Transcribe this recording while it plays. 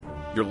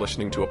You're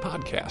listening to a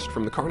podcast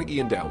from the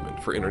Carnegie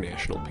Endowment for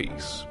International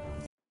Peace.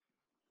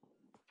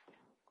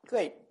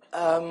 Great.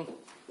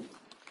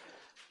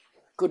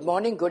 Good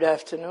morning, good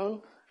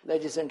afternoon,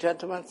 ladies and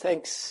gentlemen.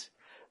 Thanks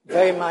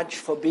very much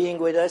for being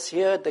with us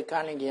here at the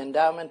Carnegie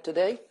Endowment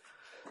today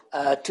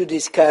to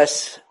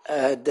discuss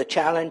the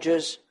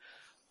challenges,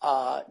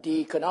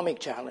 the economic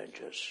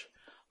challenges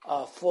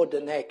for the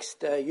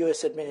next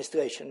U.S.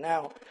 administration.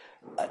 Now,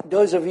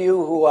 those of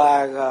you who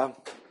are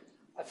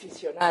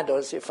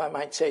aficionados, if I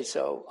might say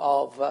so,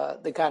 of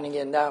the Carnegie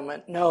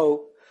Endowment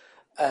know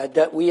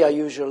that we are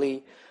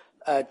usually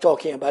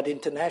talking about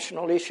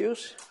international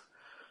issues.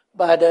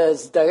 But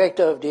as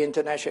director of the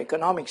International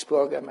Economics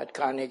Program at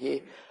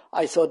Carnegie,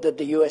 I thought that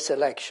the U.S.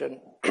 election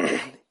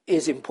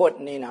is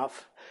important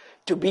enough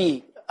to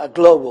be a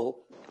global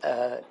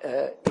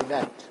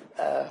event,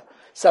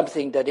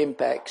 something that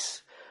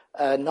impacts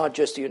not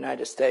just the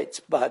United States,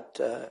 but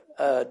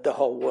the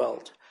whole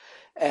world.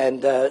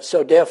 And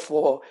so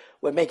therefore,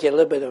 we're making a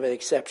little bit of an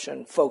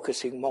exception,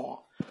 focusing more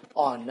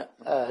on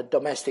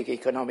domestic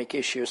economic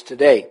issues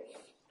today.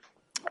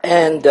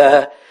 And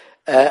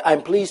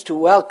I'm pleased to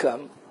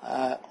welcome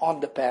on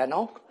the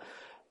panel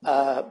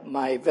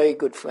my very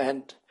good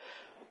friend,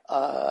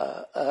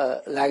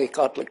 Larry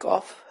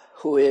Kotlikoff,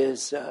 who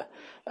is a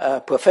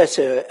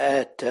professor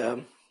at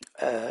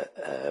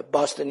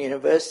Boston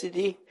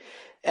University.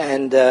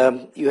 And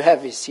you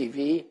have his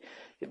CV,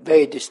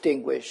 very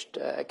distinguished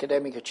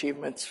academic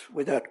achievements,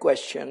 without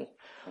question.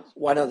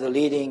 One of the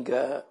leading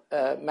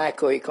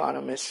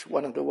macroeconomists,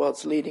 one of the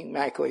world's leading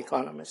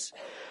macroeconomists.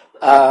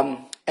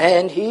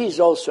 And he is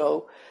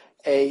also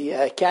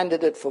a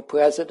candidate for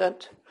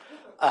president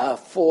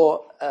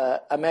for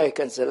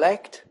Americans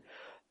Elect,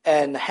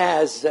 and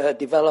has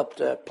developed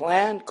a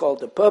plan called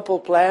the Purple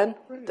Plan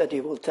that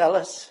he will tell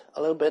us a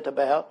little bit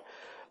about,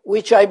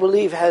 which I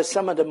believe has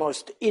some of the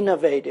most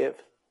innovative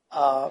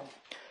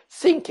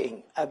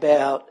thinking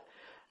about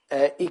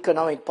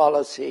economic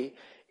policy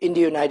in the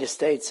United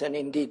States and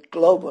indeed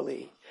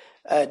globally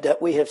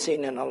that we have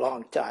seen in a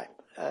long time.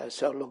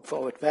 So look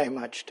forward very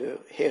much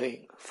to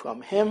hearing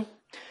from him.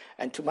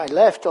 And to my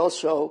left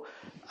also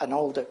an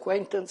old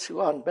acquaintance,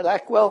 Ron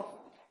Blackwell,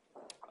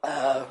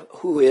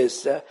 who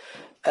is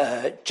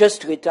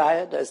just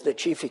retired as the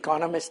chief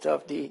economist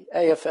of the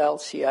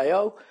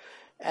AFL-CIO.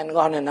 And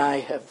Ron and I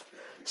have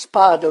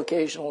sparred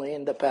occasionally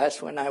in the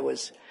past when I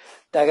was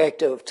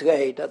director of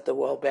trade at the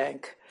World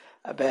Bank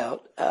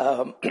about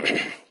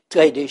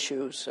trade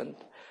issues and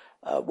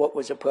what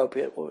was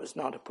appropriate, what was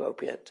not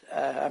appropriate.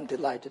 I'm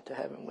delighted to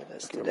have him with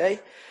us today.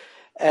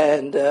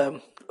 And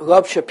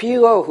Rob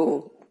Shapiro,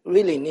 who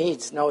really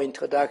needs no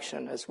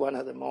introduction as one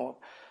of the more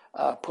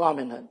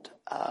prominent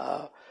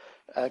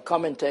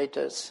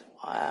commentators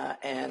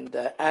and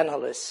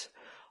analysts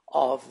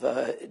of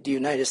the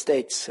United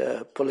States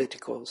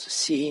political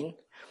scene,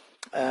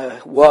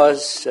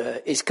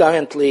 is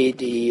currently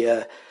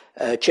the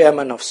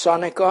chairman of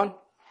Sonecon,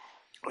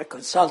 a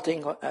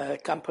consulting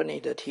company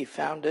that he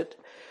founded,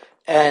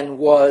 and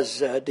was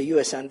the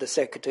U.S.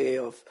 Undersecretary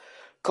of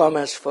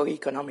Commerce for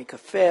Economic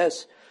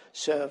Affairs,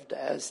 served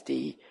as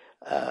the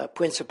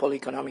principal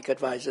economic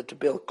advisor to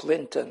Bill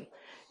Clinton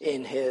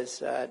in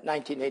his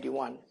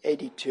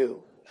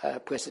 1981-82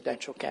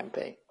 presidential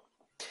campaign.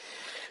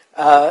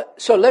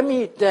 So let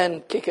me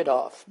then kick it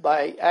off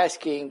by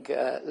asking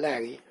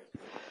Larry,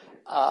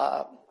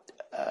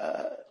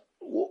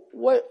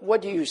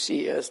 what do you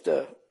see as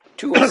the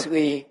 2 or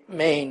 3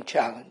 main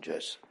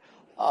challenges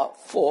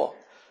for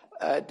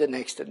the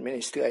next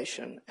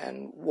administration,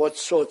 and what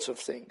sorts of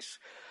things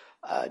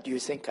do you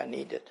think are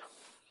needed?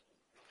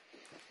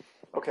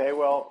 Okay,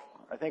 well,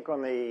 I think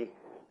on the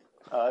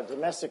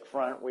domestic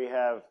front, we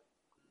have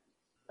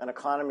an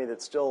economy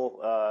that's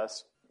still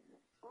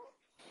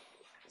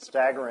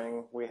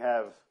staggering. We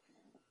have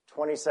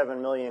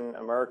 27 million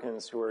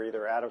Americans who are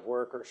either out of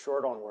work or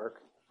short on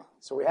work.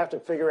 So we have to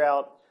figure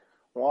out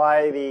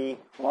why the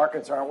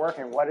markets aren't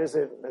working. What is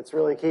it that's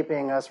really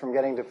keeping us from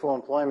getting to full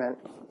employment?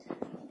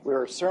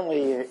 We're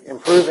certainly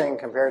improving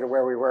compared to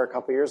where we were a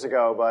couple years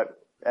ago, but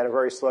at a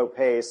very slow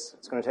pace.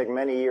 It's going to take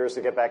many years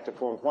to get back to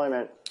full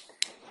employment.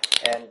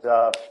 And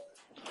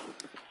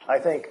I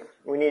think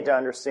we need to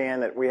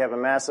understand that we have a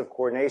massive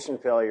coordination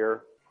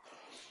failure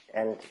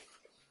and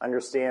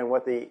understand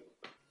what the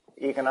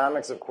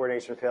economics of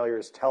coordination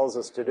failures tells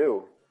us to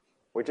do,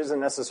 which isn't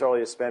necessarily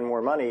to spend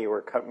more money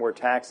or cut more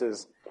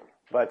taxes,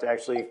 but to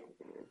actually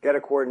get a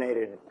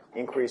coordinated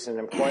increase in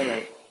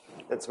employment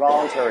that's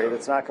voluntary,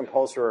 that's not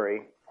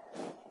compulsory.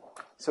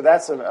 So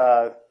that's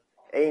a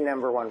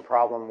number one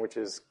problem, which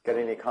is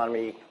getting the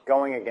economy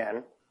going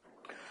again.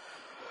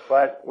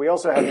 But we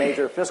also have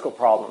major fiscal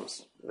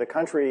problems. The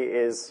country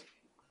is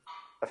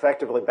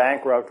effectively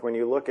bankrupt when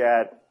you look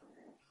at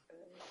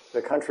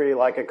the country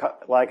like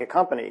a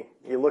company.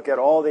 You look at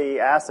all the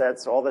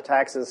assets, all the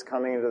taxes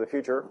coming into the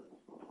future,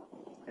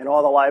 and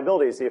all the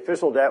liabilities, the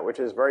official debt, which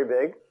is very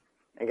big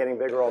and getting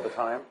bigger all the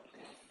time.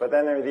 But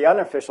then there are the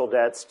unofficial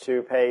debts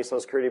to pay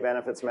Social Security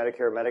benefits,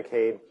 Medicare,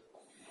 Medicaid.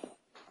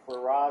 For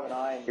Rob and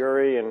I and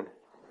Yuri and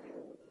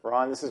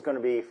Ron, this is going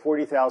to be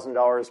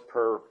 $40,000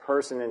 per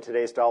person in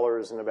today's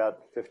dollars in about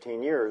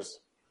 15 years.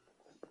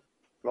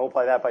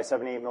 Multiply that by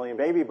 78 million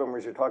baby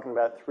boomers, you're talking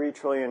about $3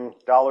 trillion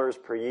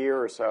per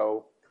year or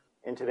so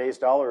in today's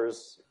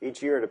dollars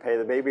each year to pay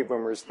the baby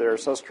boomers their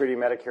Social Security,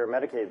 Medicare,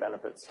 Medicaid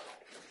benefits.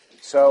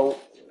 So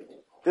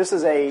this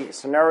is a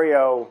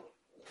scenario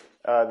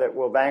that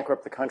will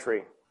bankrupt the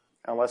country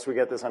unless we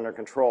get this under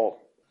control.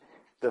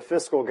 The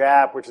fiscal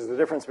gap, which is the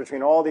difference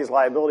between all these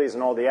liabilities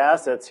and all the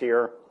assets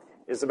here,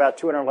 is about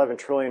 $211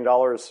 trillion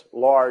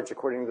large,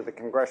 according to the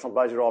Congressional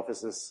Budget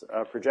Office's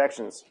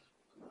projections.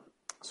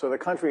 So the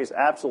country is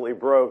absolutely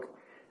broke.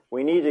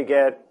 We need to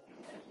get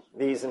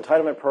these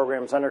entitlement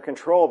programs under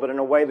control, but in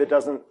a way that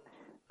doesn't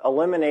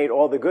eliminate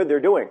all the good they're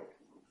doing.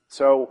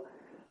 So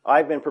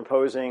I've been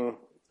proposing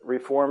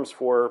reforms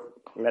for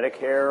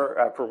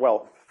Medicare,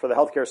 for the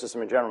healthcare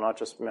system in general, not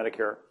just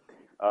Medicare,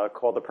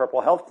 called the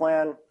Purple Health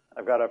Plan.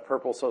 I've got a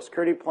purple Social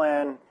Security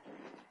plan.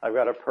 I've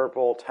got a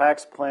purple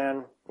tax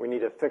plan. We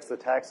need to fix the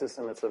tax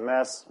system. It's a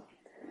mess.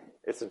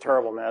 It's a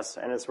terrible mess,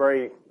 and it's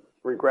very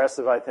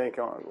regressive, I think,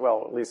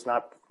 well, at least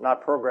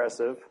not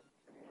progressive,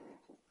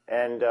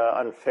 and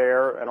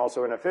unfair, and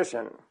also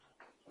inefficient.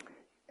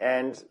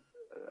 And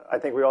I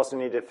think we also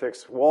need to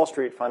fix Wall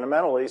Street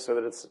fundamentally so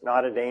that it's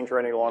not a danger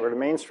any longer to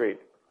Main Street.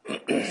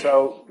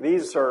 So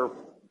these are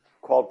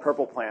called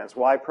purple plans.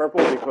 Why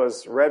purple?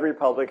 Because red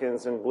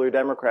Republicans and blue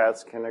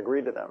Democrats can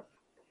agree to them.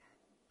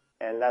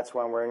 And that's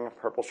why I'm wearing a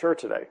purple shirt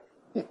today,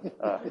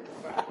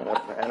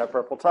 and a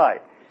purple tie.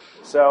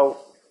 So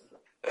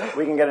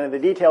we can get into the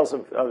details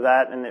of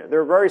that, and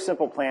they're very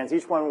simple plans.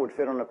 Each one would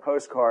fit on a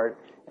postcard,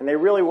 and they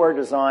really were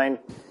designed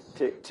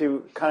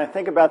to kind of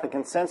think about the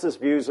consensus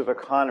views of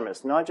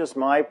economists, not just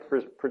my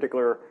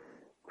particular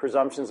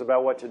presumptions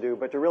about what to do,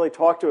 but to really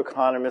talk to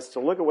economists, to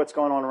look at what's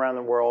going on around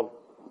the world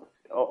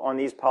on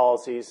these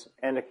policies,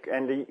 and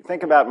to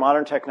think about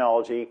modern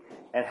technology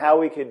and how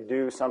we could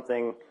do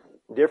something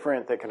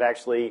different that could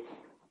actually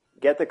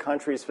get the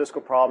country's fiscal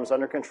problems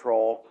under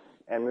control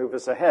and move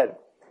us ahead.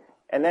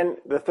 And then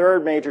the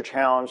third major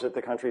challenge that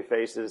the country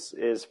faces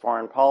is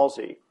foreign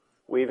policy.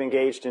 We've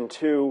engaged in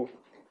two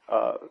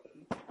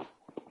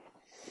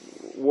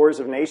wars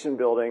of nation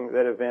building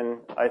that have been,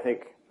 I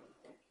think,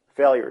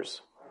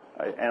 failures.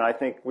 And I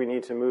think we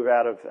need to move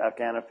out of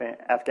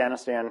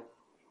Afghanistan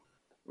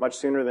much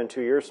sooner than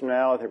 2 years from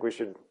now. I think we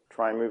should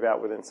try and move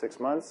out within 6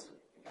 months.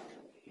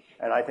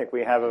 And I think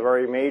we have a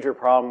very major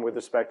problem with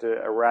respect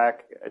to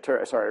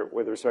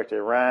with respect to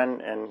Iran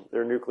and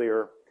their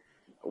nuclear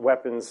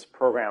weapons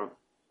program.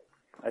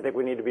 I think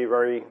we need to be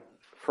very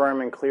firm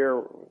and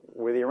clear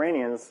with the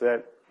Iranians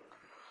that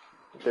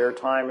their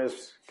time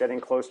is getting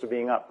close to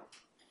being up,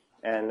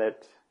 and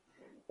that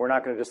we're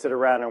not going to just sit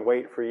around and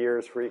wait for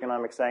years for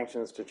economic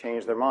sanctions to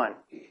change their mind,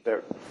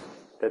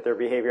 that their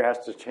behavior has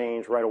to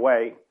change right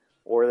away,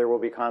 or there will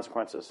be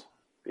consequences.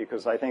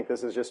 Because I think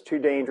this is just too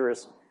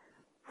dangerous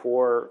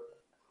for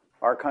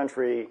our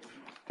country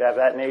to have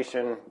that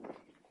nation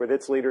with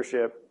its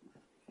leadership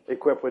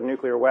equipped with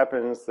nuclear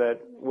weapons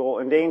that will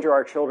endanger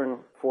our children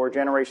for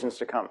generations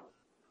to come.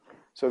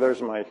 So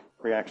those are my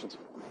reactions.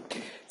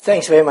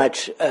 Thanks very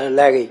much,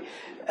 Larry.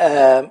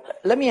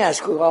 Let me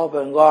ask Rob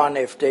and Ron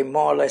if they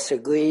more or less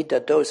agree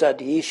that those are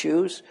the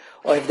issues,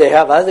 or if they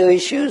have other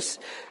issues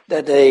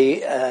that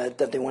they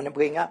want to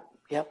bring up.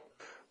 Yeah.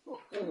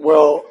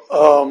 Well,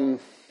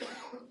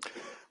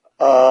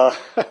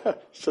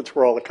 since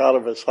we're all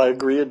economists, I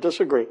agree and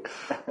disagree.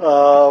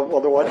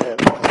 On the one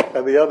hand,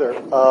 and the other,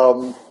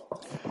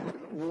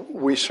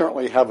 we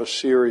certainly have a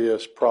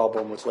serious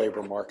problem with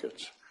labor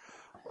markets.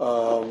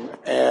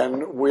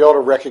 And we ought to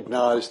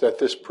recognize that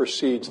this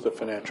precedes the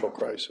financial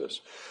crisis.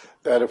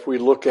 That if we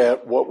look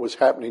at what was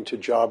happening to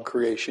job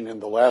creation in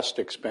the last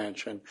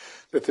expansion,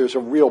 that there's a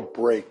real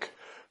break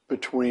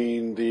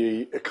between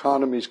the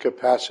economy's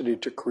capacity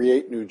to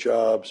create new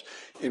jobs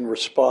in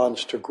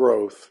response to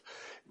growth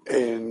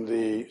in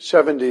the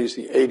 70s,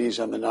 the 80s,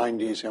 and the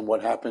 90s, and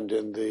what happened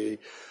in the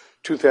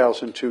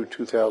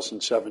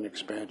 2002-2007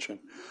 expansion.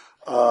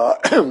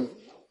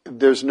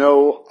 There's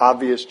no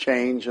obvious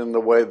change in the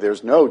way,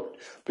 there's no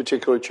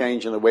particular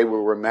change in the way we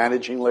were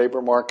managing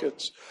labor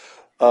markets,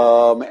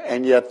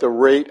 and yet the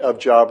rate of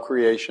job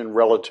creation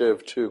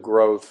relative to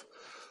growth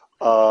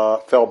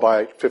fell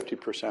by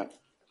 50%.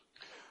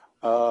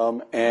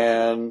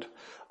 And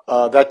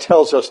that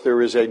tells us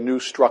there is a new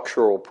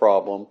structural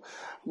problem.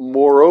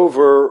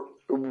 Moreover,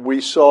 we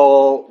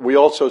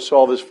also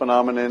saw this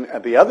phenomenon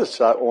at the other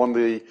side, on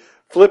the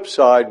flip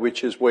side,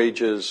 which is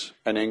wages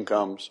and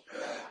incomes.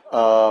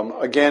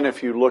 Again,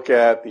 if you look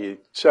at the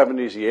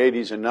 70s, the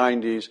 80s, and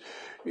 90s,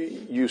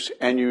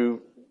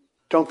 you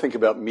don't think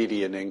about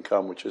median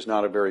income, which is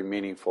not a very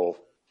meaningful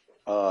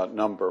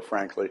number,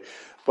 frankly,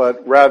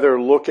 but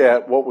rather look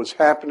at what was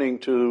happening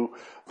to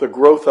the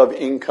growth of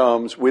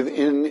incomes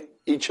within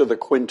each of the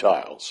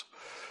quintiles,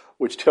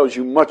 which tells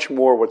you much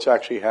more what's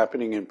actually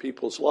happening in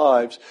people's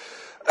lives.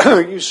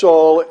 You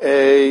saw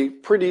a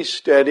pretty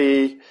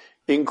steady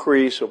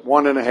increase of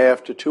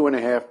 1.5% to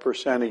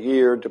 2.5% a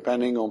year,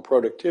 depending on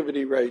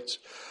productivity rates.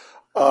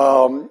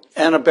 And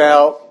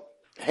about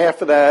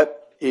half of that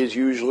is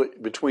usually,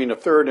 between a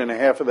third and a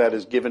half of that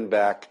is given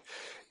back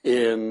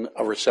in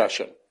a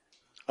recession.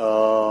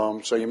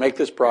 So you make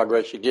this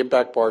progress, you give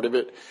back part of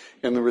it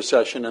in the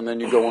recession, and then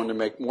you go on to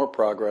make more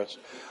progress.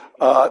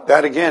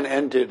 That again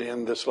ended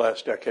in this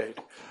last decade.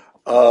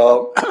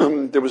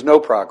 There was no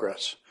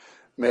progress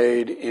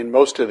made in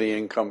most of the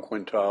income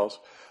quintiles.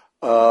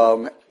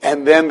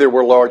 And then there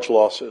were large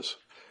losses,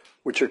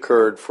 which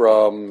occurred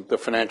from the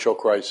financial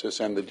crisis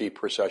and the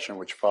deep recession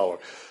which followed.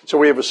 So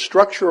we have a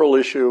structural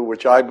issue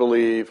which I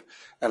believe,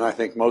 and I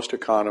think most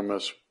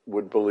economists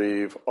would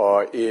believe,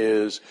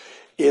 is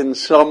in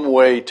some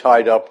way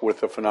tied up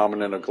with the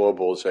phenomenon of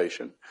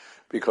globalization,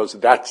 because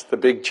that's the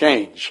big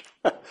change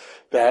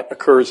that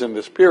occurs in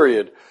this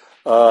period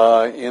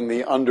in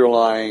the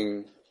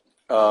underlying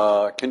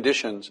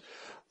conditions.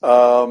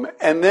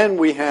 And then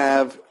we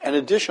have an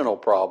additional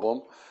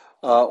problem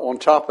on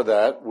top of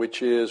that,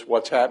 which is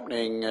what happened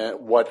in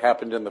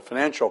the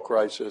financial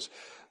crisis,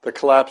 the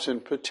collapse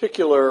in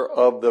particular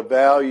of the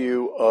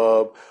value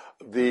of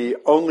the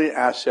only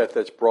asset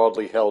that's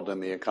broadly held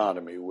in the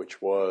economy,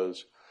 which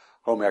was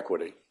home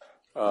equity.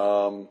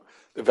 The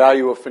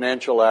value of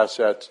financial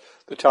assets,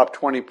 the top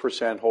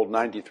 20% hold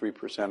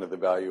 93% of the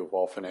value of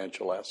all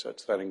financial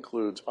assets. That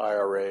includes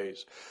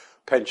IRAs,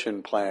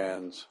 pension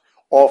plans,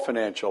 all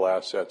financial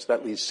assets.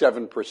 That leaves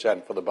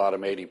 7% for the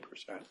bottom 80%.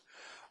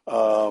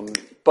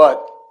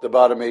 But the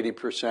bottom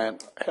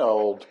 80%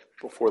 held,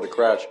 before the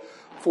crash,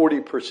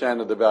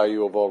 40% of the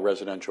value of all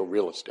residential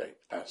real estate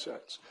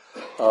assets.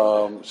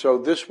 So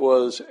this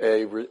was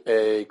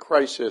a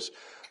crisis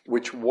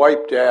which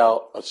wiped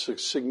out a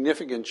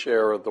significant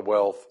share of the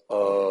wealth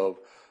of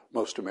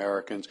most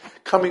Americans,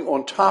 coming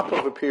on top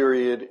of a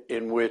period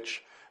in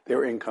which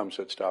their incomes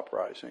had stopped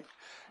rising.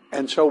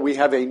 And so we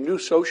have a new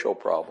social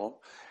problem.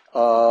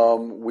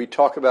 We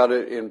talk about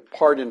it in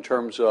part in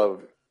terms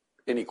of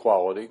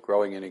inequality,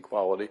 growing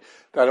inequality.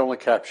 That only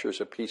captures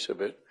a piece of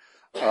it.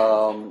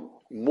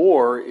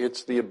 More,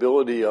 it's the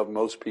ability of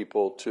most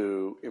people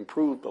to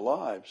improve their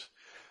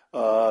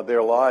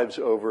lives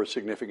over a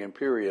significant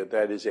period.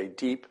 That is a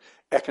deep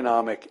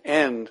economic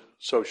and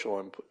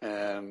social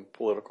and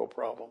political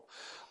problem.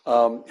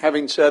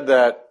 Having said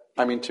that,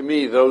 I mean, to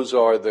me, those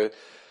are the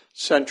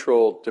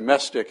central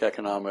domestic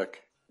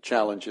economic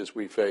challenges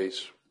we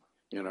face.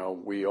 You know,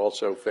 we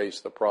also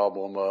face the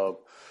problem of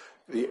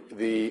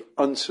the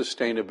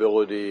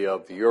unsustainability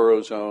of the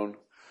Eurozone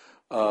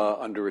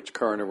under its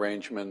current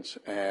arrangements,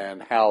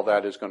 and how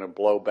that is going to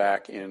blow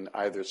back in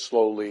either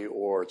slowly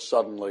or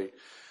suddenly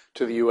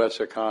to the U.S.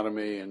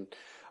 economy. And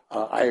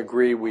I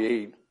agree,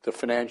 the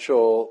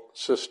financial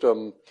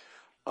system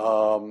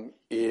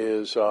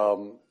is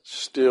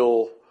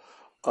still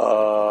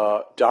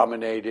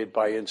dominated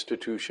by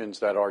institutions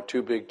that are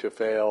too big to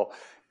fail,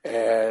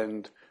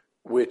 and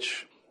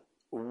which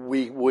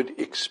we would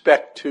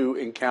expect to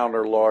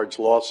encounter large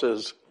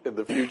losses in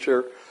the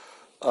future.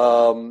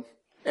 The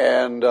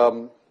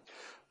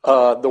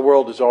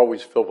world is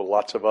always filled with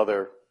lots of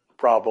other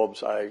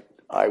problems. I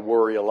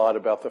worry a lot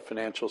about the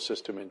financial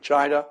system in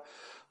China,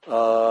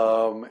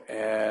 and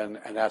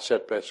an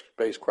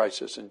asset-based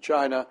crisis in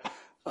China,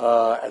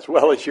 as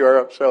well as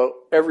Europe.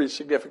 So every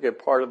significant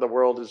part of the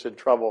world is in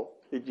trouble.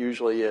 It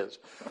usually is.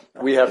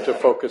 We have to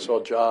focus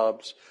on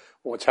jobs,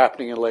 what's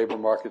happening in labor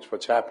markets,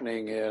 what's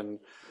happening in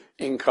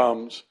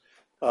incomes,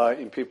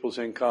 in people's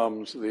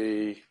incomes.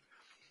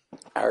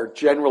 Our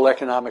general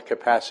economic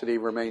capacity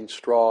remains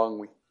strong.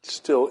 We're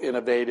still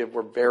innovative.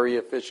 We're very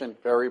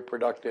efficient, very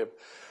productive.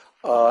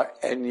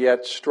 And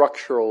yet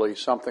structurally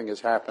something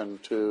has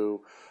happened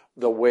to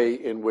the way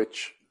in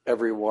which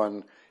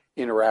everyone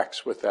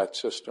interacts with that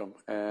system.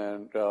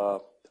 And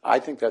I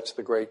think that's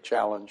the great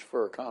challenge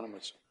for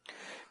economists.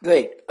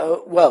 Great.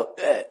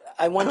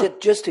 I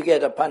wanted just to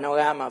get a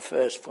panorama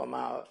first from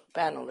our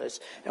panelists,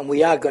 and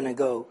we are going to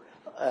go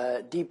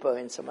deeper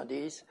in some of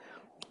these.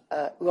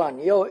 Ron,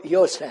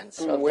 your sense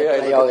of the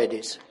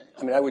priorities.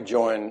 I would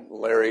join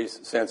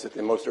Larry's sense that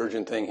the most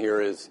urgent thing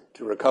here is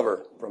to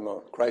recover from the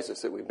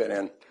crisis that we've been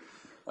in.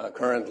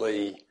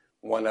 Currently,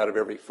 1 out of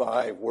every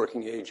 5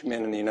 working-age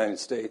men in the United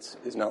States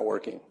is not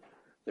working.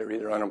 They're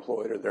either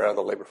unemployed or they're out of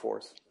the labor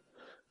force.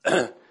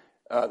 The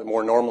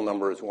more normal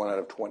number is 1 out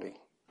of 20.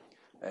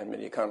 And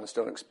many economists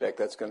don't expect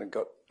that's going to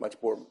go much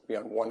more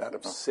beyond 1 out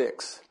of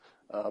 6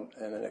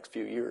 in the next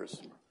few years.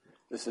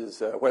 This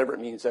is, whatever it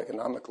means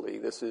economically,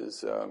 this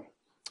is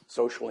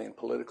socially and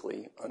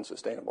politically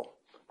unsustainable.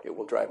 It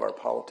will drive our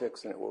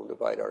politics and it will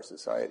divide our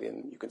society,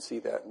 and you can see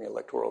that in the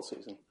electoral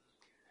season.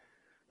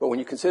 But when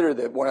you consider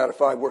that 1 out of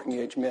 5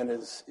 working-age men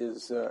is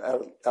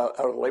out of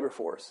the labor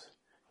force,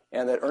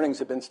 and that earnings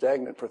have been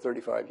stagnant for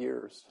 35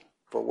 years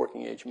for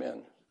working-age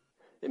men,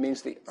 it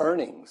means the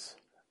earnings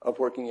of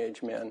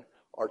working-age men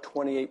are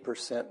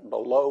 28%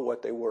 below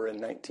what they were in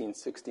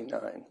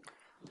 1969.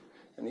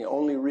 And the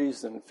only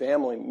reason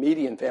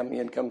median family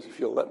incomes, if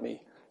you'll let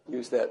me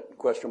use that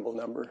questionable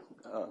number,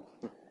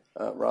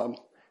 Rob,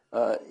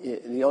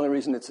 the only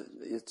reason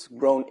it's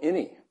grown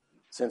any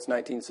since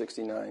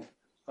 1969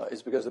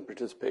 is because of the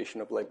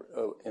participation of labor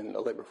in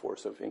the labor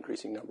force of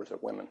increasing numbers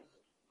of women.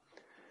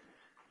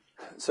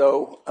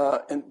 So,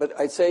 but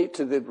I'd say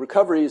to the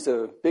recovery is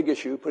a big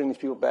issue, putting these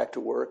people back to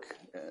work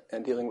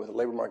and dealing with the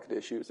labor market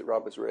issues that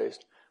Rob has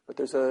raised. But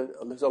there's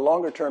a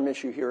longer term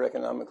issue here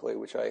economically,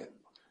 which I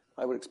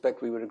would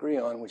expect we would agree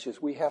on, which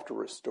is we have to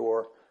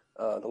restore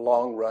the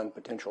long run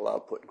potential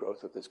output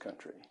growth of this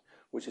country,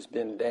 which has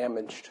been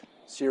damaged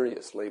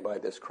seriously by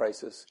this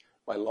crisis,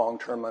 by long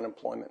term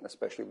unemployment,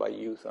 especially by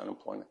youth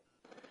unemployment.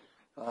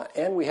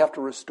 And we have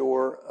to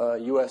restore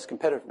U.S.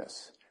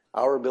 competitiveness,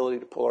 our ability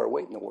to pull our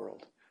weight in the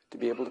world, to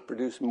be able to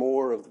produce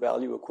more of the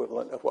value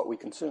equivalent of what we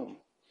consume.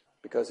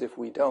 Because if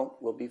we don't,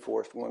 we'll be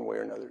forced one way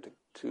or another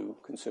to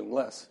consume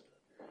less.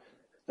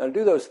 Now, to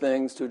do those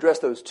things, to address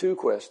those two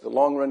questions, the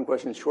long-run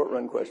questions,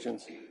 short-run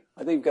questions,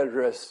 I think you've got to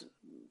address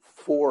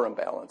 4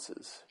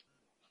 imbalances.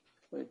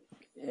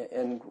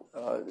 And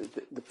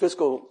the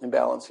fiscal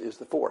imbalance is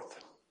the 4th,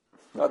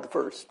 not the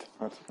first.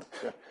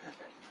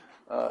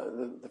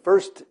 The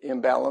first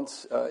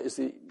imbalance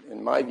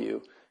in my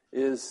view,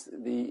 is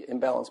the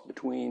imbalance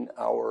between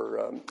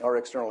our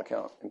external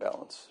account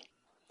imbalance,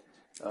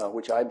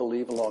 which I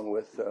believe, along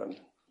with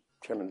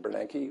Chairman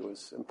Bernanke,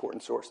 was an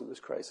important source of this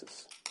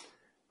crisis,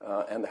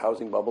 and the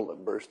housing bubble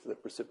that burst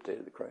that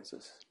precipitated the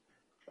crisis.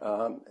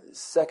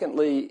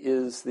 Secondly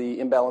is the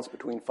imbalance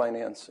between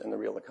finance and the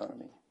real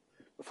economy.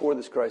 Before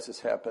this crisis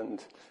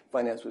happened,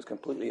 finance was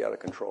completely out of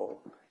control,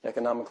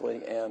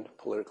 economically and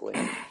politically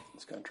in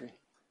this country.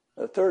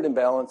 The third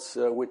imbalance,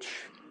 which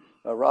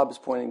Rob is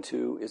pointing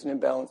to, is an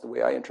imbalance, the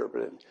way I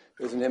interpret it,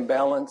 is an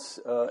imbalance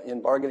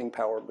in bargaining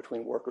power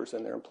between workers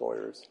and their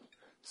employers,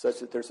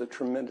 such that there's a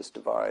tremendous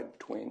divide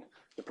between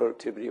the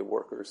productivity of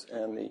workers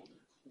and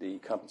the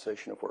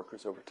compensation of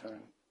workers over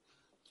time.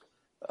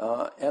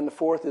 And the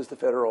fourth is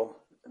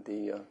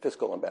the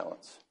fiscal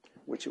imbalance,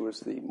 which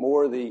was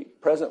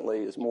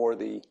presently is more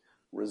the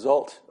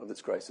result of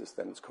this crisis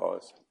than its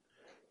cause.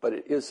 But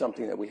it is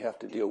something that we have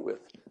to deal with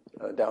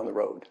down the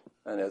road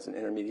and as an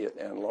intermediate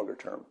and longer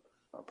term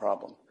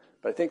problem.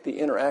 But I think the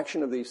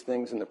interaction of these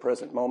things in the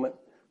present moment,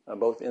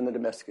 both in the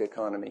domestic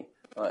economy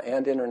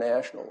and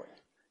internationally,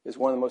 is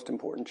one of the most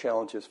important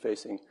challenges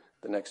facing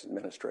the next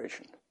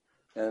administration.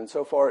 And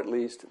so far, at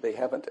least, they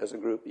haven't, as a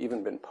group,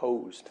 even been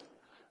posed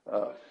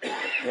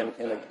in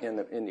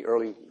the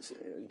early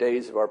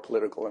days of our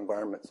political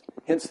environments.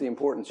 Hence the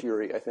importance,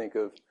 Yuri, I think,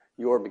 of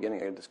your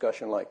beginning a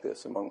discussion like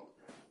this among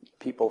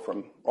people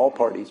from all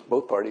parties,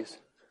 both parties,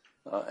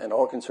 and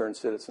all concerned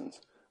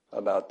citizens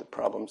about the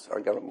problems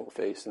our government will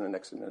face in the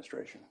next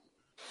administration.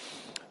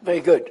 Very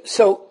good.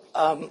 So,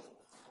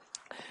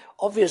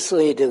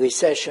 obviously, the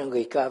recession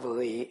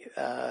recovery,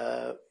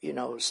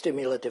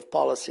 stimulative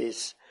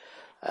policies,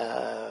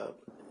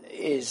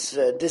 this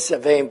is a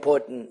very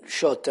important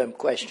short-term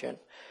question,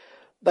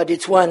 but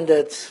it's one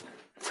that's,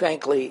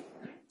 frankly,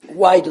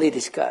 widely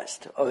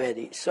discussed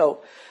already.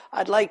 So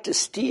I'd like to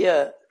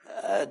steer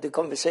the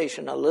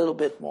conversation a little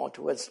bit more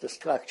towards the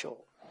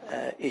structural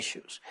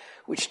issues,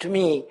 which to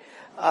me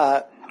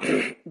are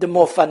the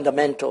more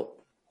fundamental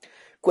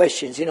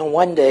questions.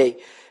 One day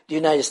the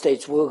United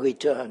States will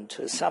return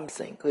to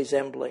something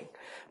resembling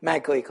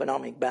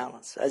macroeconomic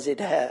balance, as it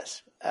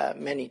has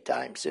many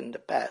times in the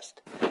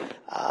past.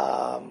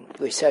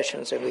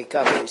 Recessions and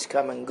recoveries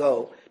come and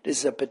go. This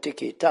is a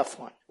particularly tough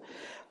one.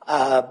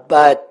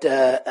 But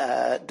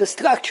the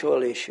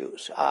structural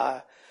issues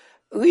are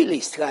really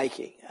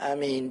striking. I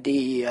mean,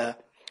 the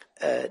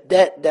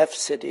debt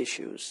deficit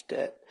issues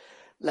that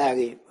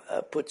Larry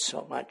put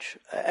so much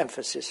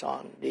emphasis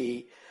on,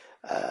 the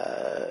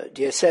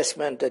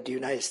assessment that the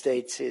United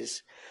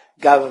States'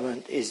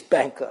 government is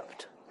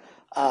bankrupt.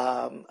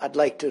 I'd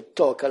like to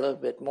talk a little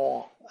bit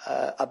more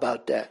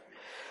about that.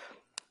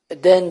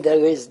 Then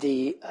there is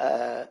the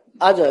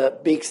other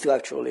big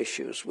structural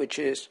issues, which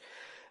is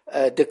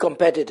the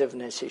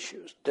competitiveness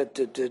issues,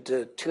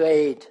 the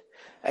trade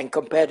and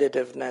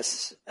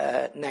competitiveness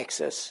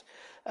nexus,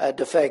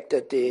 the fact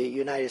that the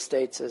United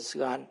States has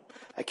run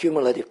a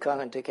cumulative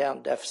current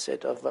account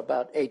deficit of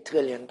about $8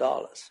 trillion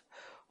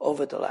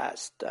over the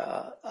last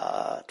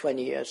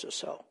 20 years or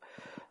so.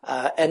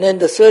 And then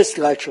the third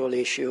structural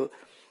issue,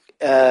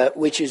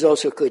 which is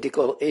also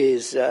critical,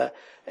 is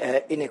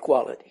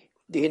inequality,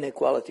 the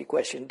inequality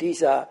question.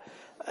 These are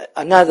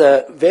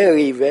another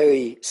very,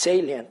 very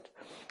salient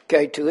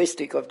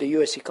characteristic of the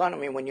U.S.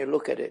 economy when you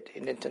look at it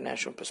in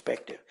international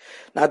perspective.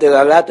 Now, there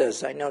are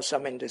others. I know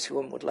some in this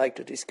room would like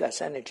to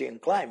discuss energy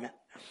and climate,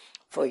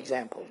 for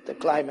example, the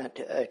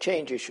climate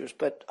change issues,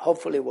 but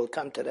hopefully we'll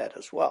come to that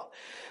as well.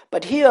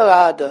 But here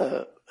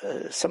are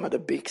some of the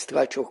big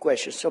structural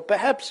questions. So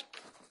perhaps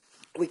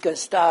we can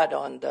start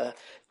on the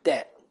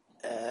debt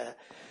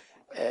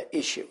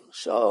issue.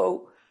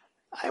 So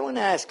I want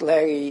to ask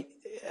Larry,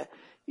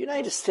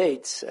 United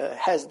States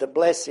has the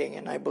blessing,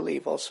 and I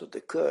believe also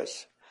the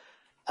curse,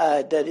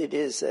 that it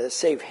is a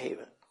safe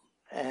haven.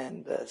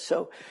 And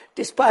so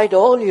despite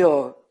all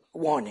your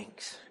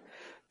warnings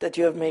that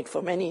you have made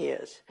for many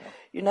years,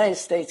 United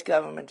States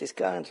government is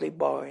currently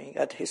borrowing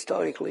at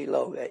historically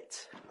low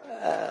rates,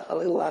 a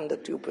little under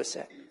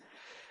 2%.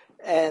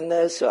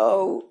 And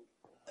so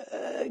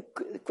the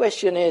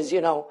question is,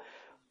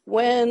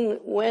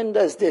 when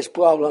does this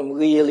problem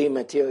really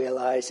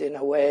materialize in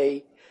a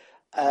way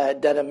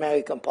that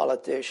American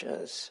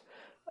politicians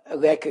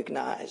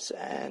recognize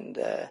and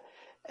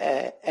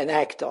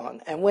act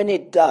on? And when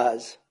it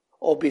does,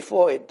 or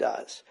before it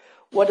does,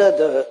 what are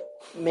the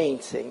main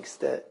things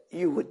that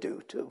you would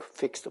do to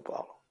fix the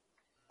problem?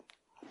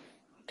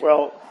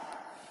 Well,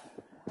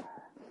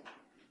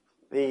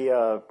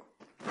 the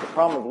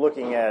problem of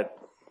looking at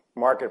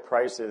market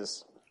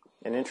prices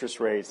and interest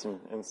rates and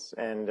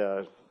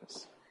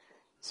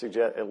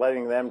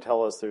letting them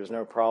tell us there's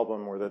no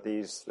problem or that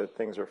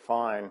things are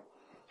fine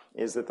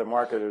is that the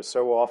market is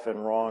so often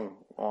wrong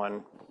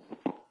on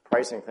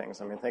pricing things.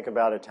 I mean, think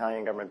about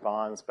Italian government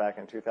bonds back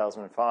in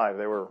 2005.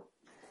 They were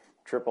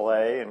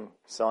AAA and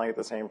selling at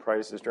the same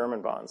price as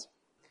German bonds.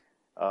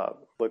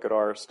 Look at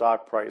our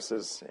stock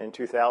prices in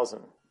 2000.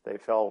 They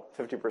fell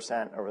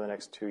 50% over the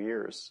next 2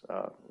 years.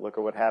 Look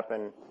at what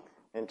happened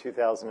in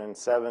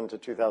 2007 to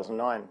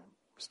 2009.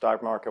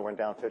 Stock market went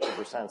down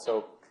 50%.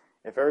 So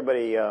if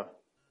everybody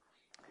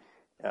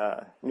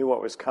knew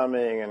what was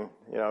coming, and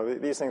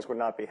these things would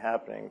not be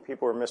happening.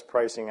 People were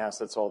mispricing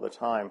assets all the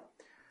time.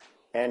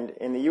 And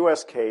in the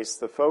U.S. case,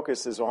 the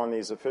focus is on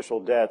these official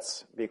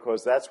debts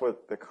because that's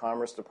what the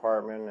Commerce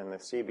Department and the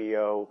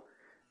CBO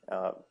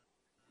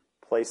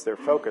place their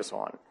focus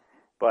on.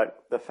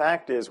 But the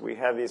fact is we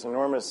have these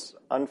enormous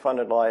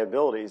unfunded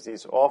liabilities,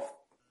 these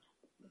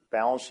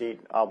off-balance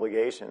sheet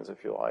obligations,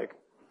 if you like,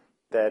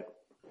 that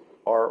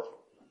are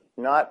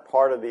not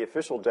part of the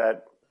official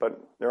debt, but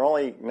they're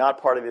only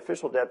not part of the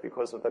official debt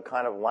because of the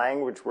kind of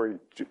language we're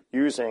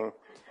using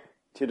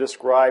to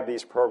describe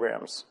these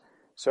programs.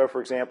 So, for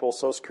example,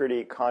 Social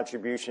Security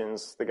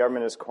contributions, the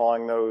government is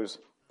calling those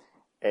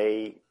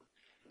a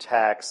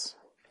tax,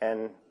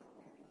 and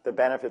the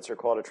benefits are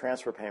called a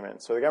transfer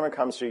payment. So the government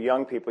comes to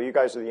young people, you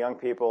guys are the young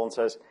people, and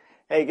says,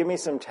 hey, give me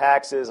some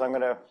taxes. I'm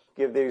going to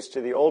give these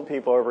to the old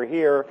people over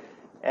here.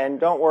 And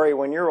don't worry,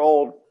 when you're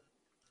old,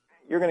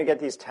 you're going to get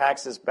these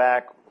taxes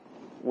back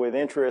with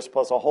interest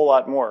plus a whole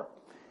lot more.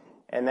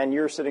 And then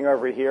you're sitting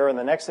over here, and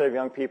the next set of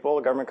young people,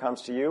 the government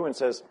comes to you and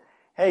says,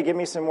 hey, give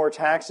me some more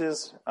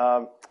taxes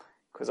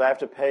because I have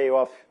to pay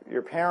off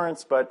your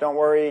parents, but don't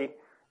worry,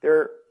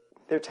 they're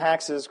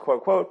taxes,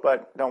 quote, quote,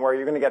 but don't worry,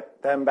 you're going to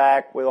get them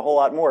back with a whole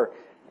lot more.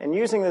 And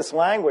using this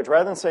language,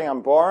 rather than saying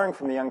I'm borrowing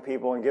from the young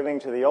people and giving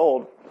to the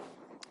old,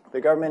 the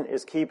government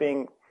is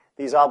keeping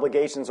these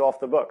obligations off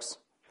the books.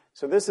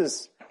 So this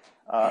is,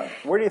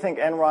 where do you think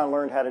Enron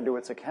learned how to do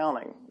its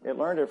accounting? It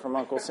learned it from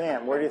Uncle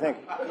Sam. Where do you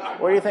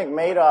think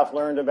Madoff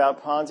learned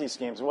about Ponzi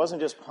schemes? It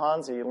wasn't just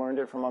Ponzi, he learned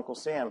it from Uncle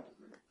Sam.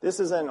 This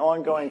is an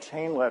ongoing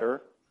chain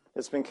letter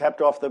that's been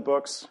kept off the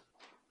books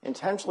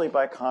intentionally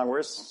by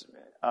Congress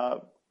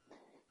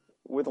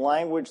with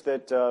language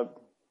that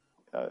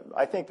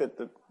I think that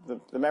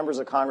the members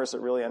of Congress that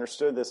really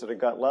understood this at a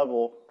gut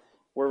level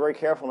were very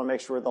careful to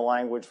make sure the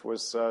language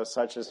was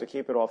such as to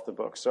keep it off the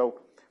books. So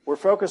we're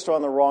focused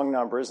on the wrong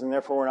numbers, and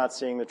therefore we're not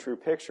seeing the true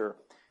picture.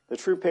 The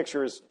true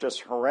picture is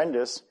just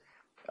horrendous.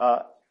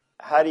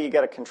 How do you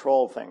get a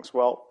control of things?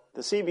 Well,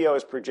 the CBO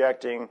is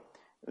projecting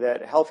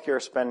that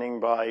healthcare spending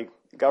by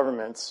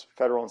governments,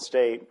 federal and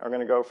state, are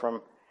going to go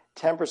from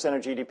 10%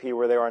 of GDP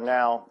where they are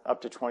now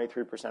up to 23%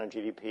 of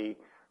GDP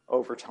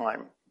over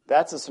time.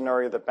 That's a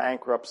scenario that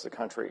bankrupts the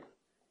country.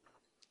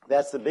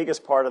 That's the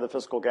biggest part of the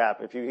fiscal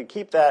gap. If you can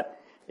keep that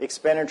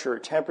expenditure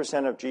at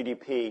 10% of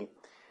GDP,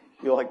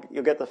 you'll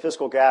get the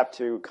fiscal gap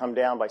to come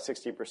down by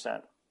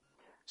 60%.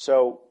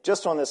 So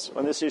just on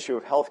this issue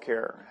of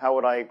healthcare, how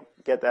would I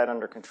get that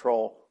under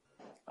control?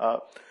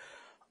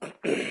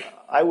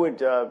 I would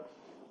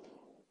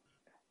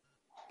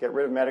get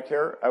rid of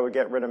Medicare. I would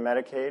get rid of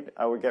Medicaid.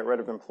 I would get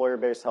rid of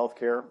employer-based health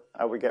care.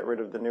 I would get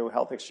rid of the new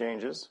health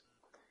exchanges.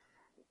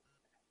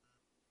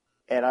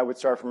 And I would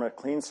start from a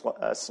clean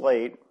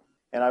slate,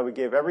 and I would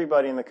give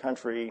everybody in the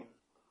country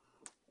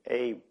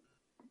a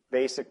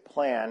basic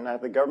plan.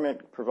 Have the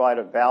government provide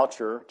a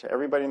voucher to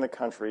everybody in the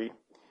country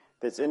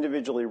that's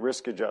individually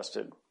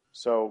risk-adjusted.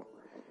 So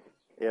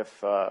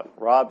if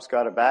Rob's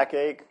got a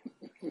backache,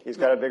 he's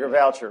got a bigger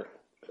voucher.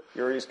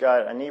 Yuri's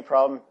got a knee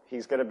problem,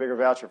 he's got a bigger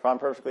voucher. If I'm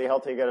perfectly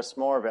healthy, I get a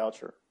smaller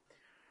voucher.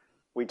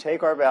 We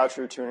take our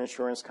voucher to an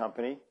insurance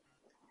company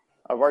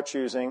of our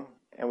choosing,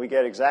 and we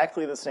get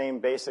exactly the same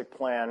basic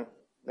plan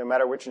no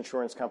matter which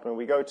insurance company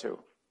we go to.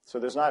 So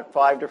there's not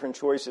 5 different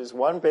choices,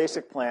 one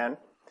basic plan,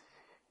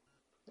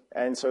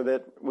 and so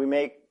that we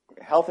make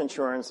health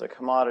insurance a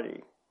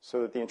commodity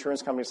so that the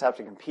insurance companies have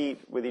to compete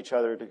with each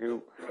other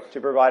to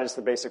provide us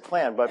the basic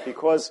plan. But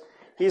because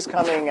he's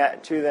coming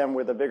to them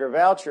with a bigger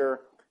voucher,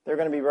 they're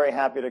going to be very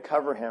happy to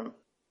cover him.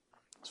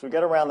 So we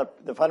get around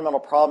the fundamental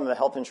problem in the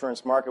health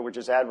insurance market, which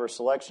is adverse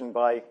selection,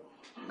 by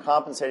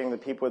compensating the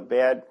people with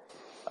bad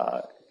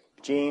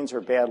genes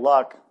or bad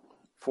luck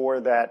for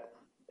that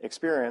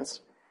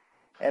experience,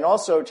 and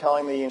also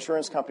telling the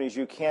insurance companies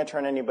you can't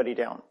turn anybody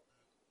down.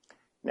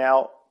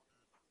 Now,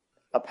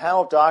 a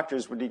panel of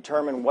doctors would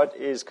determine what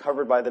is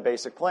covered by the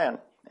basic plan.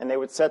 and they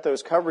would set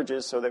those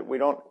coverages so that we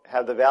don't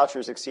have the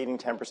vouchers exceeding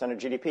 10% of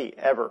GDP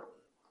ever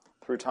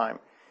through time.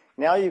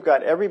 Now you've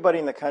got everybody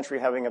in the country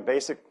having a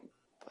basic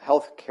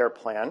health care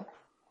plan.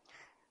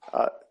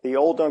 The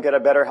old don't get a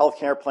better health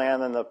care plan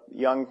than the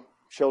young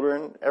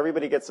children.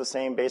 Everybody gets the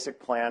same basic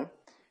plan.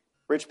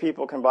 Rich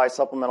people can buy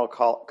supplemental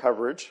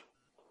coverage.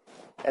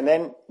 And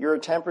then you're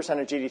at 10%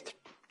 of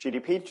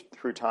GDP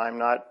through time,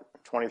 not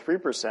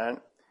 23%.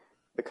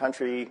 The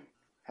country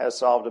has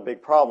solved a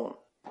big problem.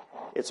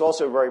 It's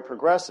also very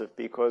progressive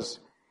because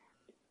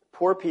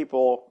poor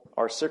people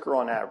are sicker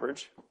on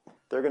average.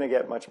 They're going to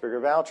get much bigger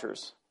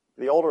vouchers.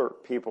 The older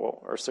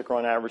people are sicker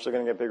on average. They're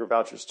going to get bigger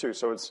vouchers too.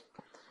 So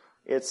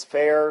it's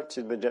fair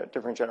to the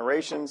different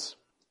generations,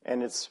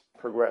 and it's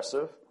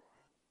progressive.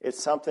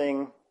 It's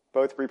something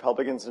both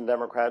Republicans and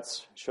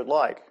Democrats should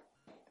like.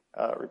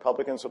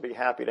 Republicans will be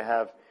happy to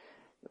have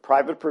the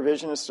private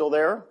provision is still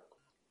there.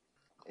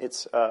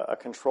 It's a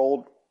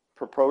controlled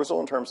proposal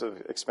in terms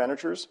of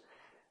expenditures.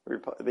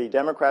 The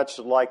Democrats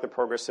should like the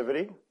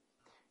progressivity.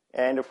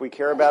 And if we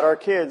care about our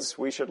kids,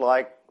 we should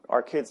like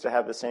our kids to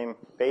have the same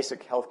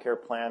basic health care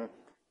plan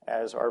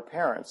as our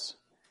parents.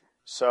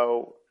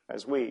 So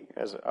as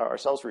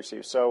ourselves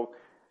receive. So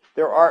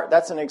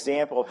that's an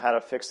example of how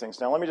to fix things.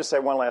 Now let me just say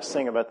one last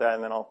thing about that,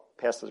 and then I'll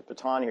pass the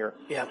baton here.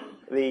 Yeah.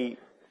 The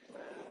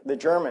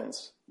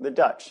Germans, the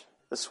Dutch,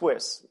 the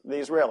Swiss, the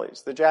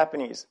Israelis, the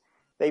Japanese,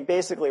 they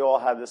basically all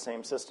have the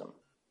same system.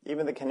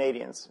 Even the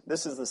Canadians.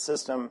 This is the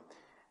system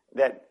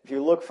that, if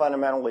you look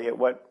fundamentally at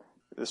what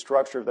the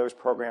structure of those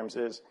programs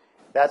is,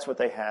 that's what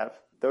they have.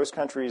 Those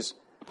countries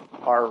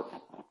are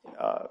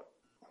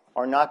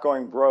not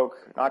going broke,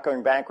 not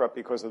going bankrupt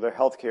because of their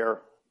health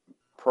care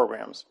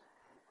programs.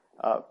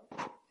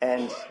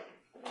 And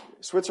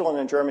Switzerland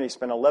and Germany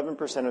spend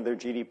 11% of their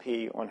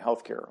GDP on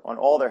healthcare, on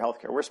all their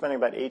healthcare. We're spending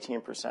about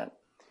 18%.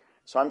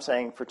 So I'm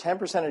saying for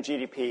 10% of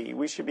GDP,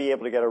 we should be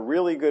able to get a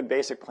really good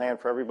basic plan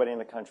for everybody in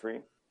the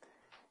country.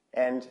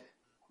 And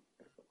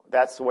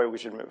that's the way we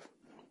should move.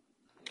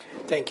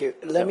 Thank you.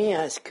 Let me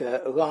ask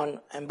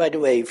Ron, and by the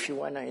way, if you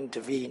want to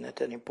intervene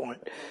at any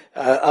point,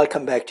 I'll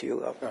come back to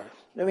you, Ron. Right.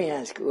 Let me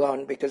ask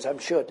Ron, because I'm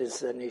sure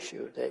this is an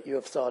issue that you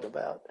have thought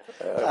about.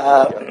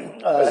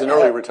 As an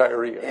early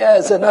retiree. Yeah,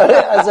 as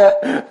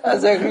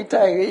a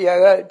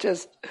retiree,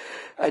 just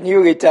a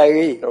new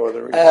retiree. No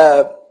other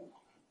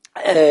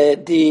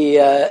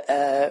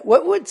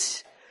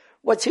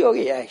what's your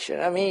reaction?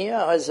 I mean,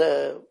 as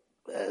a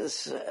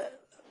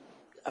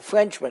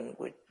Frenchman,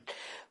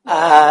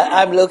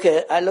 I look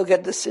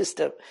at the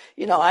system.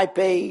 I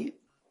pay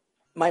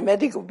my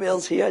medical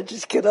bills here. I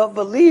just cannot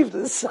believe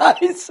the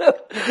size of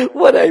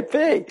what I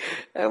pay.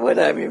 And when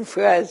I'm in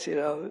France,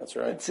 that's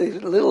right. It's a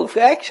little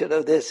fraction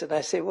of this. And I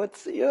say,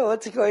 what's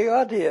going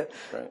on here?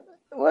 Right.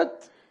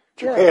 What?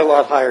 You pay a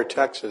lot higher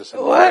taxes in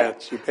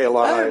France. You pay a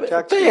lot higher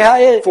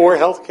taxes for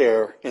health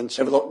care.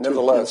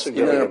 Nevertheless,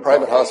 even in a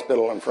private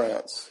hospital in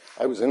France,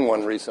 I was in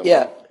one recently.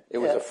 Yeah. It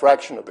was a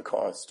fraction of the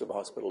cost of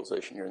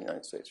hospitalization here in the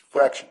United States.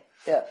 Fraction.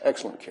 Yeah.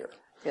 Excellent care.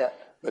 Yeah.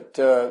 But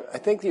I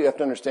think you have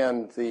to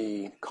understand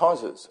the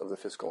causes of the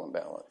fiscal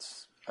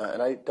imbalance.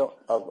 And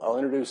I'll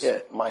introduce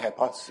my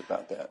hypothesis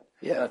about that.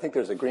 Yeah. And I think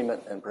there's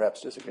agreement and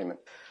perhaps disagreement.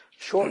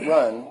 Short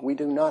run, we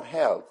do not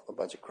have a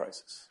budget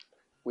crisis.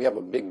 We have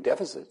a big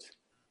deficit,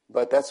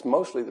 but that's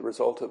mostly the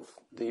result of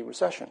the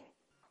recession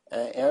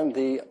and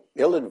the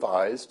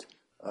ill-advised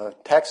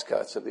tax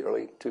cuts of the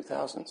early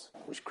 2000s,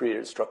 which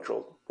created a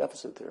structural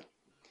deficit there.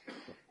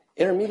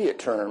 Intermediate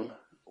term,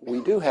 we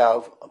do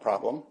have a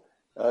problem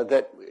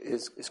that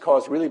is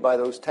caused really by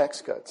those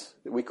tax cuts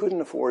that we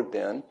couldn't afford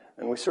then,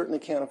 and we certainly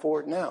can't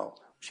afford now.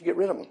 We should get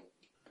rid of them.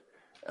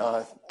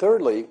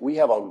 Thirdly, we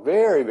have a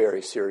very,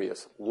 very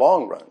serious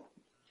long-run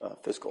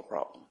fiscal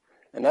problem,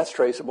 and that's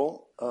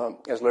traceable,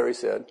 as Larry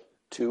said,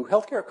 to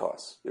healthcare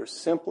costs. They're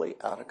simply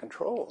out of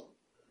control.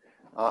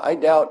 I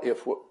doubt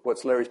if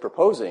what Larry's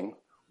proposing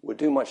would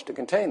do much to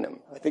contain them.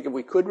 I think if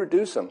we could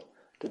reduce them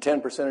to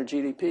 10% of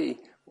GDP,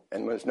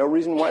 and there's no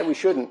reason why we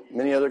shouldn't.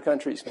 Many other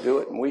countries do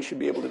it, and we should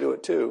be able to do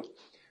it too.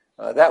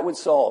 That would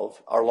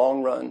solve our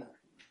long-run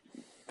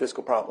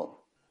fiscal problem.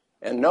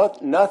 And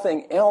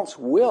nothing else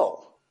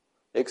will,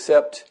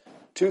 except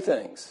two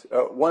things.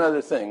 One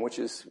other thing, which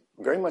is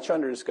very much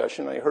under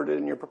discussion. I heard it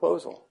in your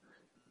proposal.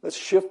 Let's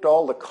shift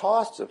all the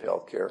costs of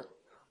healthcare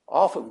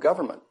off of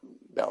government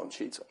balance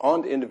sheets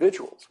onto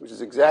individuals, which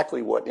is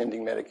exactly what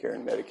ending Medicare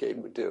and Medicaid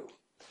would do.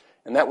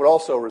 And that would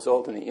also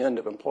result in the end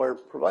of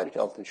employer-provided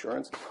health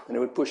insurance, and it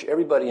would push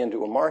everybody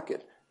into a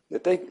market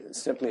that they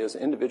simply, as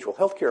an individual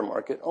health care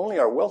market, only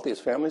our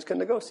wealthiest families can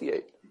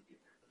negotiate.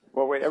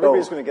 Well, wait,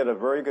 everybody's going to get a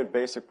very good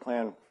basic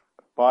plan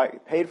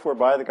paid for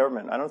by the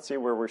government. I don't see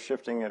where we're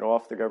shifting it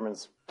off the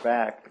government's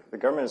back. The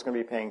government is going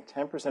to be paying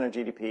 10% of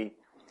GDP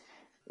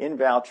in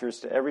vouchers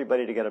to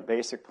everybody to get a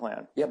basic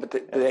plan. Yeah, but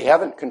they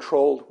haven't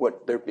controlled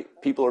what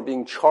people are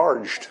being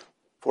charged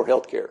for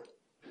health care.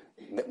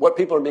 What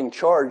people are being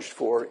charged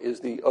for is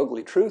the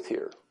ugly truth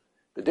here.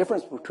 The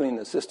difference between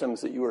the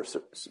systems that you are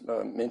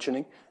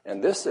mentioning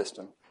and this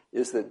system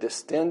is the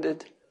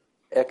distended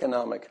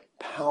economic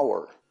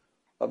power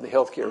of the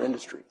healthcare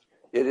industry.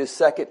 It is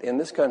second in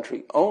this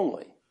country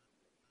only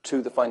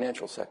to the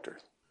financial sector.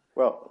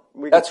 Well,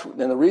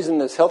 and the reason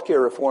this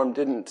healthcare reform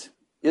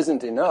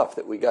isn't enough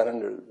that we got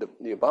under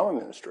the Obama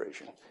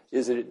administration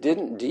is that it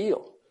didn't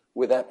deal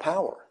with that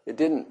power. It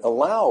didn't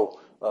allow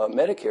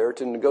Medicare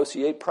to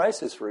negotiate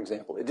prices, for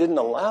example. It didn't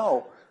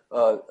allow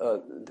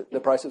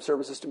the price of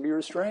services to be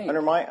restrained.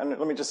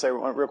 Let me just say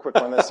real quick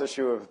on this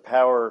issue of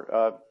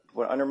power.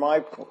 Under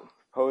my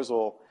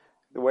proposal,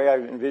 the way I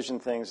envision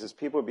things is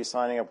people would be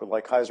signing up with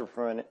like Kaiser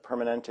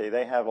Permanente.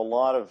 They have a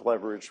lot of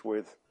leverage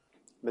with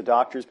the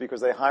doctors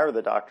because they hire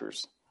the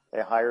doctors.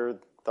 They hire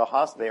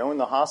they own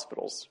the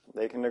hospitals.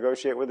 They can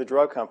negotiate with the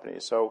drug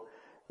companies. So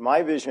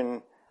my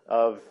vision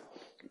of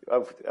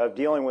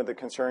dealing with a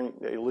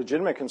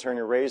legitimate concern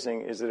you're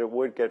raising is that it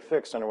would get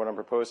fixed under what I'm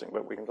proposing.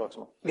 But we can talk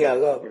some. Yeah,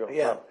 go.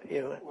 Yeah,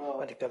 you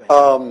want to come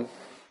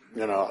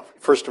in?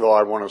 First of all,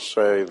 I want to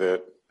say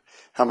that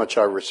how much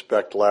I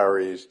respect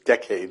Larry's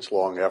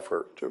decades-long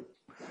effort to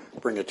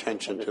bring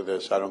attention to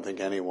this. I don't think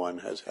anyone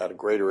has had a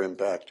greater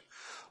impact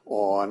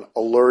on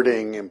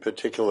alerting, in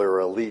particular,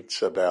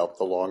 elites about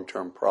the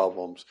long-term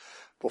problems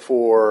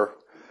before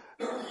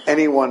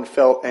anyone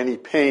felt any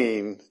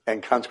pain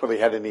and consequently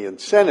had any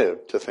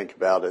incentive to think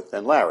about it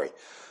than Larry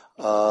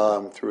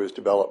through his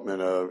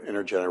development of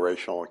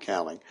intergenerational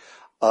accounting.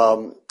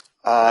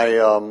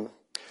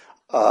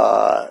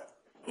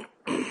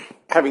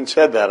 Having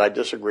said that, I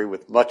disagree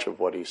with much of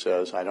what he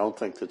says. I don't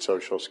think that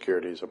Social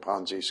Security is a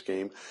Ponzi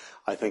scheme.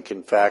 I think,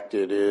 in fact,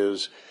 it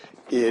is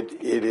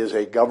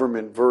a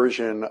government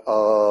version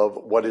of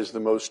what is the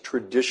most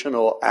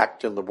traditional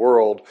act in the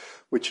world,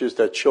 which is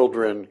that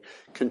children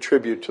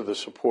contribute to the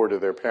support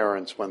of their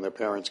parents when their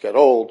parents get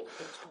old.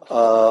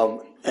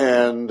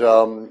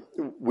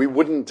 We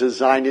wouldn't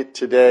design it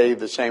today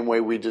the same way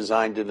we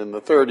designed it in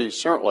the 30s,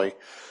 certainly.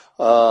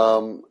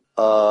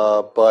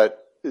 But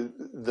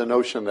the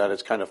notion that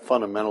it's kind of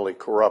fundamentally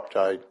corrupt,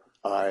 I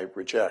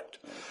reject.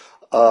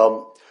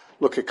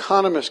 Look,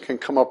 economists can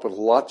come up with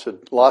lots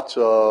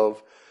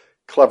of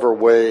clever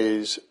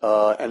ways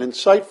and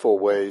insightful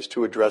ways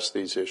to address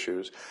these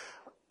issues.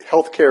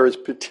 Healthcare is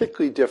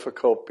particularly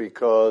difficult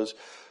because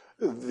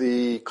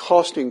the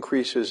cost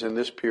increases in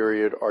this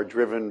period are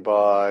driven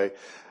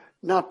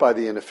not by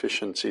the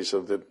inefficiencies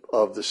of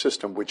the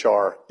system, which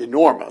are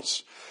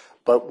enormous,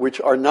 but which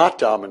are not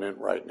dominant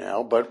right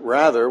now, but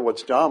rather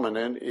what's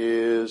dominant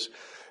is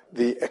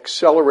the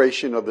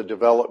acceleration of the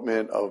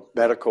development of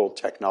medical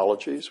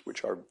technologies,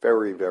 which are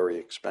very, very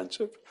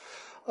expensive,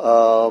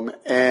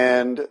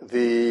 and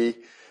the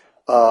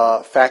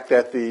fact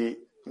that the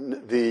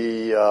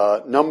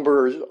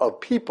numbers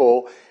of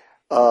people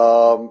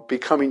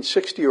becoming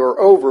 60 or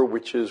over,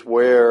 which is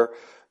where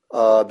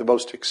the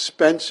most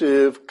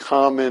expensive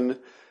common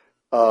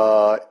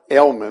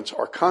ailments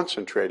are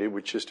concentrated,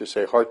 which is to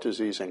say heart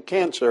disease and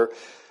cancer,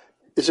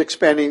 is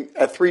expanding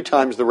at 3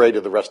 times the rate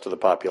of the rest of the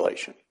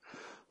population.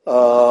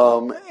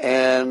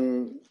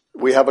 And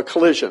we have a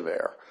collision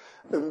there.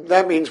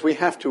 That means we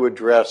have to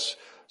address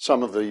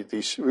some of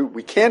these.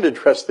 We can't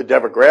address the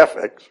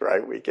demographics,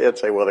 right? We can't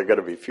say, well, there are going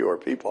to be fewer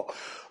people.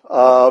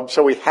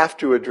 So we have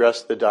to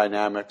address the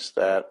dynamics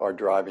that are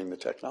driving the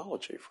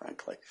technology,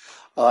 frankly.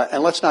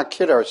 And let's not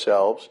kid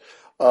ourselves.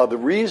 The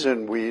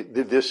reason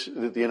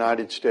the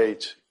United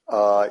States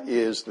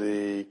is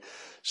the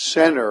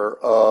center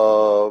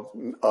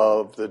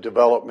of the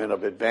development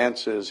of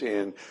advances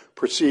in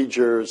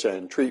procedures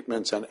and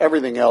treatments and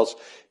everything else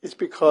is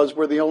because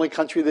we're the only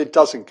country that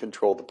doesn't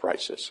control the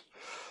prices.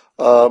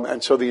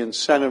 And so the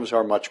incentives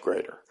are much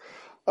greater.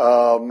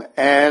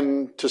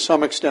 And to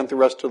some extent, the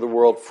rest of the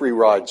world free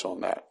rides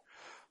on that.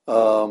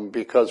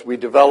 Because we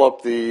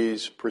develop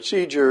these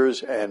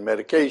procedures and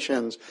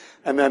medications,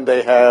 and then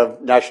they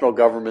have national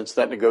governments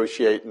that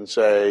negotiate and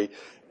say,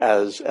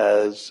 as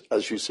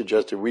you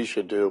suggested we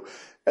should do,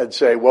 and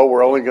say, well,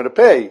 we're only going to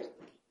pay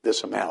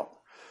this amount.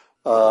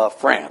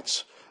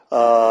 France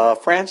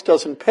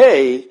doesn't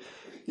pay.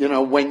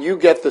 When you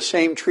get the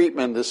same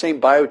treatment, the same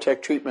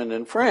biotech treatment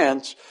in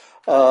France,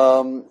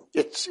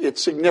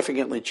 it's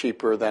significantly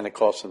cheaper than it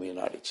costs in the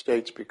United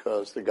States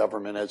because the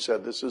government has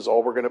said this is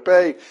all we're going to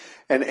pay,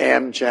 and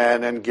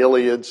Amgen and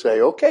Gilead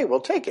say, okay,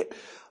 we'll take it.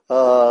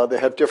 They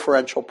have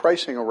differential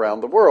pricing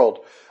around the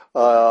world,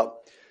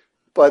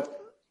 but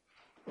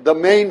the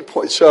main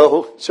point.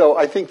 So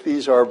I think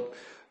these are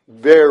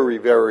very,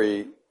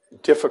 very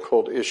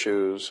difficult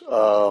issues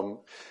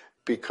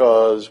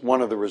because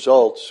one of the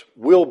results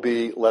will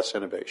be less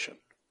innovation.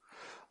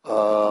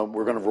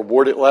 We're going to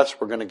reward it less.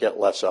 We're going to get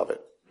less of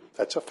it.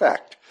 That's a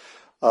fact.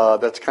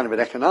 That's kind of an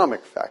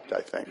economic fact,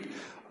 I think.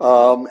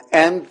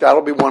 And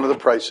that'll be one of the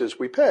prices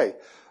we pay.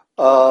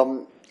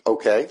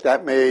 Okay,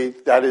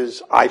 that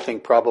is, I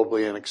think,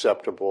 probably an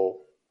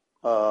acceptable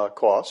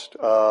cost.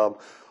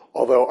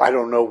 Although I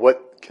don't know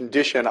what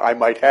condition I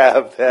might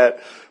have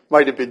that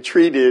might have been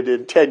treated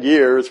in 10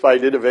 years by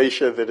an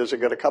innovation that isn't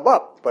going to come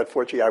up. But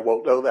fortunately, I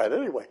won't know that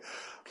anyway.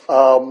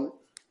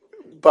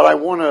 But I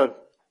want to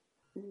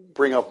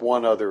bring up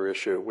one other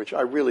issue, which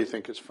I really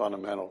think is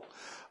fundamental.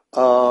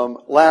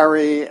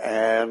 Larry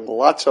and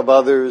lots of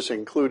others,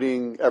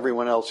 including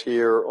everyone else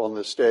here on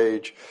the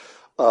stage,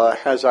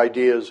 has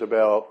ideas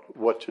about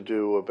what to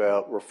do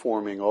about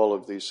reforming all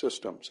of these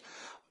systems.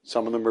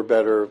 Some of them are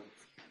better,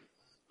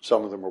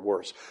 some of them are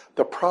worse.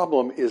 The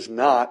problem is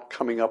not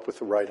coming up with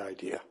the right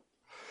idea.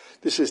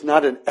 This is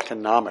not an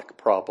economic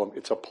problem,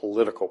 it's a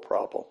political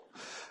problem.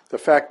 The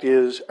fact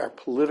is, our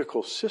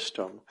political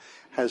system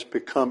has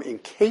become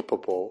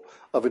incapable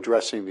of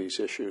addressing these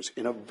issues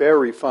in a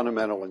very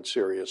fundamental and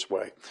serious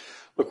way.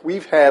 Look,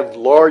 we've had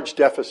large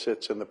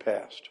deficits in the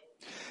past.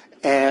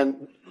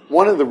 And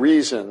one of the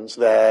reasons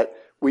that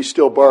we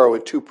still borrow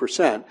at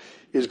 2%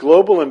 is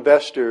global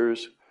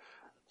investors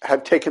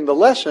have taken the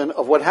lesson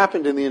of what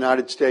happened in the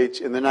United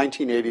States in the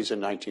 1980s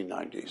and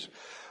 1990s.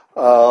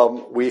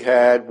 We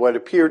had what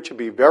appeared to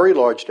be very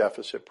large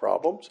deficit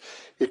problems.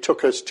 It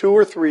took us 2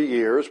 or 3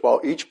 years while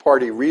each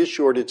party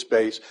reassured its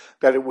base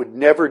that it would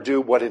never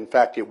do what, in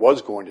fact, it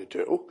was going to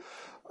do.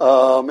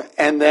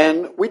 And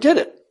then we did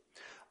it.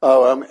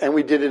 And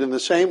we did it in the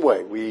same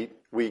way.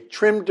 We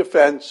trimmed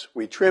defense,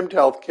 we trimmed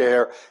health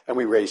care, and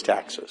we raised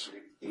taxes.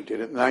 We did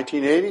it in the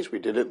 1980s. We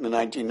did it in the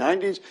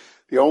 1990s.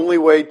 The only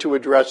way to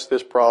address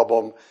this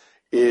problem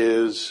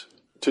is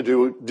to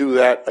do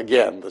that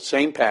again, the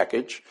same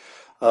package.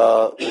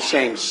 The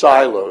same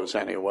silos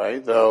anyway,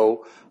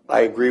 though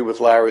I agree with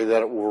Larry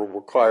that it will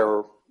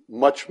require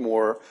much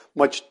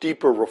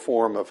deeper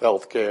reform of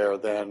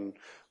healthcare than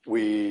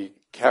we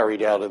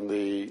carried out in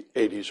the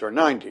 80s or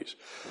 90s.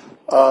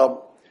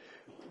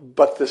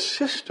 But the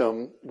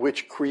system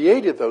which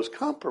created those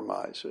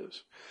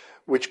compromises,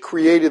 which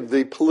created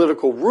the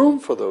political room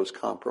for those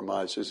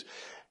compromises,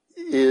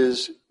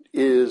 is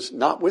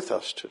not with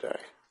us today.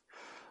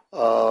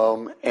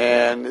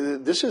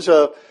 And this is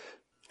a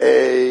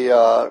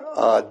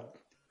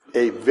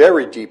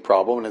very deep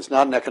problem, and it's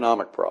not an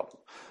economic problem.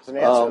 It's an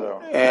answer,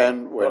 though.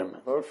 And wait a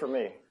minute. Vote for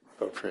me.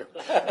 Vote for you.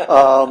 There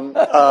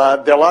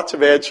are lots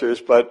of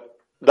answers, but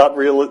not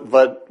real.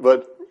 But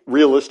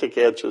realistic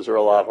answers are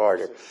a lot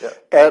harder. Yeah.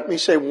 Let me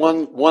say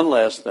one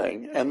last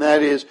thing, and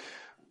that is,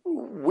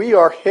 we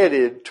are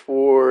headed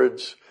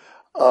towards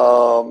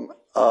a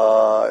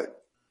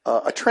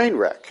train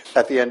wreck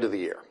at the end of the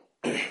year,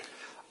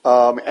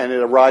 and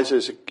it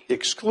arises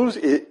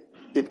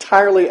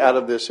entirely out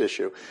of this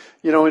issue.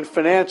 You know, in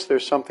finance,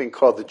 there's something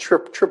called the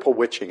triple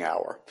witching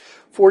hour.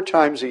 4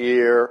 times a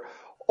year,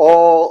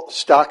 all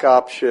stock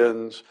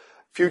options,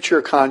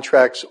 future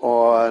contracts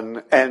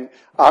and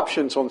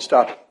options on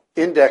stock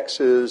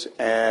indexes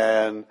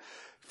and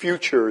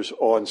futures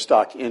on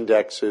stock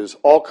indexes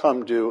all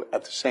come due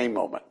at the same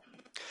moment.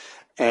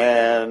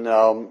 And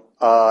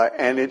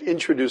it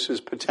introduces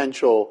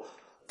potential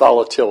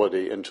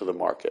volatility into the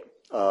market.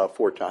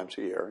 4 times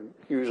a year, and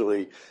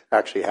usually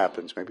actually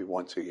happens maybe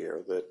once a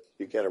year that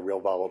you get a real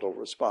volatile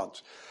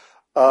response.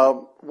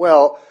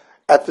 Well,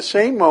 at the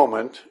same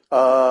moment,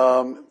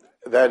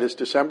 that is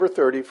December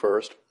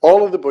 31st,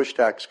 all of the Bush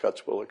tax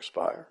cuts will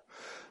expire.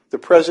 The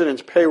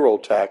president's payroll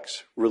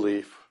tax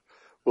relief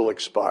will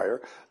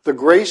expire. The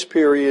grace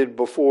period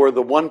before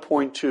the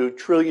 $1.2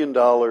 trillion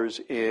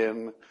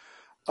in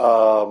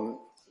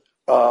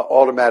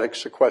automatic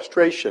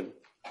sequestration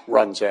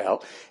runs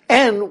out.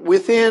 And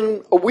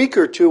within a week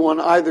or two on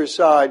either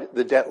side,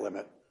 the debt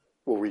limit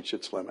will reach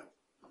its limit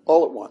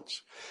all at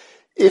once.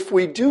 If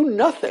we do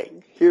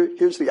nothing,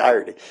 here's the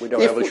irony. We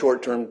don't have a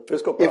short-term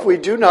fiscal problem. If we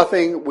do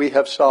nothing, we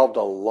have solved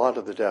a lot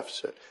of the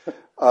deficit.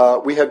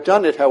 We have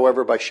done it,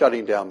 however, by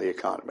shutting down the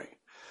economy.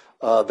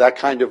 That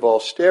kind of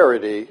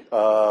austerity,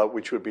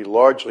 which would be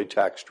largely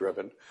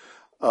tax-driven,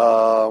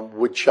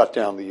 would shut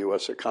down the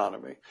U.S.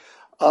 economy.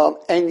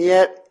 And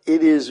yet,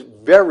 it is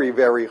very,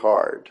 very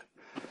hard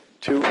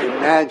to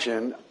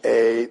imagine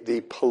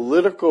the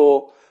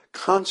political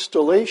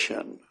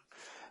constellation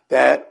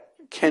that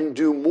can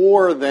do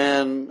more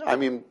than,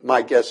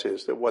 my guess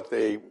is that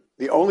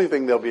the only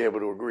thing they'll be able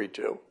to agree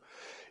to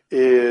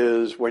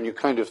is when you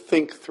kind of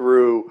think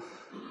through,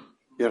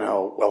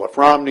 well, if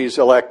Romney's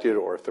elected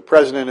or if the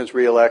president is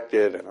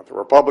reelected and if the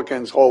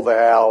Republicans hold the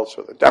House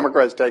or the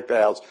Democrats take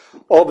the House,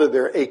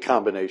 there are 8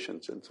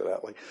 combinations,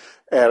 incidentally.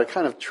 And I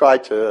kind of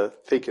tried to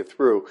think it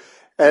through.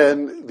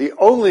 And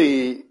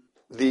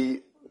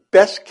the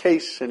best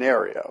case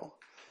scenario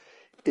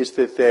is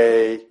that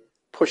they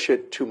push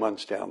it 2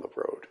 months down the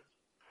road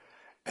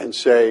and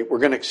say, we're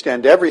going to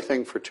extend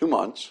everything for 2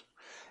 months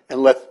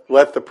and let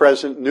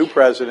the new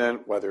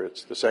president, whether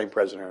it's the same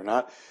president or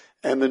not,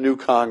 and the new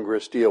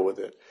Congress deal with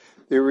it.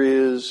 There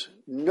is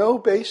no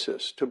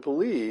basis to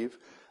believe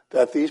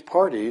that these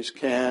parties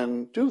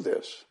can do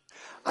this.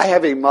 I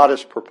have a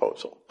modest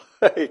proposal.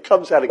 It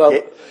comes out of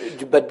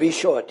but be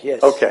short,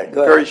 yes. Okay,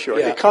 very short.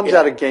 Yeah, it comes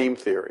out of game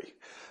theory.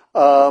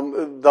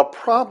 The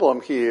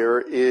problem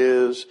here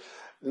is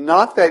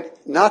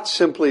not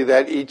simply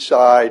that each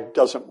side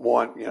doesn't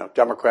want,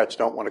 Democrats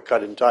don't want to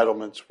cut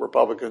entitlements,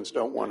 Republicans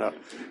don't want to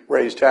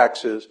raise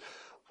taxes,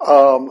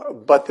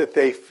 but that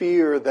they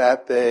fear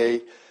that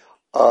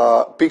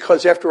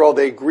because after all,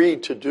 they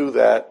agreed to do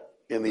that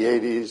in the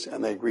 80s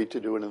and they agreed to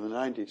do it in the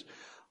 90s.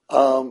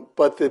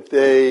 but that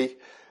they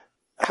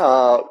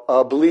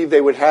believe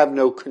they would have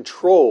no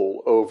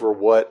control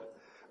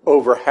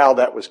over how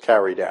that was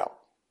carried out.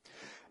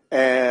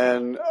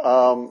 And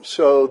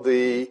so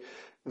the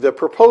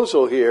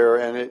proposal here,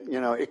 and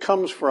it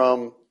comes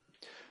from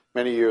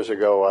many years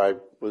ago. I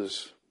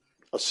was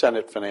a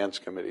Senate Finance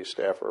Committee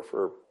staffer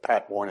for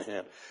Pat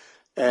Moynihan,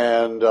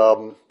 and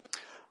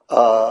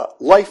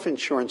life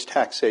insurance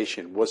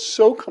taxation was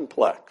so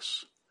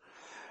complex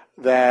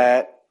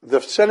that the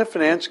Senate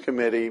Finance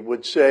Committee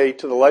would say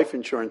to the life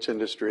insurance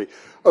industry,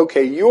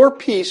 okay, your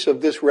piece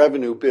of this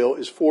revenue bill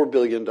is $4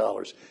 billion.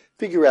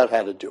 Figure out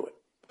how to do it.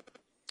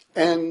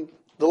 And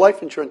the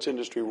life insurance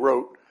industry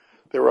wrote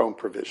their own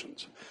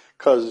provisions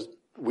because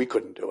we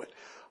couldn't do it.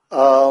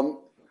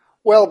 Well,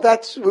 we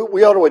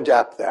ought to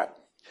adapt that.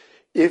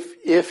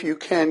 If you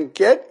can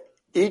get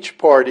each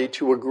party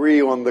to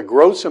agree on the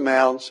gross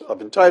amounts of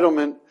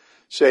entitlement,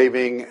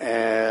 saving,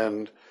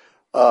 and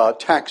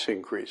tax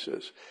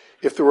increases,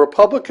 if the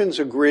Republicans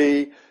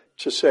agree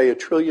to, say, $1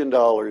 trillion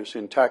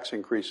in tax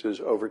increases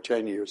over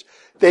 10 years,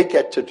 they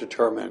get to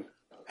determine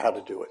how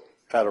to do it,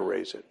 how to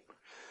raise it.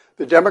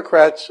 The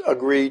Democrats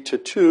agree to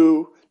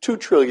 $2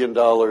 trillion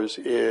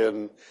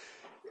in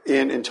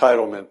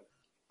entitlement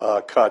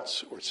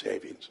cuts or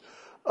savings.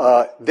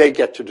 They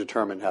get to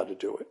determine how to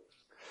do it.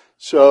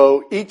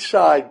 So each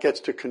side gets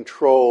to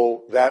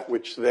control that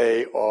which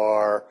they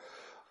are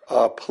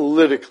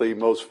politically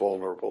most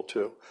vulnerable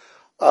to.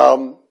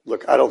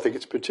 Look, I don't think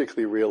it's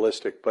particularly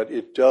realistic, but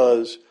it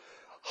does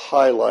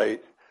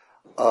highlight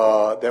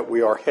that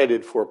we are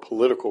headed for a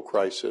political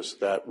crisis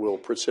that will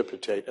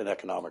precipitate an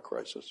economic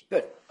crisis.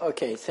 Good.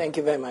 Okay, thank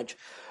you very much.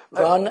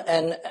 Ron,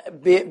 and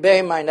bear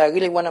in mind, I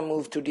really want to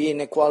move to the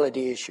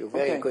inequality issue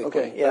very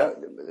quickly. Okay.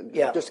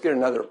 Yeah. Just to get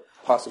another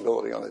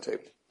possibility on the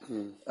table.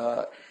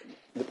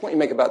 The point you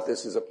make about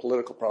this is a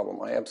political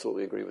problem. I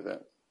absolutely agree with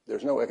that.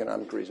 There's no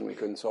economic reason we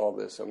couldn't solve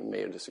this. Some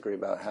may disagree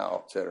about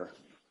how, et cetera.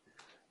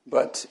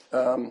 But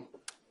the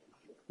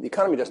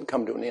economy doesn't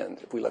come to an end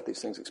if we let these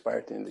things expire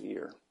at the end of the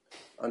year.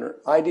 Under an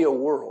ideal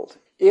world,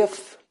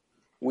 if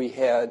we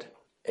had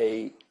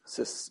a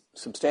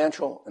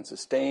substantial and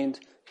sustained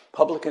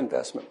public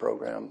investment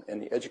program in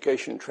the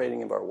education and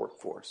training of our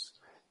workforce,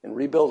 in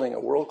rebuilding a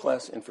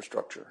world-class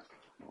infrastructure,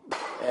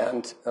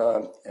 and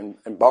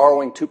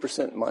borrowing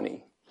 2%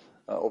 money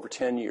over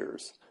 10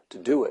 years to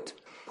do it,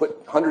 put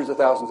hundreds of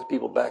thousands of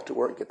people back to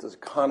work, get this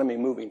economy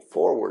moving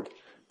forward,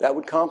 that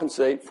would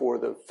compensate for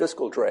the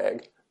fiscal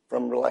drag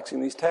from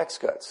relaxing these tax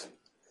cuts.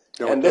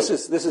 And this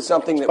is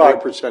something that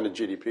 5% of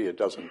GDP. It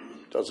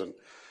doesn't.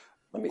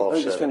 Let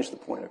me just finish the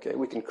point. Okay,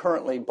 we can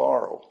currently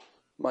borrow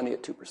money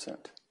at 2%.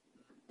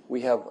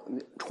 We have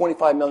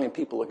 25 million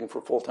people looking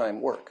for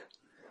full-time work.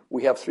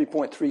 We have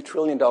 $3.3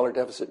 trillion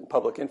deficit in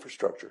public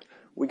infrastructure.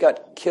 We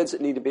got kids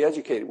that need to be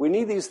educated. We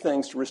need these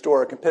things to restore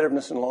our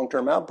competitiveness and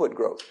long-term output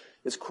growth.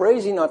 It's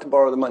crazy not to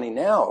borrow the money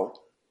now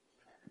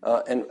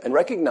and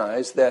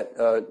recognize that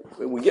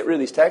we get rid of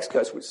these tax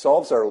cuts, which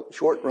solves our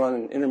short-run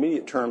and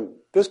intermediate-term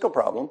fiscal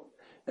problem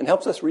and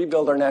helps us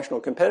rebuild our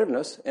national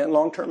competitiveness and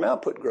long-term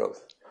output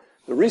growth.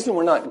 The reason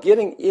we're not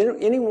getting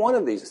any one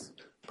of these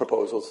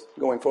proposals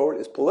going forward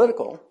is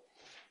political,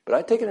 but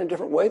I take it in a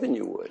different way than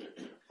you would.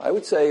 I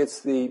would say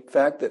it's the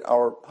fact that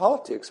our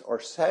politics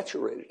are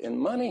saturated in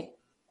money.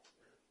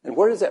 And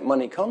where does that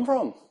money come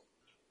from?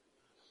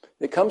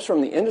 It comes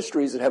from the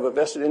industries that have a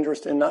vested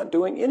interest in not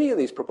doing any of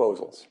these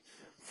proposals.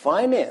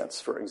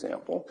 Finance, for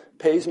example,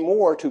 pays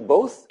more to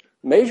both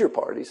major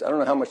parties. I don't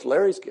know how much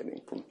Larry's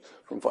getting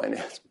from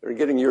finance. They're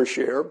getting your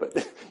share, but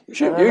you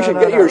should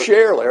get your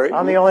share, Larry.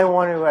 I'm the only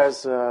one who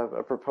has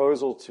a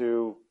proposal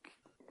to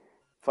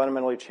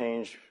fundamentally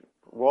change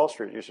Wall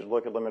Street. You should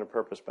look at limited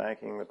purpose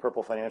banking, the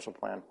Purple Financial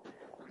Plan.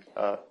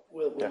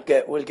 We'll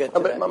get to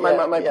that.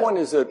 My point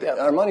is that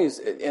our money is,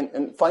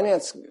 and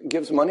finance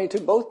gives money to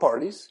both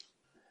parties,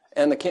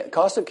 and the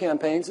cost of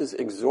campaigns is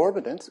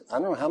exorbitant. I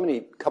don't know how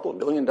many, couple of $1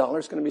 billion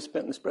is going to be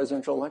spent in this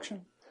presidential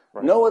election.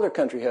 Right. No other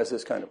country has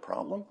this kind of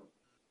problem.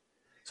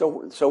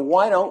 So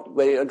why don't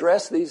they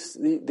address these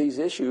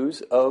issues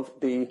of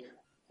the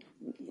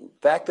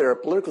fact that our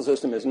political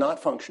system is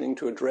not functioning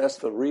to address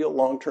the real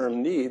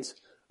long-term needs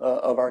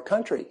of our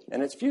country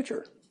and its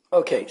future?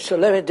 Okay, so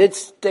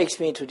this takes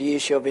me to the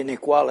issue of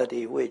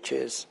inequality, which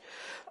is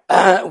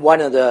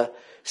one of the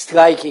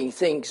striking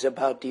things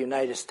about the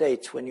United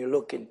States when you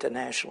look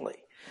internationally.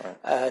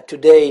 Right.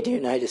 Today, the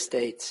United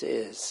States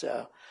is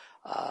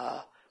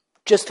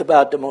just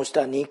about the most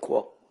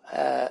unequal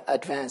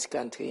advanced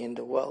country in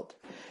the world.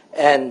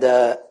 And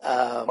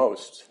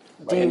most,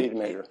 by any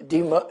measure.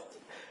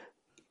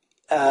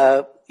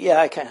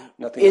 I can.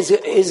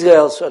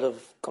 Israel sort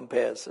of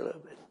compares a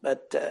little bit,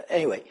 but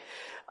anyway,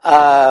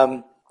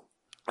 and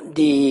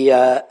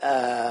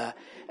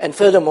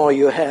furthermore,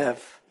 you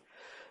have,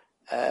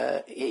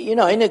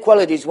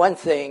 inequality is one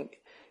thing.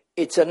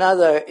 It's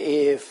another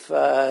if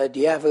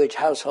the average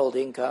household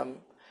income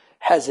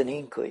hasn't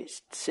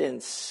increased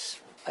since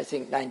I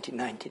think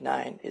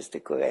 1999 is the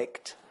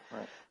correct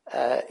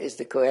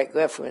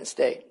reference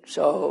date.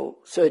 So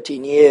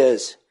 13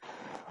 years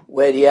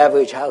where the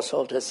average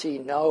household has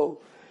seen no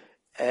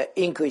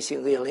increase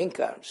in real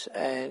incomes.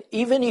 And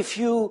even if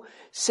you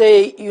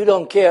say you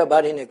don't care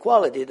about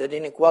inequality, that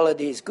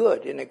inequality is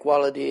good,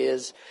 inequality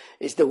is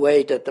the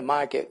way that the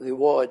market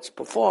rewards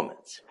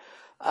performance,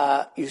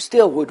 you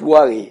still would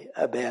worry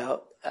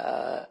about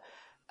the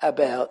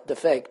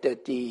fact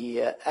that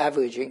the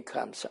average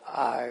incomes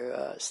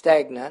are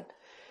stagnant,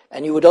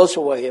 and you would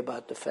also worry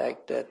about the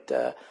fact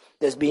that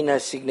there's been a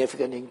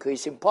significant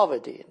increase in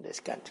poverty in this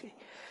country,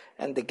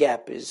 and the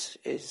gap is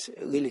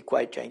really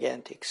quite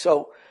gigantic.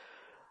 So,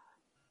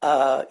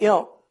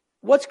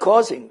 what's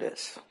causing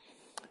this?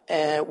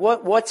 And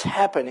what's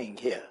happening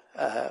here?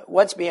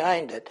 What's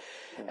behind it?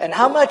 And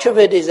how much of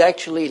it is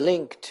actually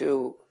linked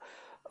to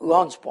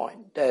Ron's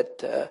point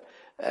that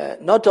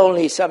not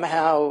only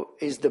somehow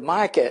is the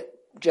market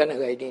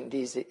generating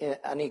these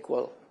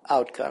unequal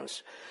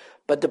outcomes,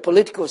 but the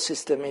political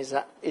system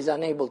is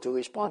unable to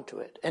respond to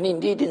it. And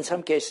indeed, in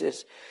some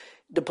cases,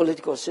 the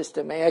political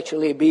system may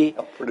actually be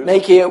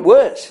making it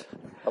worse.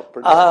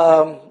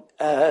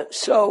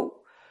 So,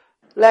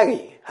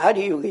 Larry, how do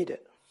you read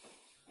it?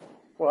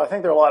 Well, I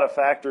think there are a lot of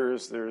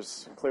factors.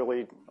 There's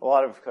clearly a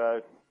lot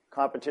of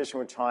competition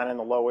with China and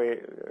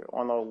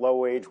on the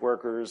low-wage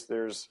workers.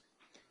 There's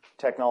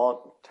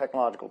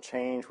technological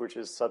change, which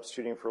is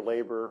substituting for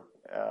labor,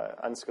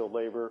 unskilled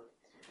labor.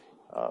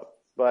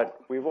 But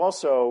we've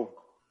also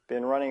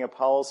been running a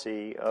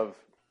policy of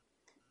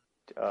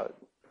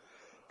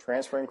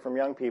transferring from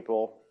young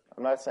people.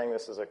 I'm not saying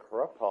this is a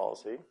corrupt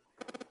policy.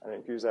 I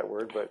didn't use that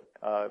word, but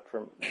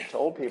to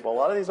old people. A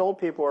lot of these old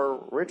people are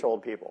rich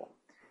old people.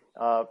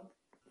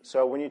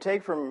 So when you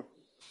take from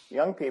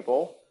young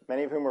people,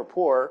 many of whom are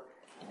poor,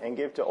 and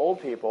give to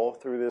old people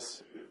through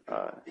this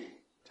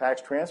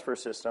tax transfer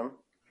system,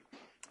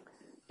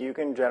 you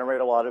can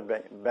generate a lot of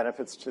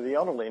benefits to the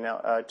elderly,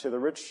 to the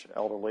rich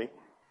elderly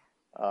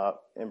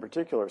in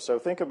particular. So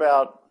think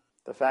about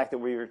the fact that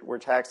we're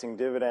taxing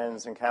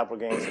dividends and capital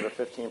gains at a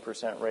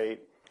 15%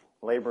 rate,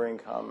 labor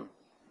income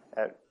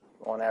at,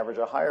 on average,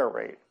 a higher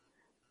rate.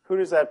 Who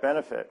does that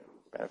benefit?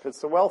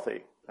 Benefits the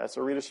wealthy. That's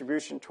a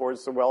redistribution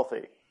towards the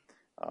wealthy.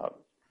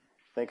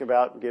 Think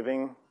about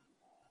giving,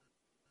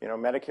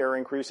 Medicare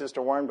increases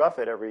to Warren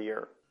Buffett every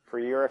year, for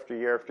year after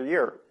year after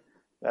year.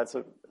 That's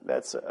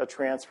a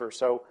transfer.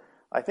 So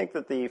I think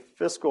that the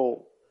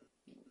fiscal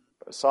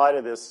side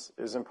of this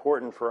is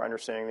important for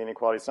understanding the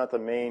inequality. It's not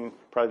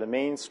probably the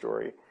main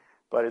story,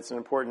 but it's an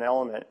important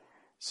element.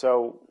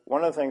 So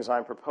one of the things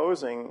I'm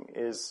proposing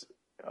is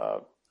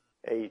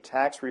a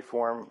tax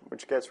reform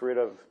which gets rid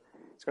of,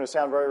 it's going to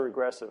sound very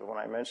regressive when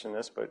I mention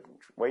this, but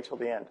wait till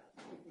the end,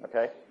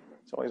 okay?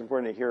 It's always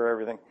important to hear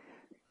everything.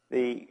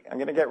 I'm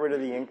going to get rid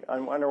of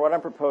under what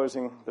I'm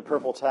proposing, the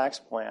purple tax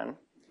plan,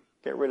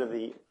 get rid of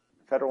the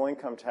federal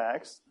income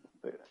tax,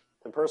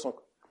 the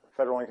personal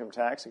federal income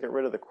tax, and get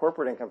rid of the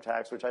corporate income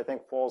tax, which I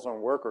think falls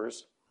on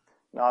workers,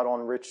 not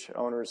on rich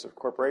owners of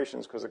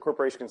corporations, because the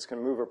corporations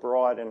can move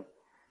abroad and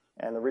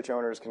the rich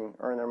owners can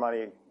earn their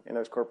money in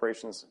those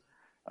corporations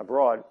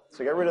abroad.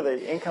 So get rid of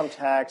the income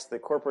tax, the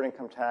corporate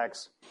income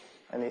tax,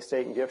 and the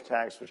estate and gift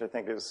tax, which I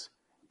think is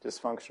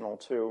dysfunctional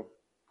too.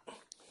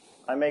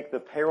 I make the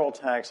payroll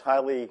tax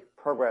highly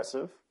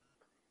progressive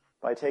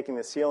by taking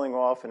the ceiling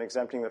off and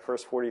exempting the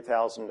first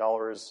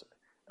 $40,000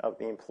 of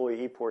the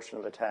employee portion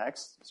of the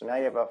tax. So now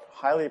you have a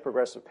highly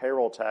progressive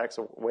payroll tax,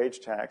 a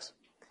wage tax.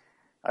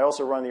 I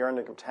also run the earned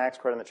income tax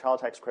credit and the child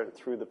tax credit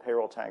through the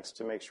payroll tax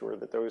to make sure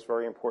that those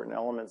very important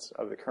elements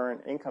of the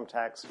current income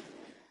tax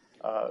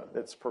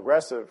that's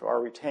progressive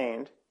are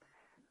retained.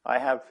 I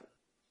have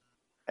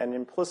an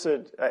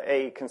implicit,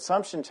 a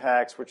consumption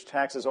tax which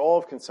taxes all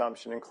of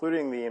consumption,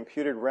 including the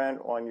imputed rent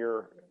on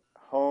your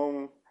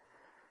homes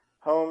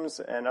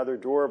and other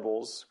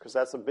durables, because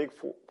that's a big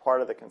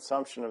part of the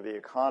consumption of the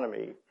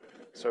economy.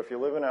 So if you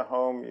live in a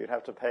home, you'd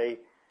have to pay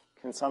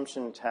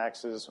consumption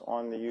taxes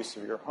on the use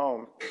of your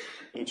home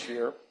each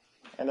year.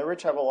 And the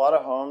rich have a lot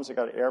of homes. They've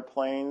got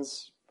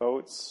airplanes,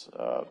 boats.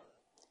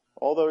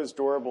 All those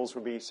durables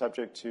would be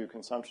subject to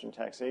consumption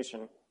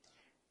taxation.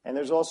 And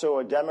there's also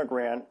a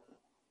demi-grant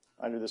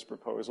under this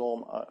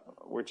proposal,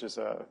 which is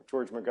a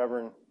George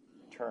McGovern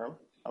term,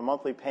 a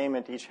monthly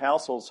payment to each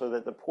household so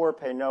that the poor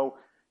pay no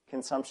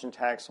consumption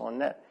tax on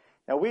net.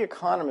 Now, we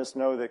economists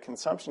know that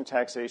consumption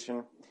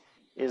taxation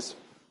is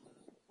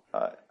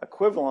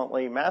equivalent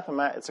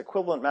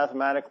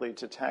mathematically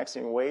to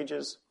taxing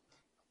wages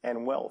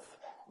and wealth.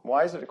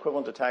 Why is it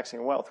equivalent to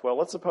taxing wealth? Well,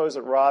 let's suppose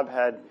that Rob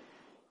had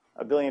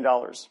 $1 billion.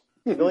 $1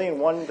 billion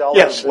 $1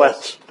 Yes,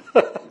 bills.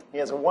 let's. He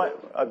has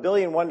 $1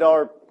 billion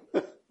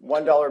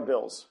 $1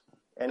 bills,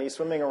 and he's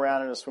swimming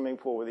around in a swimming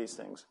pool with these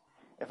things.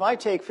 If I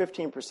take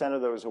 15%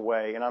 of those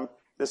away, and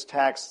this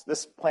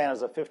plan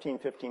is a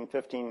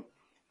 15-15-15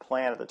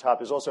 plan at the top.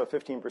 There's also a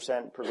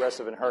 15%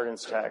 progressive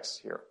inheritance tax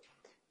here,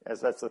 as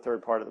that's the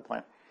third part of the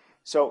plan.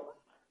 So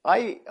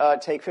I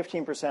take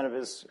 15%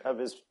 of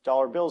his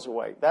dollar bills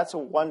away. That's a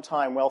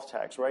one-time wealth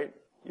tax, right?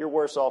 You're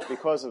worse off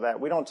because of that.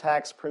 We don't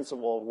tax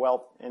principal of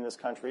wealth in this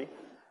country,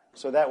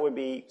 so that would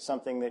be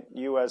something that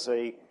you, as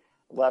a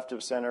left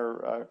of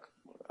center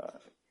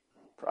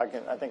I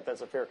think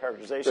that's a fair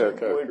characterization. Fair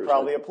characterization. Would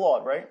probably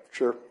applaud, right?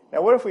 Sure.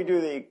 Now, what if we do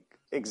the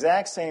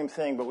exact same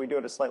thing, but we do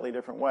it a slightly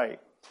different way?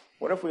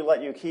 What if we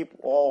let you keep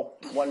all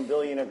 1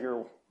 billion of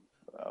your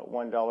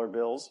 $1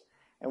 bills,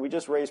 and we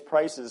just raise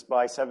prices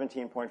by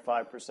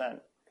 17.5%?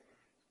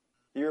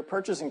 Your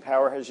purchasing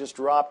power has just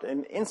dropped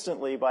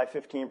instantly by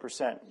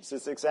 15%. So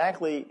it's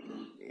exactly,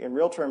 in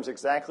real terms,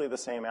 exactly the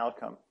same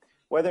outcome.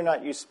 Whether or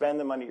not you spend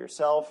the money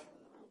yourself,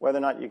 whether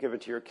or not you give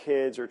it to your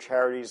kids or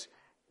charities,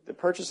 the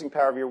purchasing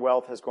power of your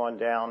wealth has gone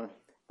down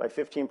by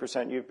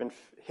 15%. You've been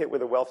hit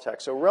with a wealth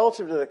tax. So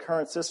relative to the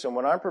current system,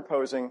 what I'm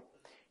proposing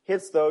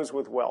hits those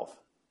with wealth.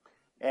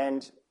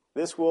 And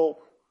this will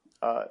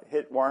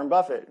hit Warren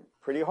Buffett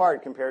pretty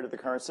hard compared to the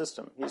current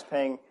system. He's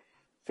paying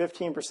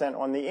 15%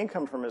 on the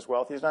income from his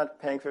wealth. He's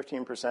not paying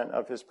 15%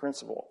 of his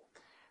principal.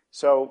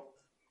 So,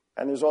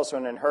 and there's also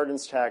an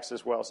inheritance tax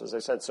as well, so as I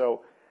said.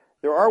 So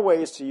there are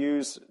ways to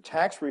use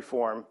tax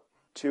reform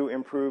to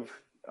improve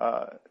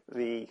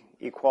the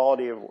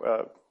equality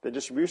of the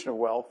distribution of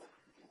wealth,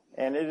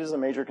 and it is a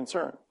major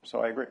concern.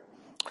 So I agree.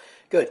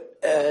 Good.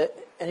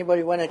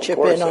 Anybody want to chip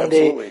course, in on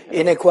absolutely. the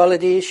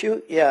inequality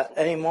issue? Yeah,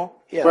 any more?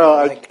 Yeah,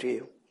 Well, back to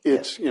you.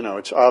 It's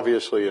it's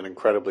obviously an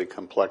incredibly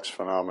complex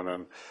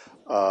phenomenon.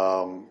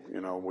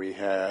 We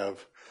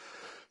have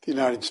the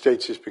United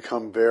States has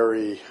become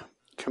very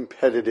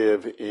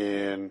competitive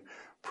in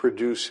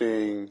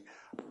producing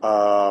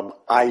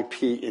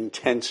IP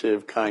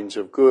intensive kinds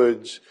of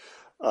goods.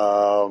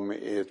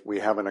 We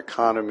have an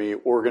economy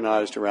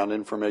organized around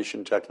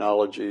information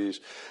technologies.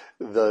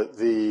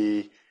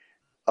 The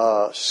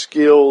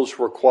skills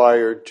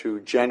required to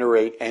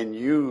generate and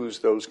use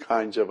those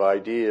kinds of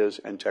ideas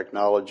and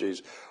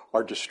technologies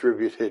are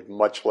distributed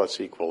much less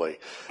equally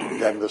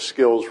than the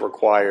skills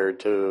required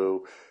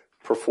to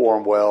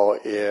perform well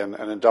in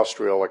an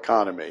industrial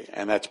economy,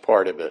 and that's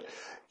part of it.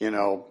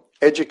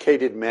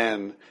 Educated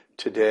men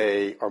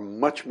today are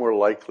much more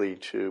likely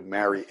to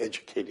marry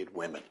educated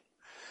women.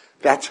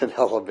 That's an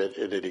element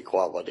in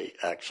inequality,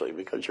 actually,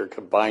 because you're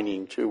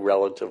combining two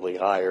relatively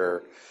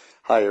higher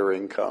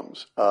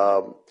incomes.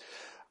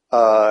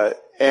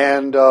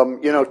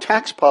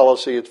 Tax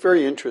policy, it's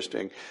very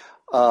interesting.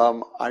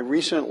 I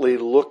recently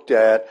looked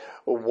at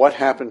what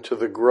happened to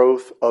the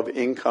growth of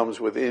incomes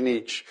within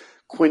each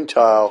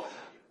quintile,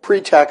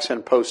 pre-tax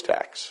and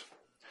post-tax,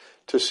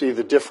 to see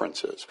the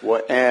differences.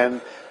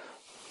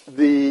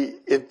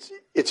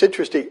 It's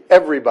interesting.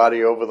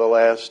 Everybody over the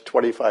last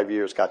 25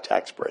 years got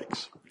tax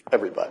breaks.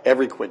 Everybody,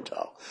 every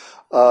quintile.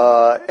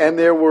 And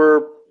there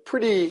were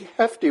pretty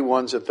hefty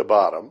ones at the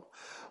bottom.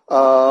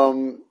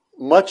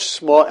 Much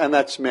small, and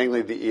that's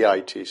mainly the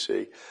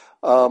EITC.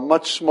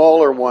 Much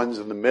smaller ones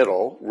in the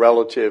middle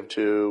relative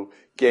to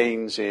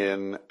gains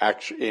in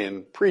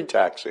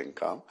pre-tax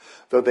income,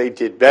 though they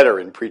did better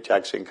in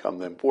pre-tax income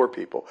than poor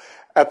people.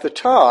 At the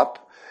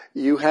top,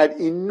 you had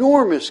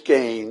enormous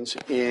gains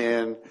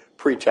in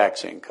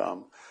pre-tax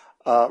income,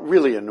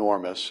 really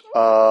enormous.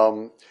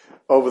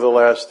 Over the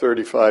last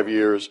 35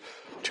 years,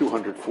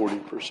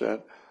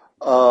 240%,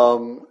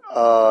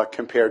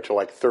 compared to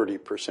like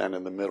 30%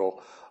 in the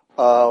middle.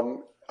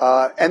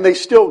 And they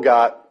still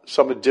got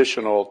some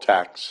additional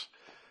tax.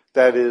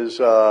 That is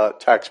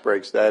tax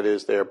breaks. That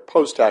is, their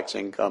post-tax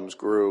incomes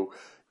grew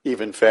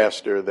even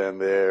faster than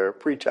their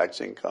pre-tax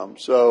income.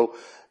 So,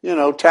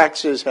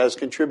 taxes has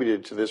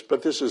contributed to this,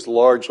 but this is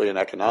largely an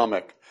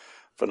economic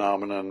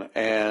phenomenon.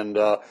 And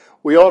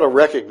we ought to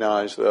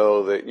recognize,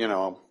 though, that,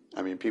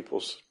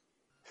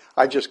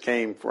 I just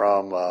came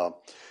from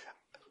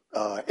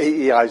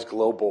AEI's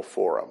Global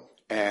Forum,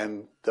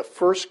 and the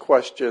first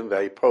question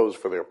they posed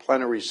for their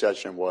plenary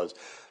session was,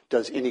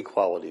 does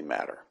inequality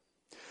matter?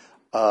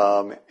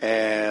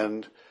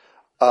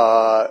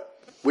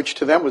 Which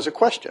to them was a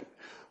question.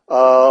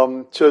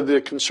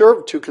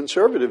 To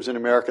conservatives in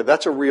America,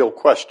 that's a real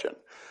question.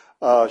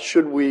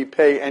 Should we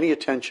pay any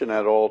attention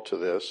at all to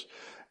this?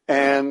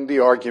 And the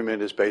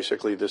argument is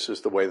basically this is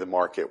the way the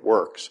market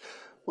works.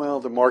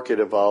 Well, the market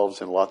evolves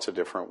in lots of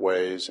different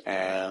ways,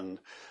 and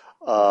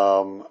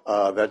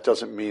that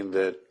doesn't mean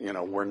that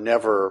we're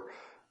never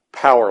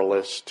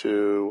powerless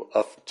to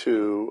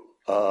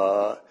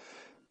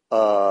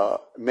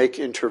make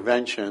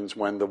interventions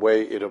when the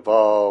way it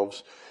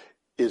evolves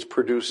is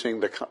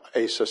producing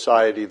a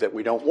society that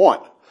we don't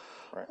want.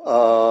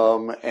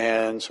 Right.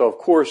 And so, of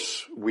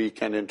course, we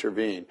can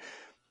intervene.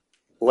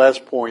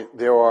 Last point,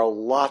 there are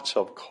lots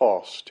of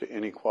costs to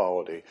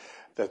inequality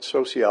that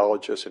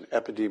sociologists and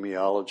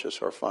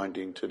epidemiologists are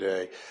finding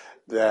today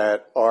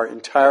that are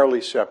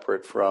entirely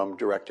separate from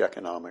direct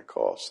economic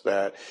costs,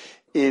 that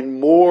in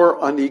more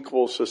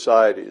unequal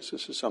societies,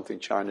 this is something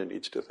China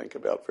needs to think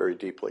about very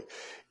deeply,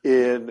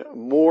 in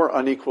more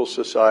unequal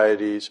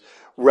societies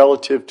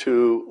relative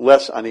to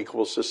less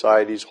unequal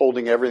societies,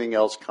 holding everything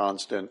else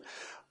constant,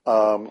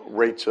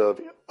 rates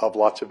of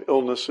lots of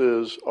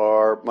illnesses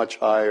are much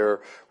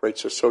higher,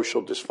 rates of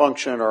social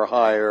dysfunction are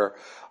higher.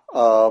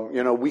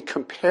 We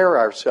compare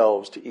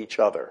ourselves to each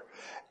other,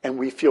 and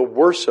we feel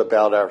worse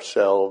about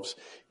ourselves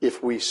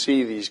if we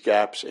see these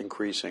gaps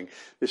increasing.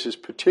 This is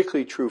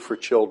particularly true for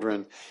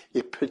children.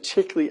 It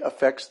particularly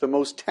affects the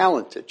most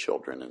talented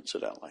children,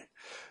 incidentally,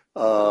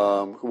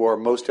 who are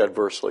most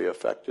adversely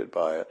affected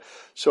by it.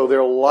 So there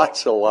are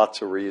lots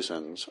of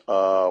reasons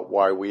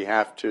why we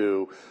have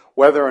to,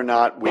 whether or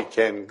not we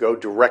can go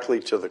directly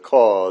to the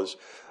cause,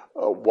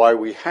 why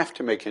we have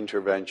to make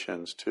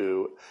interventions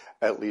to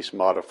at least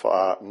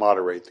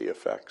moderate the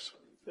effects.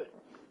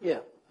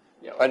 Yeah.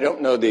 Yeah, I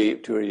don't know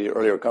to the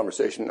earlier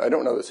conversation, I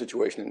don't know the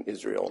situation in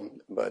Israel,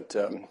 but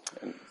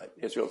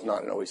Israel's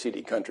not an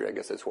OECD country. I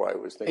guess that's why I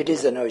was thinking. It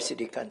is an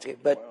OECD country,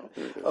 but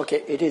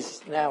okay, it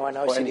is now an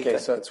OECD well, in any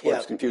case, country. that's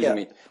what's confusing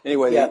me.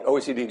 Anyway, the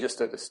OECD just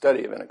did a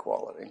study of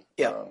inequality,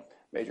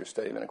 major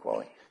study of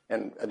inequality,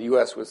 and the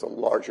U.S. was the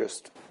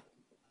largest.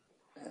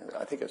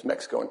 I think it was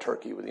Mexico and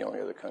Turkey were the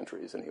only other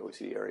countries in the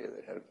OECD area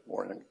that had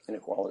more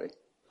inequality.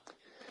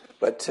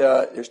 But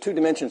there's two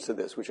dimensions to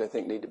this which I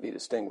think need to be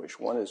distinguished.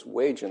 One is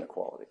wage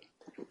inequality.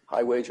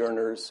 High wage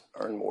earners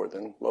earn more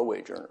than low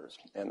wage earners,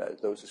 and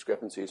those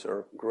discrepancies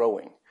are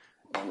growing.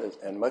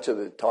 And much of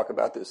the talk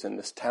about this in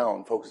this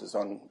town focuses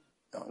on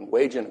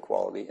wage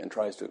inequality and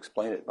tries to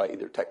explain it by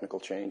either technical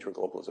change or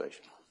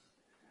globalization.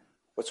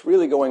 What's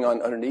really going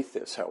on underneath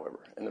this, however,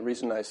 and the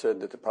reason I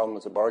said that the problem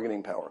is a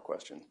bargaining power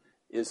question,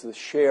 is the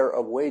share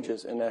of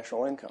wages in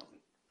national income.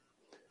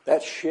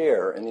 That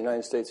share in the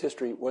United States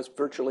history was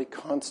virtually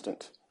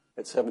constant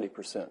at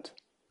 70%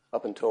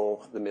 up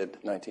until the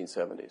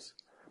mid-1970s.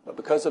 But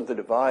because of the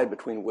divide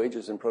between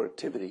wages and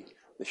productivity,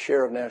 the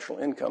share of national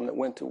income that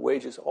went to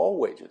wages, all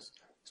wages,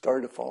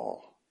 started to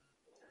fall.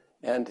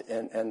 And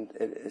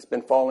it's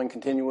been falling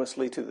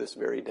continuously to this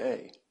very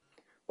day.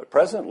 But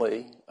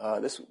presently,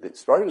 it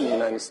started in the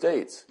United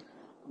States,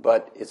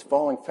 but it's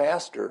falling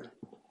faster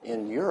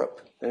in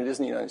Europe than it is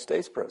in the United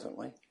States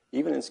presently,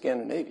 even in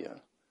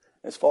Scandinavia.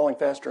 It's falling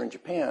faster in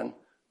Japan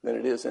than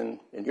it is in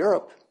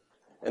Europe.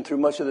 And through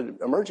much of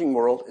the emerging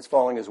world, it's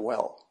falling as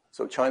well.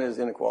 So China's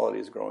inequality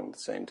is growing at the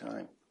same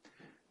time.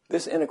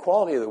 This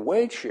inequality of the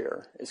wage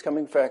share is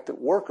coming from the fact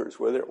that workers,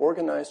 whether they're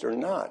organized or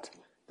not,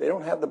 they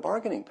don't have the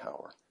bargaining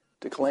power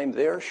to claim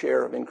their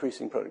share of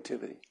increasing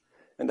productivity.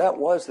 And that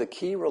was the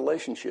key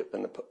relationship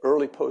in the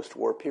early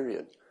post-war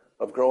period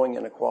of growing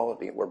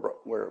inequality,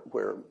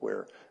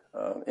 where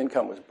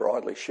income was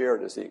broadly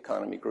shared as the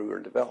economy grew or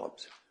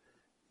developed.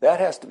 That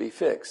has to be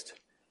fixed,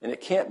 and it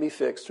can't be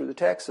fixed through the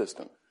tax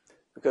system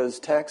because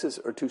taxes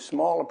are too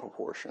small a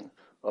proportion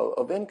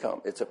of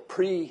income. It's a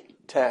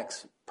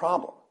pre-tax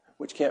problem,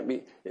 which can't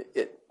be.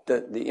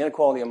 The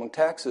inequality among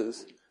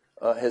taxes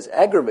has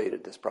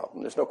aggravated this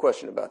problem. There's no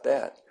question about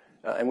that,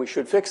 and we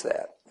should fix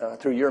that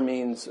through your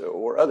means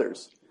or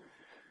others.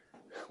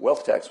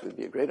 Wealth tax would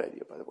be a great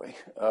idea, by the way.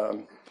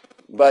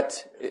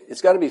 But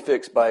it's got to be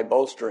fixed by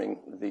bolstering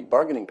the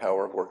bargaining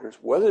power of workers,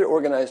 whether they're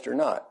organized or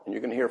not. And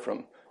you're going to hear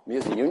from me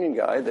as a union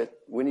guy that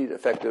we need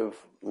effective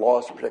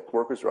laws to protect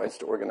workers' rights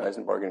to organize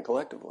and bargain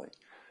collectively.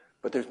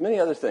 But there's many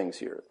other things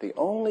here. The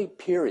only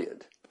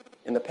period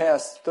in the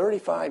past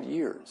 35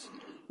 years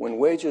when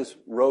wages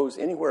rose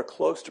anywhere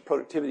close to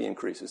productivity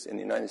increases in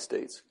the United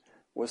States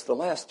was the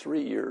last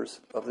 3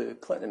 years of the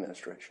Clinton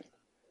administration.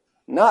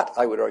 Not,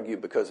 I would argue,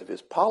 because of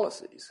his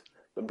policies,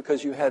 but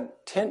because you had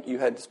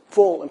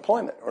full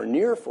employment or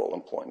near full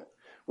employment,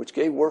 which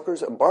gave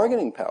workers a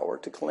bargaining power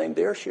to claim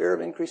their share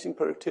of increasing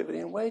productivity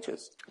and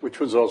wages. Which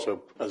was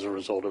also as a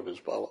result of his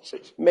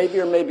policies. Maybe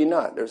or maybe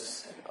not.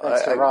 That's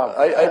the problem.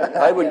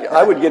 I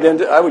would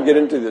get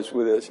into this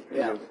with this.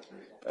 Yeah.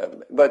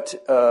 But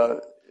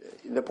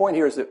the point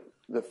here is that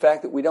the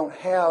fact that we don't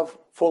have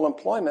full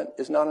employment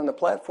is not on the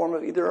platform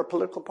of either our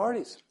political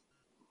parties.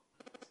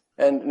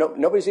 And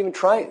nobody's even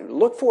trying.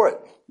 Look for it.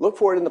 Look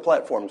for it in the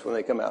platforms when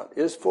they come out.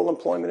 Is full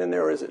employment in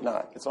there or is it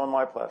not? It's on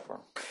my platform.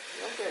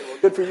 Okay, well,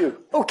 good for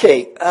you.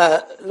 Okay,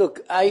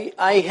 look,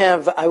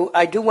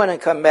 I do want to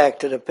come back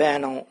to the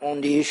panel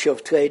on the issue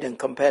of trade and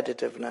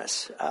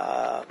competitiveness,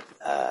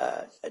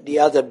 the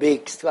other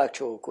big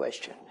structural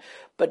question.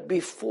 But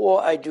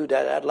before I do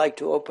that, I'd like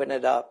to open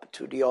it up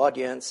to the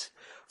audience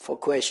for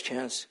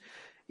questions.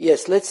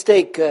 Yes, let's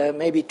take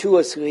maybe 2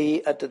 or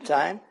 3 at a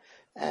time.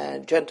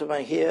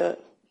 Gentleman here,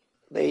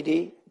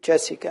 lady,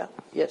 Jessica.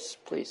 Yes,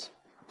 please.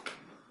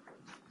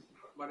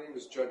 My name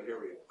is Judd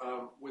Harriet.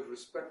 With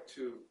respect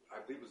to, I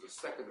believe it was the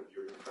second of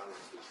your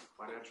imbalances,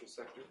 financial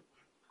sector,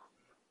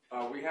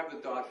 we have the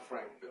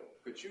Dodd-Frank bill.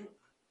 Could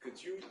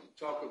you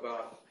talk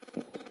about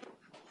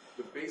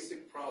the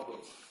basic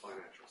problems of the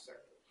financial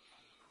sector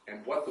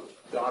and what the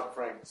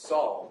Dodd-Frank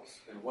solves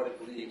and what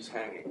it leaves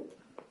hanging?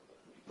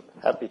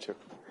 Happy to.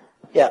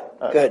 Yeah,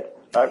 good.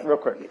 Real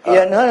quick.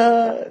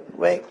 No,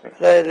 wait.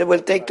 We'll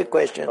take the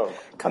question.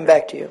 Come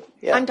back to you.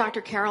 Yeah. I'm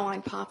Dr.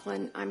 Caroline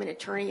Poplin. I'm an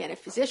attorney and a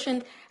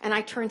physician, and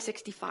I turned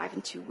 65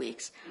 in 2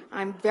 weeks.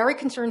 I'm very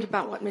concerned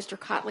about what Mr.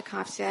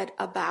 Kotlikoff said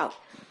about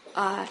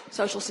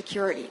Social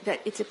Security, that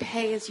it's a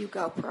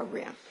pay-as-you-go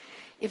program.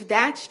 If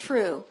that's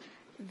true,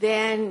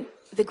 then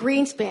the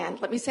Greenspan,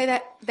 let me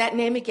say that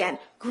name again,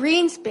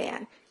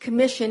 Greenspan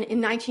Commission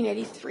in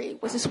 1983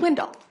 was a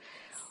swindle.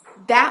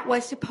 That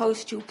was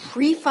supposed to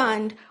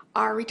pre-fund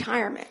our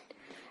retirement.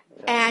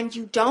 And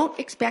you don't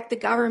expect the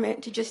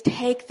government to just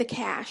take the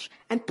cash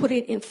and put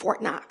it in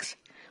Fort Knox.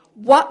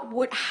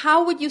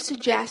 How would you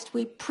suggest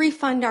we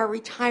pre-fund our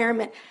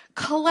retirement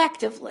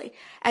collectively,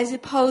 as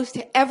opposed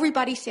to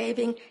everybody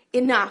saving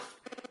enough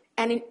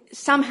and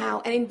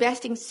somehow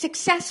investing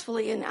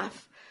successfully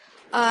enough,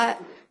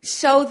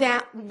 so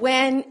that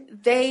when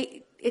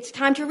it's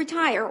time to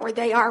retire, or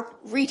they are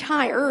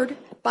retired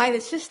by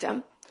the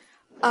system,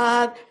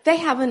 they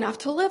have enough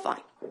to live on?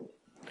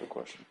 Good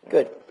question.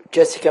 Good.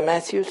 Jessica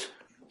Matthews?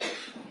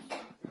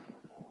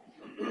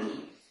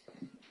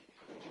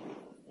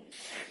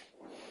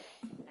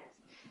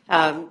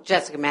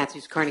 Jessica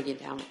Matthews, Carnegie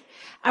Endowment.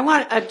 I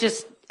want to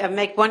just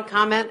make one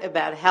comment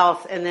about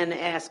health and then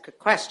ask a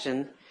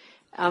question.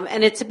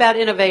 And it's about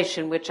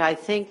innovation, which I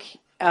think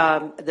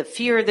the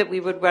fear that we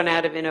would run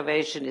out of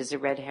innovation is a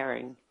red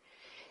herring.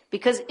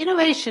 Because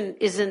innovation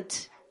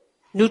isn't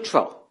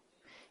neutral.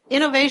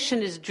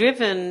 Innovation is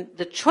driven,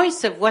 the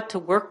choice of what to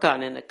work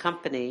on in a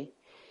company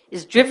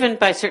is driven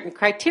by certain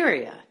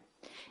criteria.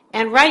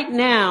 And right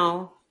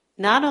now,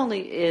 not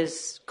only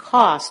is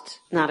cost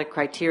not a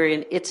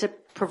criterion, it's a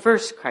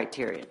perverse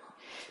criterion.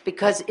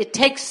 Because it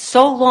takes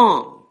so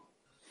long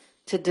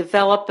to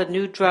develop a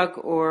new drug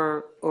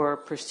or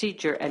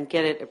procedure and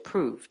get it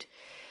approved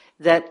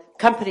that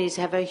companies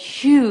have a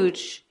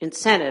huge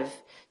incentive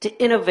to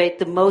innovate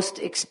the most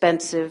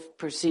expensive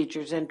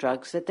procedures and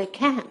drugs that they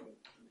can.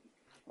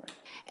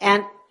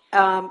 And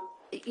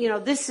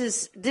this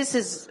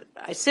is.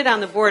 I sit on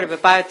the board of a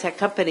biotech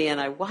company,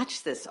 and I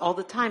watch this all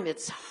the time.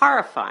 It's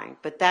horrifying,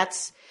 but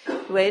that's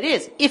the way it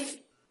is. If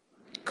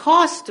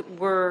cost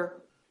were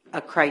a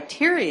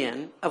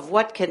criterion of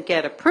what can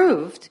get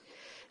approved,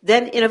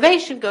 then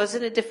innovation goes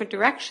in a different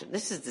direction.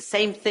 This is the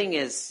same thing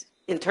as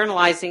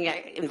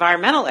internalizing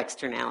environmental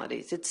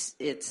externalities. It's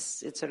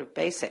sort of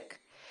basic,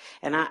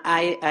 and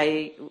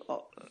I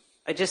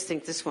just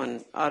think this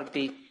one ought to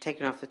be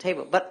taken off the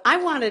table. But I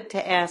wanted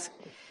to ask.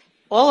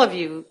 All of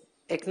you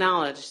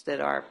acknowledge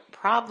that our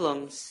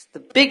problems, the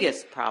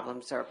biggest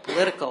problems, are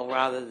political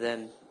rather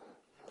than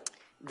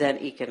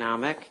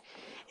economic.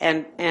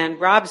 And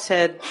Rob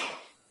said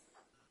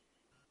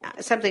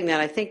something that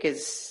I think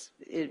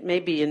it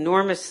may be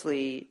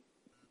enormously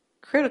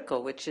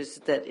critical, which is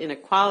that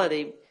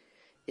inequality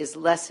is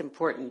less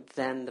important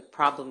than the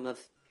problem of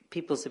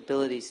people's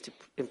abilities to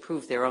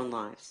improve their own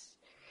lives.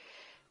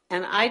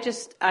 And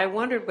I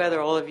wondered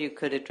whether all of you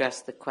could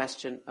address the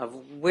question of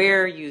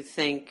where you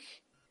think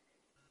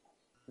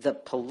the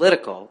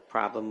political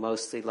problem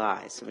mostly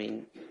lies. I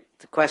mean,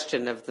 the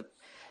question of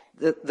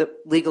the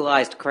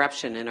legalized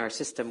corruption in our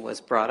system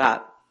was brought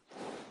up,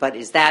 but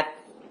is that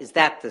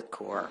the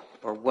core,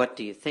 or what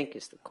do you think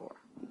is the core?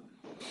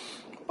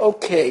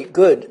 Okay,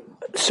 good.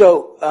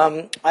 So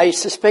I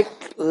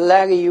suspect,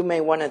 Larry, you may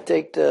want to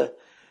take the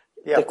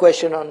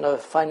question on the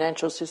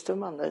financial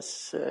system,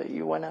 unless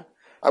you want to.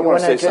 I want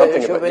to say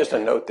something about just a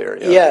note there.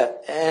 Yeah,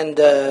 and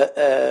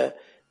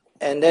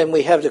then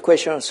we have the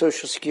question on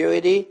Social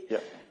Security,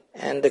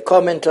 and the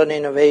comment on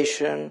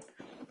innovation,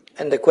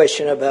 and the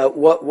question about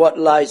what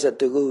lies at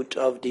the root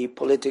of the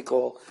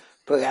political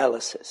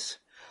paralysis.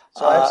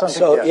 So I have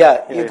something.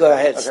 You go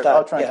ahead. Okay, start.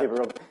 I'll try and keep it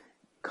real.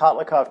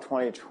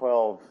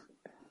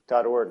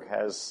 Kotlikoff2012.org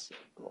has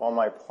all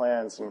my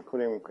plans,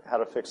 including how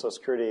to fix Social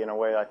Security in a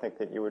way I think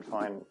that you would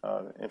find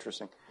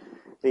interesting.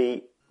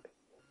 The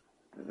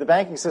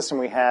banking system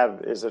we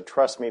have is a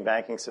trust me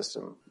banking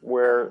system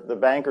where the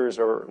bankers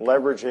are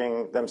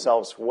leveraging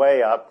themselves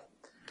way up,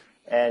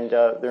 and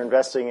they're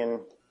investing in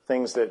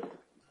things that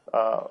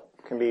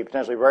can be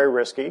potentially very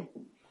risky,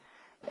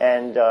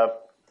 and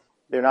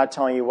they're not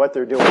telling you what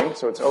they're doing,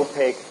 so it's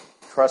opaque,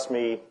 trust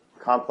me,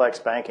 complex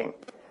banking.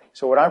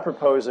 So what I'm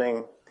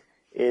proposing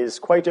is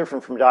quite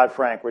different from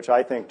Dodd-Frank, which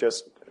I think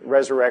just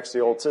resurrects the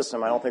old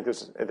system. I don't think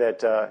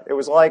that it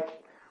was like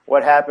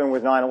what happened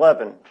with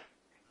 9/11.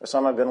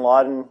 Osama bin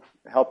Laden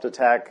helped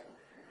attack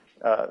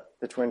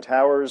the Twin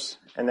Towers,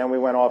 and then we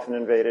went off and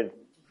invaded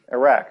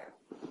Iraq.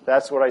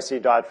 That's what I see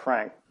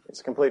Dodd-Frank.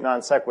 It's a complete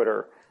non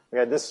sequitur. We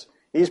had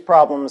these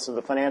problems of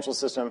the financial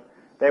system.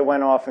 They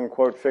went off and,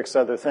 quote, fixed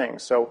other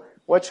things. So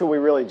what should we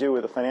really do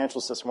with the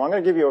financial system? Well, I'm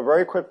going to give you a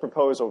very quick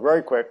proposal,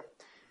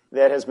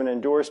 that has been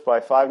endorsed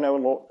by 5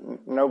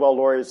 Nobel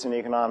laureates in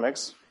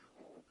economics,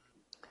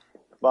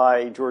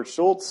 by George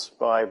Shultz,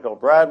 by Bill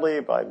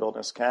Bradley, by Bill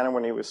Niskanen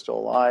when he was still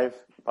alive,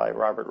 by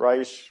Robert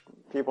Reich,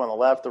 people on the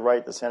left, the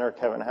right, the center,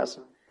 Kevin Hess,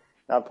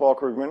 not Paul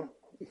Krugman.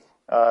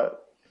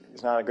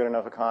 He's not a good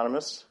enough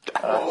economist.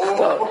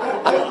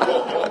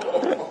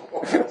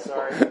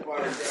 Sorry.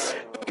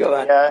 Go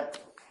on. Yeah.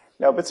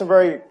 No, but some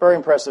very, very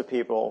impressive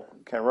people.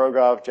 Ken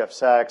Rogoff, Jeff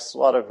Sachs, a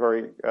lot of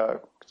very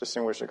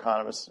distinguished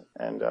economists.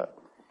 And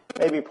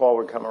maybe Paul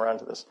would come around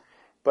to this.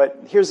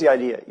 But here's the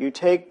idea. You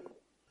take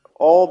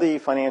all the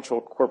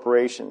financial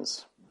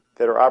corporations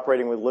that are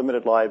operating with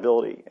limited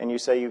liability, and you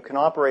say you can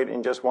operate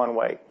in just one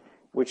way,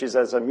 which is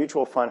as a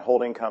mutual fund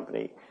holding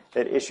company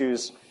that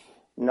issues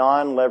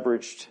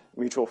non-leveraged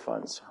mutual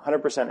funds,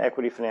 100%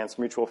 equity finance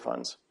mutual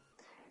funds.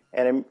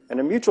 And in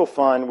a mutual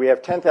fund, we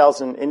have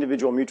 10,000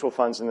 individual mutual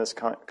funds in this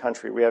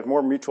country. We have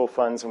more mutual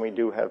funds than we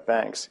do have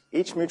banks.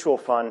 Each mutual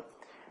fund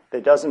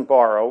that doesn't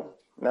borrow,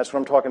 and that's what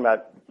I'm talking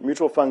about,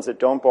 mutual funds that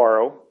don't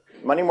borrow.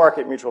 Money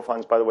market mutual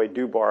funds, by the way,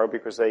 do borrow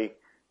because they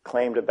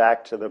claim to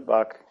back to the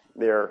buck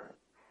their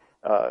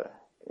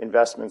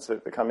investments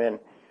that come in.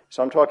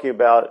 So I'm talking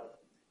about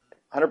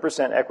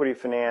 100% equity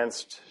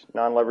financed,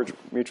 non-leveraged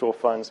mutual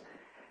funds.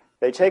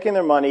 They take in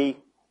their money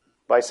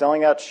by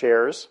selling out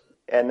shares,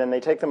 and then they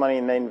take the money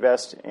and they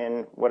invest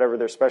in whatever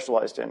they're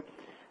specialized in.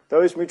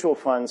 Those mutual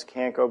funds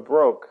can't go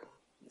broke.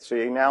 So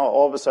you now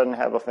all of a sudden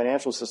have a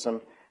financial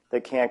system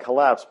that can't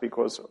collapse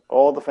because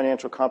all the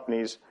financial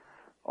companies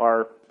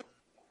are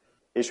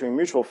issuing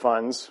mutual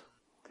funds,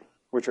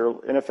 which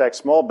are in effect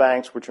small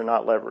banks which are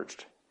not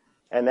leveraged.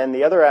 And then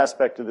the other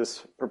aspect of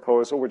this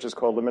proposal, which is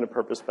called limited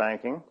purpose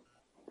banking,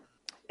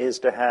 is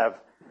to have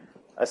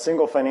a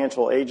single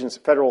financial agency,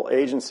 federal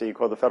agency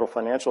called the Federal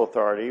Financial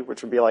Authority,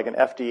 which would be like an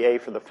FDA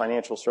for the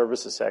financial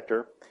services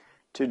sector,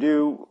 to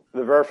do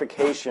the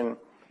verification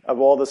of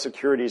all the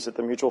securities that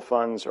the mutual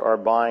funds are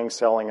buying,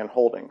 selling, and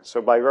holding.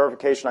 So by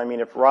verification, I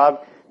mean if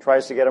Rob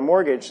tries to get a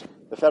mortgage,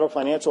 the Federal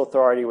Financial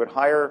Authority would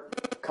hire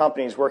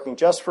companies working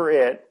just for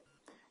it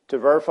to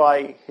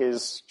verify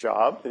his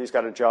job, that he's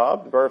got a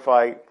job,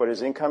 verify what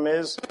his income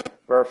is,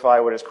 verify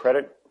what his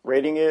credit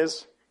rating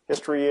is,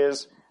 history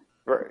is,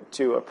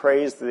 to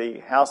appraise the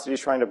house that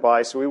he's trying to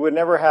buy. So we would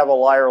never have a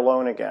liar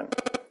loan again,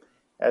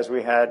 as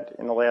we had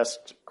in the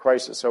last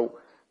crisis. So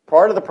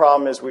part of the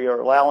problem is we are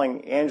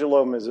allowing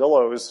Angelo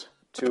Mazzillos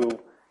to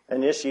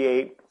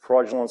initiate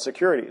fraudulent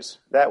securities.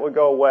 That would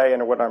go away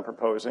under what I'm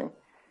proposing.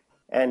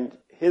 And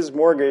his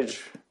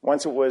mortgage,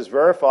 once it was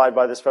verified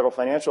by this Federal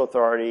Financial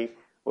Authority,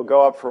 will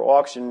go up for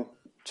auction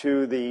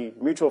to the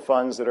mutual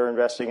funds that are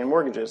investing in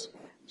mortgages.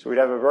 So we'd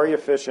have a very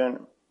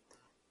efficient,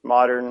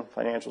 modern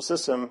financial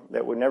system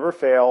that would never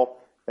fail,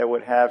 that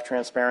would have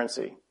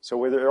transparency.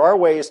 So there are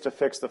ways to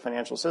fix the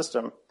financial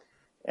system,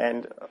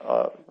 and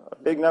a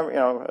big number,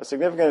 a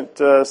significant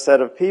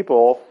set of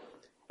people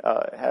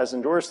has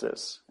endorsed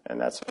this, and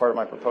that's part of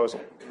my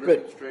proposal.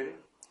 Good.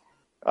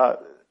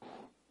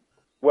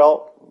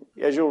 Well,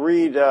 as you'll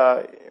read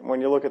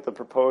when you look at the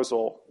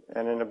proposal,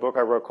 and in a book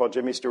I wrote called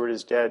Jimmy Stewart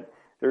is Dead,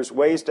 there's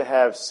ways to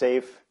have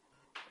safe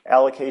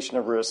allocation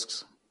of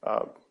risks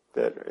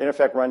that in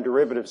effect run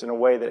derivatives in a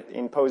way that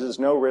imposes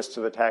no risk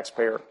to the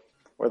taxpayer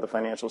or the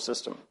financial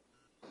system.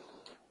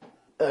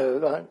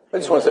 I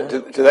just want to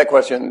say to that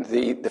question,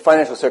 the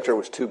financial sector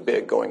was too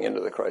big going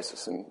into the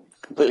crisis and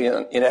completely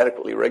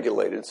inadequately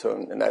regulated,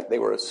 and that they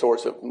were a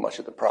source of much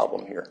of the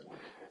problem here.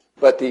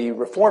 But the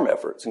reform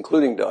efforts,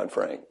 including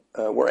Dodd-Frank,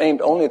 were aimed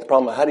only at the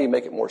problem of how do you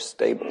make it more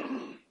stable.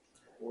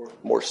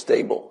 More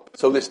stable.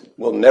 So this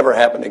will never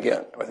happen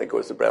again, I think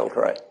was the battle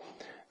cry,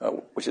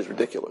 which is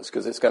ridiculous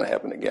because it's going to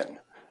happen again,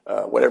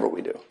 whatever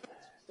we do.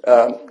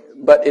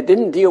 But it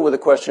didn't deal with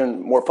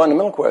the more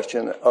fundamental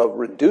question of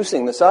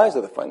reducing the size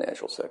of the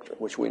financial sector,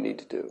 which we need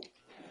to do,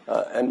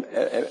 and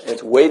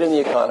its weight in the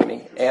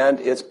economy and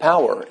its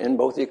power in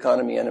both the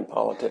economy and in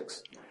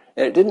politics.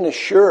 And it didn't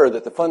assure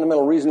that the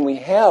fundamental reason we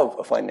have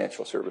a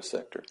financial service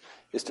sector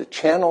is to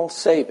channel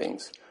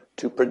savings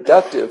to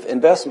productive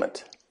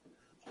investment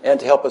and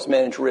to help us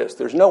manage risk.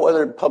 There's no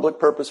other public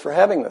purpose for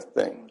having the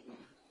thing.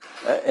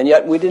 And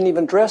yet we didn't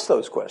even address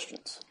those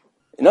questions.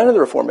 None of the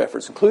reform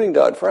efforts, including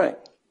Dodd-Frank.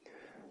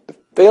 The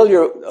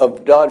failure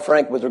of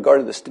Dodd-Frank with regard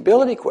to the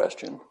stability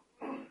question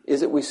is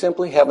that we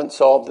simply haven't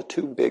solved the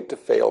too big to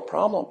fail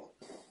problem.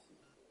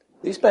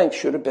 These banks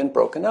should have been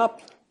broken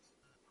up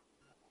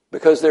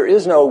because there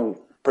is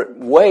no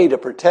way to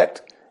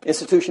protect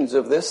institutions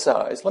of this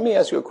size. Let me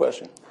ask you a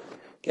question.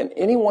 Can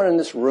anyone in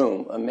this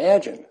room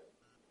imagine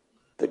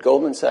that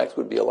Goldman Sachs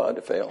would be allowed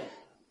to fail?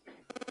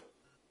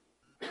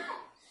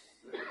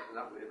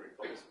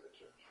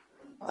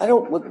 I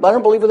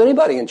don't believe with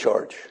anybody in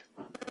charge.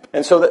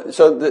 And so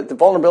the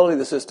vulnerability of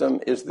the system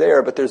is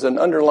there, but there's an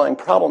underlying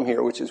problem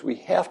here, which is we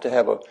have to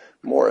have a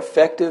more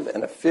effective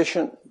and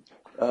efficient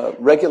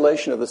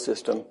regulation of the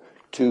system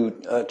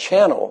to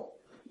channel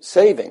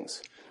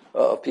savings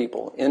of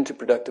people into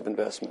productive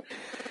investment.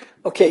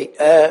 Okay,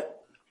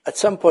 at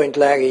some point,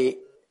 Larry,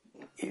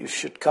 you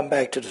should come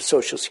back to the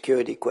Social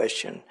Security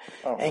question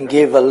and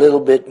give a little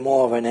bit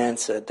more of an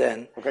answer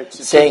than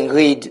saying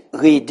read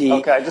the.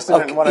 Okay, I just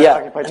didn't want to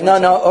occupy too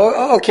much.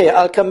 Okay,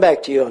 I'll come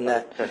back to you on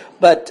that. Okay.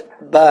 But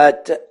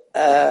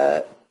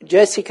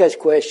Jessica's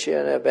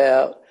question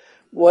about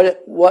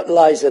what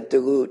lies at the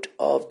root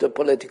of the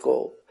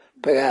political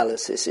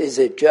paralysis? Is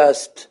it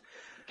just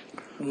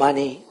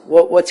money?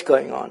 What's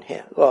going on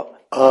here? Well,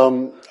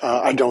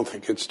 I don't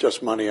think it's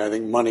just money. I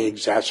think money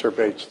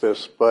exacerbates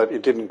this, but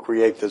it didn't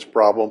create this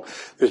problem.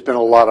 There's been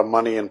a lot of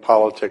money in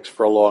politics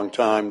for a long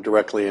time,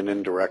 directly and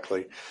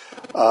indirectly.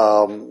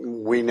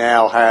 We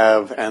now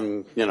have,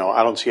 and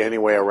I don't see any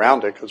way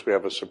around it because we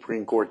have a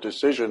Supreme Court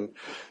decision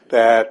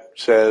that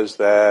says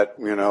that,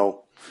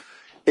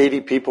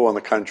 80 people in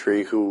the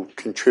country who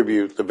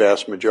contribute the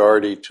vast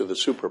majority to the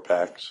super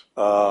PACs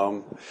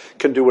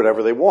can do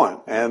whatever they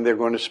want. And they're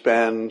going to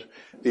spend,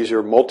 these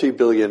are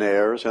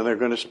multi-billionaires, and they're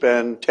going to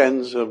spend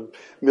tens of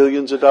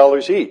millions of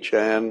dollars each.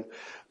 And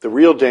the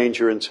real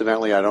danger,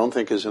 incidentally, I don't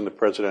think is in the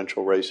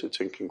presidential race. It's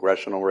in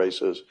congressional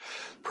races.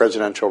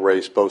 Presidential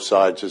race, both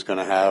sides is going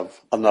to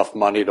have enough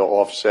money to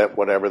offset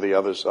whatever the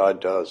other side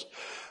does.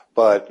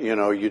 But,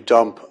 you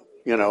dump,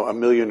 $1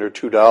 million or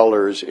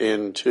 $2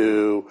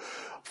 into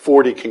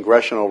 40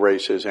 congressional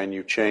races and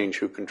you change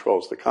who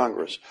controls the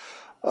Congress.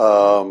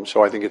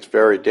 So I think it's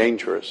very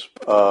dangerous.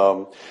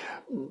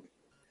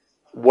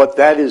 What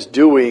that is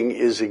doing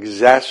is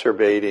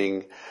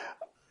exacerbating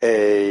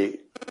a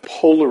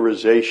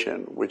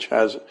polarization which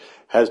has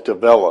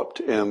developed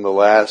in the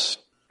last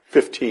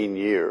 15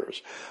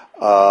 years.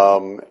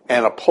 And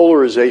a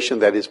polarization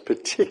that is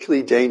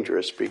particularly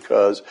dangerous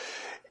because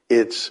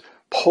it's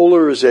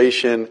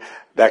polarization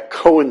that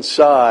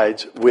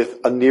coincides with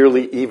a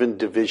nearly even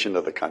division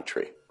of the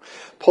country.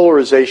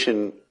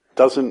 Polarization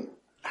doesn't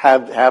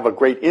have a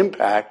great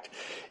impact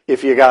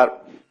if you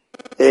got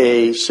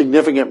a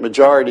significant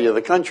majority of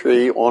the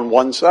country on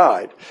one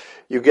side.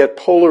 You get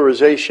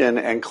polarization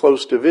and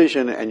close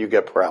division, and you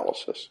get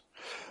paralysis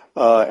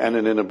and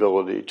an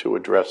inability to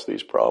address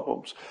these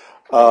problems.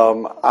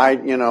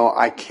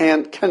 I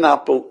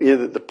cannot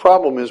believe. The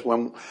problem is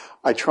when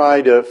I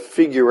try to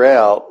figure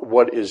out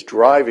what is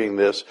driving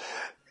this,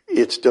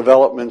 it's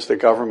developments the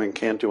government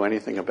can't do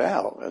anything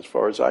about, as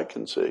far as I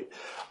can see.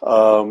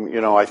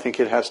 I think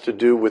it has to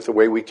do with the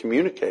way we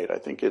communicate. I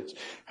think it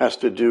has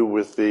to do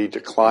with the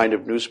decline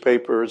of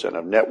newspapers and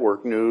of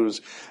network news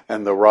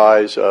and the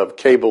rise of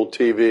cable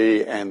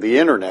TV and the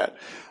internet.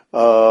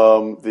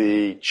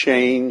 The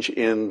change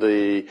in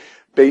the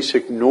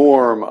basic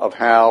norm of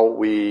how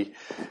we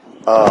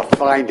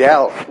find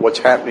out what's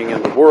happening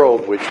in the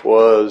world, which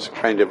was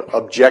kind of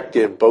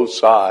objective, both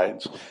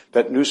sides,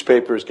 that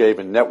newspapers gave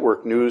and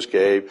network news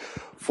gave,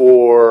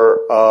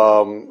 for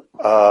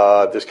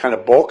this kind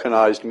of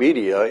balkanized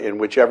media in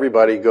which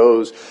everybody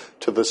goes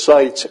to the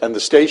sites and the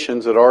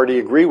stations that already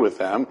agree with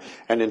them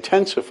and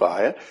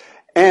intensify it,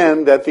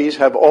 and that these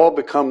have all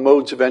become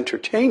modes of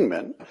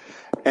entertainment.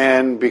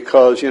 And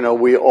because,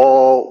 we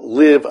all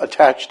live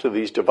attached to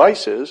these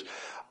devices,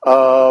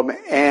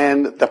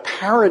 and the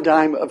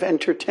paradigm of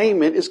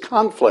entertainment is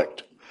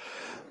conflict.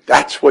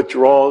 That's what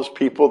draws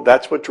people,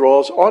 that's what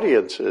draws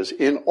audiences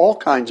in all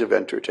kinds of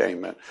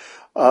entertainment.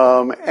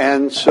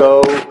 And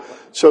so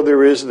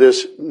there is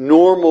this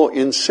normal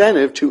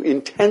incentive to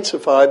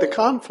intensify the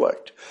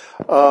conflict.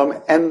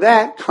 And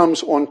that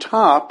comes on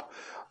top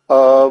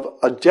of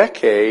a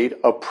decade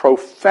of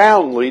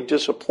profoundly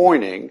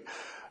disappointing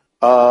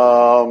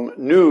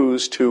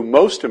news to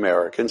most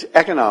Americans,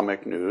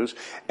 economic news,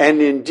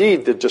 and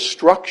indeed the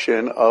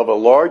destruction of a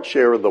large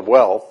share of the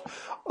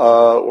wealth,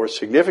 or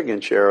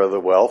significant share of the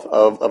wealth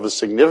of a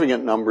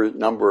significant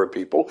number of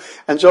people,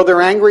 and so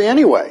they're angry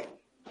anyway.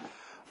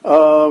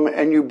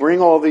 And you bring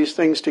all these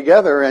things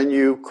together and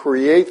you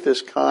create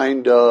this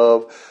kind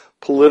of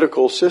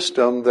political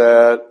system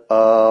that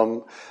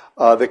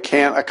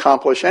can't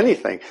accomplish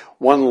anything.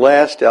 One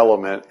last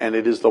element, and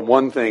it is the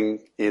one thing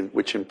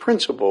which in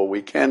principle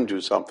we can do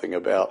something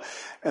about,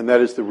 and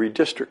that is the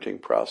redistricting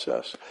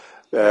process.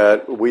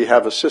 That we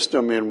have a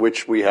system in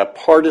which we have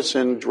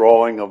partisan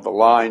drawing of the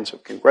lines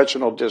of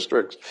congressional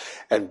districts,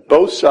 and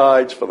both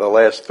sides for the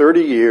last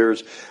 30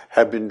 years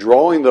have been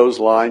drawing those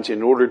lines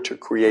in order to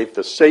create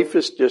the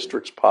safest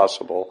districts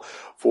possible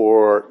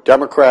for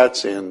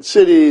Democrats in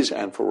cities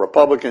and for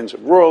Republicans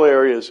in rural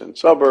areas and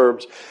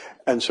suburbs.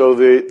 And so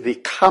the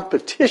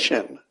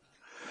competition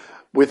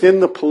within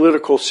the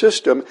political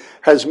system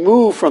has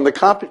moved from the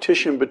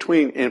competition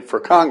for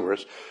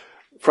Congress,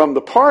 from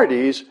the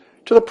parties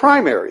to the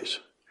primaries,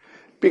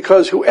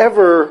 because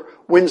whoever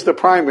wins the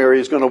primary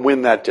is going to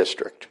win that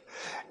district.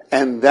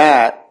 And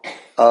that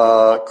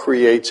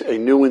creates a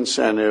new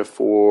incentive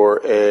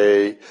for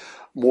a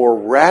more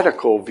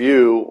radical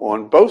view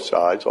on both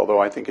sides,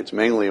 although I think it's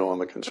mainly on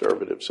the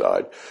conservative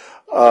side,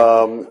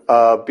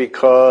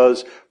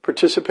 because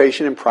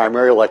participation in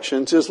primary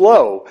elections is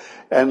low,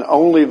 and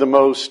only the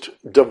most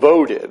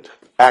devoted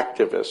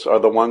activists are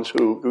the ones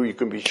who you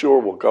can be sure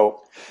will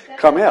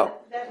come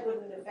out. That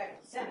wouldn't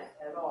affect the Senate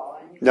at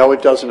all. No,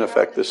 it doesn't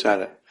affect the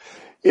Senate.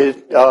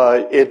 It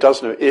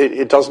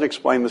doesn't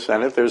explain the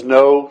Senate. There's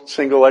no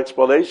single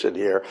explanation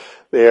here.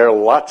 There are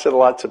lots and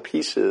lots of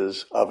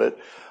pieces of it,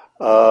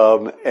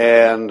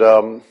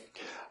 the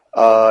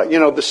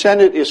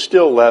Senate is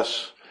still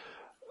less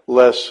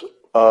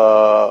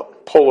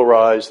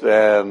polarized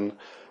than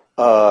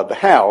the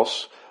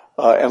House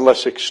and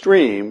less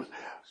extreme,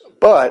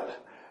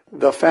 but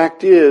the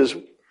fact is,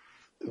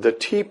 the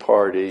Tea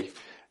Party,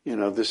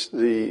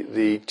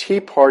 the Tea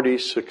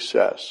Party's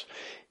success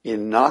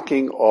in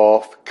knocking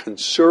off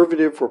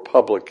conservative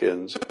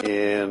Republicans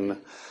in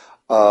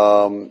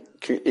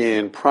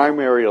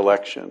primary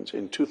elections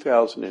in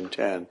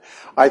 2010,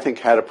 I think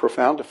had a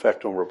profound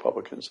effect on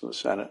Republicans in the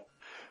Senate,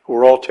 who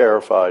were all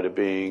terrified of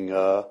being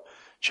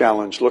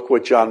challenge. Look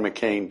what John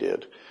McCain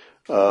did.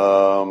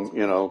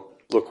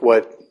 Look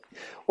what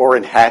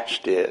Orrin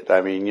Hatch did.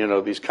 I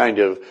mean, these kind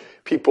of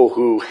people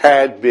who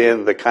had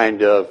been the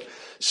kind of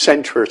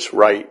centrist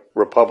right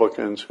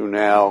Republicans who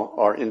now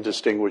are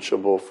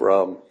indistinguishable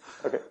from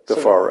the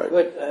far right.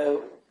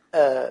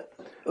 But,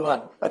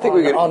 Ron, I think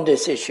we could, on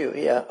this issue,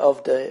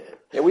 of the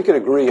we could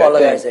agree,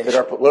 I think, that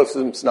our political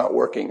system's not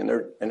working,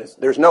 and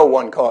there's no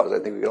one cause. I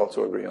think we could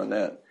also agree on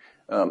that.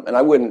 And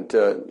I wouldn't,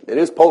 it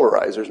is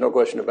polarized, there's no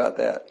question about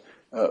that.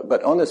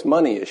 But on this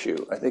money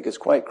issue, I think it's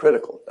quite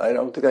critical. I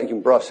don't think I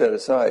can brush that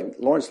aside.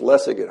 Lawrence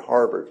Lessig at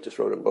Harvard just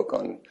wrote a book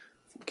on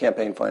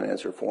campaign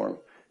finance reform,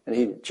 and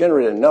he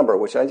generated a number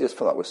which I just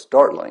thought was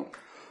startling.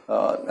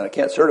 And I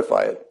can't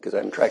certify it because I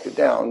haven't tracked it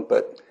down,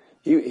 but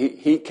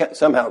he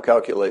somehow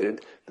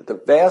calculated that the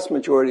vast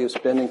majority of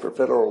spending for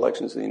federal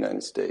elections in the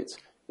United States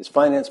is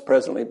financed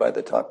presently by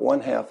the top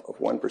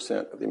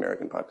 0.5% of the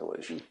American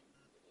population.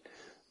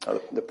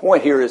 The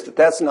point here is that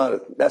that's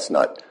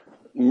not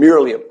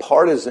merely a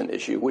partisan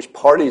issue, which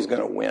party is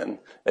going to win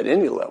at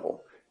any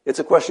level. It's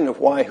a question of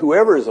why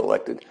whoever is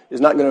elected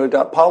is not going to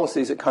adopt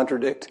policies that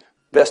contradict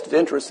vested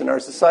interests in our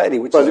society.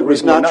 But it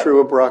was not true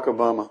of Barack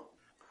Obama.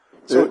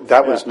 So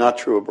that was not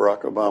true of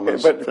Barack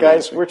Obama's but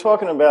guys, we're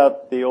talking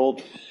about the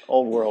old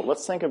world.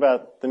 Let's think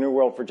about the new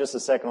world for just a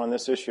second on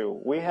this issue.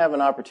 We have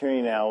an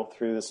opportunity now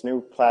through this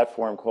new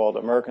platform called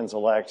Americans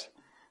Elect.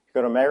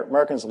 Go to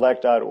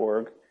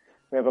americanselect.org.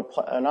 We have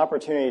an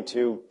opportunity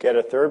to get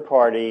a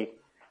third-party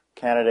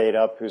candidate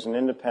up who's an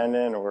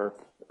independent or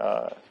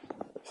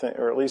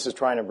at least is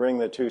trying to bring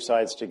the two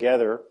sides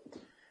together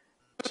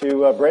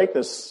to break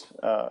this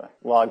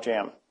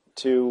logjam,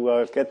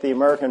 to get the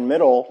American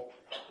middle,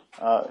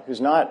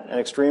 who's not an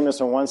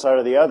extremist on one side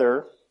or the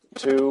other,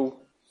 to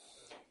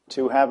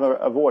have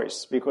a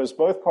voice. Because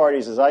both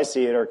parties, as I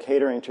see it, are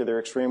catering to their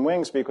extreme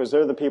wings because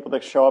they're the people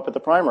that show up at the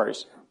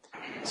primaries.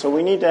 So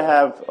we need to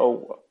have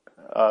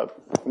a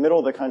middle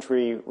of the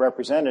country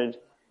represented,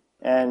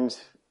 and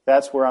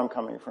that's where I'm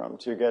coming from,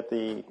 to get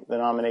the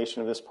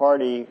nomination of this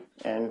party.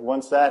 And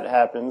once that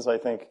happens, I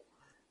think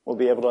we'll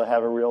be able to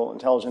have a real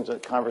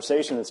intelligent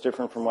conversation that's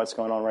different from what's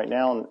going on right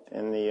now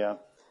in the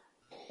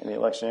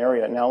election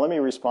area. Now, let me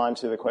respond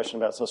to the question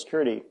about Social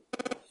Security.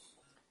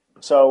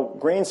 So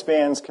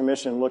Greenspan's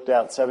commission looked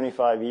out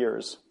 75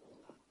 years.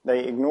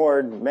 They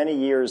ignored many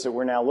years that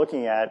we're now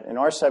looking at. In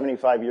our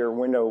 75-year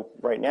window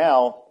right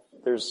now,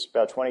 there's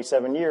about 28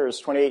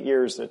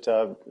 years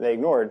that they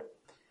ignored,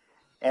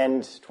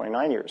 and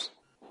 29 years.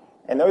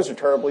 And those are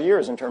terrible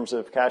years in terms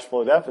of cash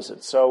flow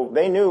deficits. So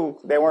they knew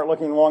they weren't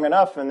looking long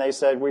enough, and they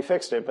said, we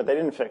fixed it, but they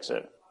didn't fix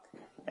it.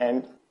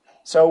 And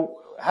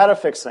so how to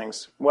fix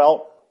things?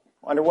 Well,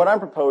 under what I'm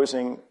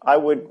proposing, I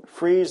would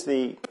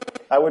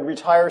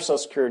retire Social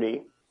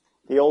Security,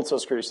 the old Social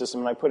Security system,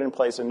 and I put in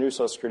place a new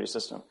Social Security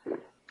system.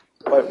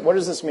 But what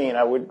does this mean?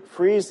 I would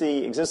freeze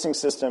the existing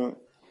system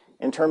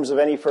in terms of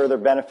any further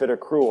benefit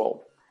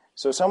accrual.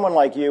 So someone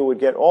like you would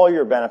get all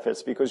your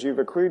benefits because you've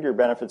accrued your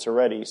benefits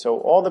already. So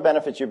all the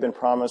benefits you've been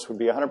promised would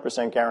be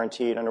 100%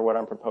 guaranteed under what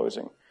I'm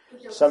proposing.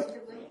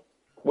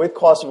 With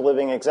cost of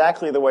living,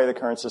 exactly the way the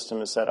current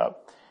system is set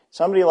up.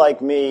 Somebody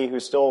like me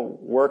who's still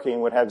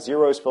working would have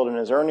zeros filled in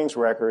his earnings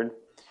record,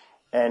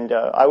 and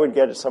I would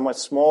get a somewhat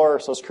smaller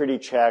Social Security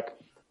check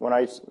when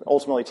I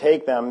ultimately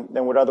take them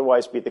than would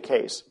otherwise be the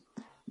case.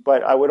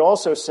 But I would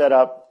also set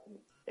up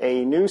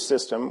a new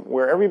system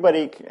where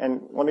everybody,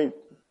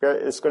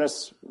 it's going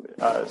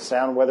to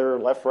sound whether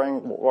left wing,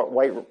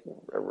 white,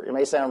 it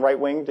may sound right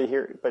wing to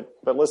hear,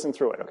 but listen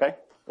through it, okay?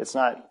 It's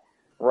not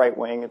right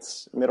wing,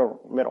 it's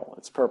middle,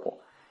 it's purple.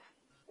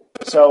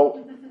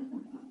 So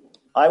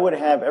I would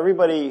have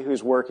everybody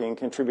who's working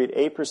contribute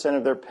 8%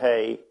 of their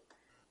pay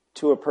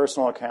to a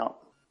personal account.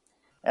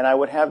 And I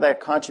would have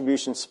that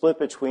contribution split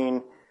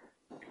between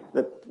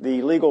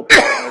the legal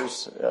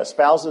partners,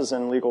 spouses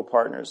and legal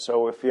partners.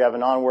 So if you have a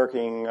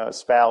non-working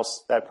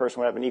spouse, that person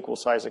would have an equal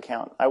size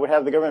account. I would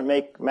have the government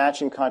make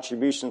matching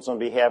contributions on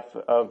behalf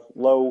of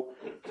low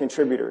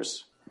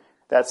contributors.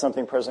 That's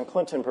something President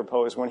Clinton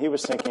proposed when he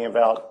was thinking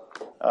about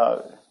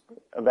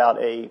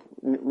a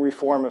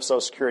reform of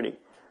Social Security.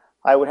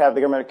 I would have the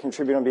government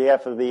contribute on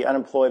behalf of the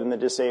unemployed and the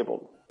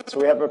disabled.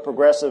 So we have a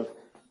progressive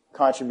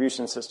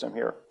contribution system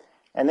here.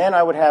 And then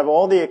I would have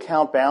all the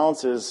account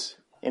balances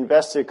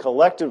invested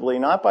collectively,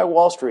 not by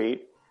Wall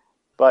Street,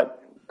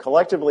 but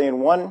collectively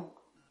in one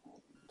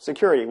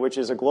security, which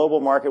is a global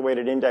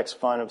market-weighted index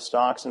fund of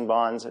stocks and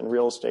bonds and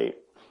real estate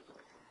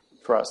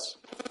trusts.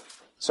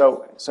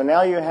 So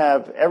now you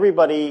have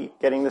everybody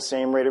getting the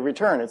same rate of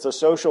return. It's a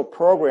social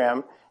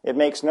program. It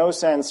makes no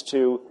sense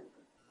to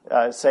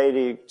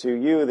say to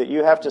you that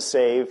you have to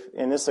save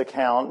in this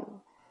account,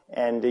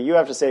 and you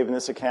have to save in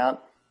this account.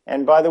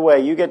 And by the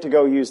way, you get to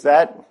go use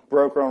that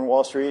broker on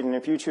Wall Street, and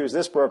if you choose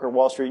this broker on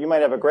Wall Street, you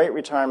might have a great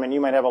retirement, you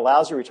might have a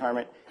lousy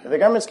retirement. If the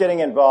government's getting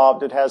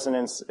involved, it has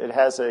an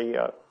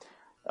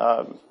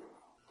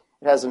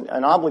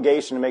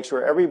obligation to make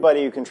sure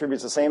everybody who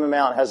contributes the same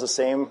amount has the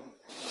same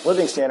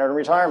living standard in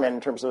retirement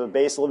in terms of a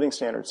base living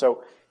standard.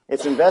 So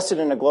It's invested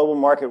in a global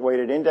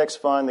market-weighted index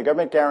fund. The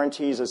government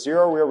guarantees a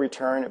zero real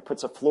return. It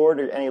puts a floor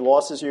to any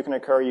losses you can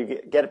incur. You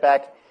get it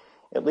back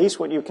at least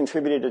what you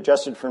contributed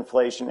adjusted for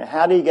inflation. And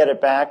how do you get it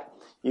back?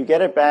 You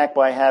get it back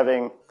by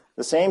having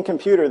the same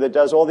computer that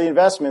does all the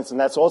investments, and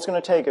that's all it's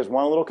going to take is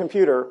one little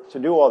computer to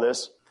do all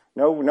this.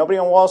 Nobody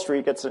on Wall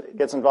Street gets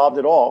involved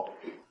at all.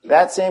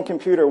 That same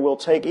computer will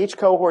take each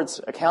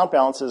cohort's account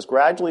balances,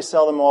 gradually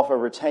sell them off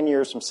over 10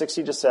 years from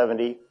 60 to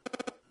 70,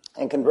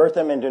 and convert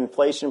them into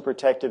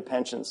inflation-protected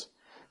pensions.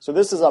 So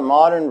this is a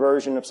modern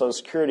version of Social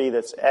Security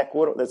that's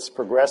that's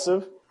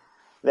progressive,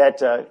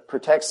 that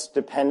protects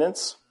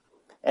dependents,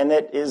 and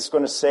that is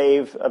going to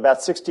save about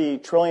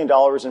 $60 trillion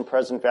in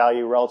present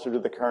value relative to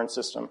the current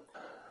system.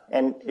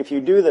 And if you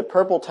do the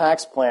purple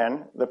tax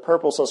plan, the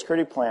purple Social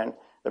Security plan,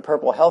 the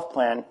purple health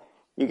plan,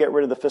 you get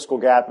rid of the fiscal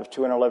gap of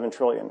 $211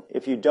 trillion.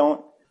 If you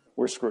don't,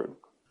 we're screwed.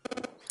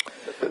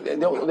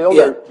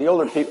 The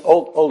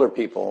older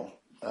people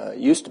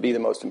used to be the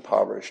most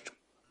impoverished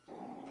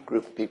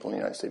group of people in the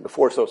United States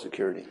before Social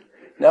Security.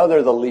 Now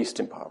they're the least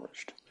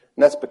impoverished,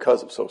 and that's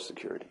because of Social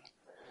Security.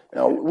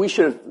 Now,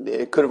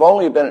 it could have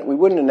only been, we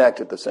wouldn't enact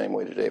it the same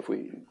way today if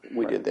we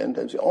did then.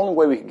 The only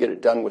way we could get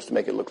it done was to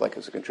make it look like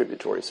it's a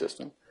contributory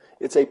system.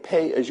 It's a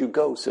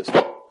pay-as-you-go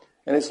system,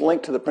 and it's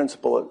linked to the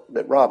principle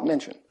that Rob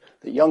mentioned,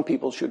 that young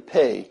people should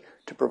pay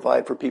to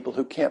provide for people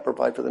who can't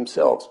provide for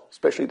themselves,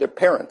 especially their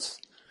parents.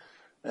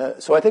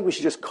 So I think we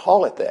should just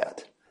call it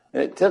that.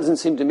 And it doesn't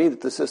seem to me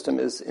that the system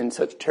is in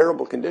such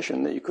terrible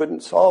condition that you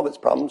couldn't solve its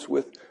problems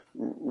with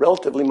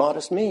relatively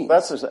modest means.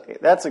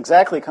 That's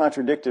exactly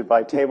contradicted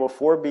by Table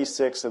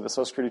 4B6 of the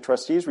Social Security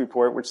Trustees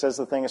Report, which says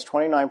the thing is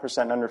 29%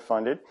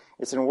 underfunded.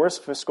 It's in worse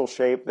fiscal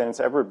shape than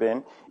it's ever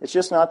been. It's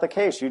just not the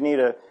case. You need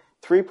a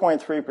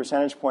 3.3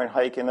 percentage point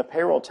hike in the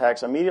payroll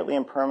tax immediately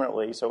and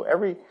permanently. So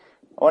every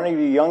one of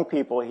you young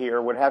people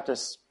here would have to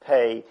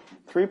pay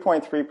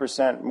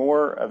 3.3%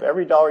 more of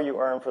every dollar you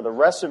earn for the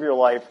rest of your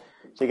life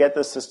to get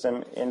the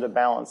system into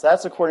balance.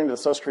 That's according to the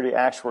Social Security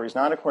actuaries,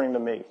 not according to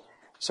me.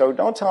 So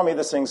don't tell me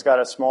this thing's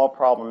got a small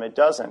problem. It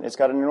doesn't. It's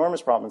got an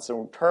enormous problem. It's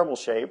in terrible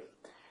shape.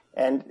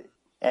 And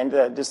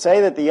to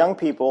say that the young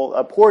people,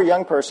 a poor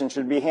young person,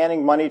 should be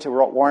handing money to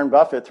Warren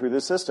Buffett through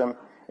this system,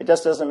 it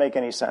just doesn't make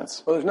any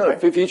sense. Well, there's another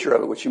feature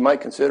of it which you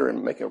might consider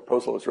in making a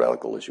proposal as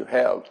radical as you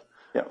have,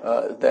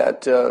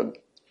 that you're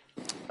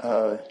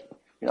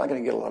not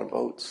going to get a lot of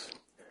votes.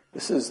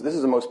 This is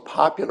the most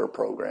popular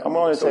program. I'm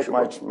willing to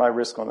take my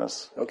risk on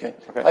this. Okay.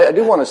 I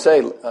do want to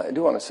say,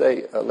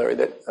 Larry,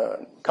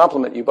 that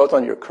compliment you both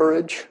on your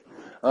courage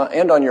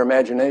and on your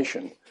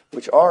imagination,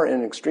 which are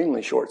in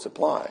extremely short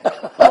supply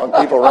among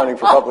people running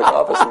for public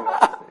office.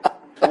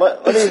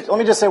 Let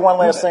me just say one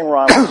last thing,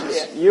 Ron.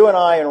 You and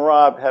I and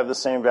Rob have the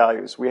same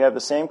values. We have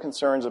the same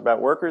concerns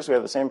about workers. We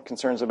have the same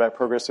concerns about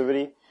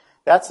progressivity.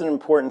 That's an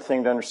important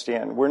thing to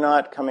understand. We're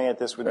not coming at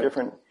this with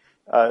different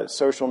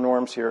social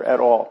norms here at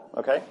all,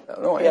 okay?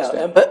 No, I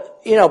understand.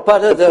 But,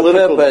 part of the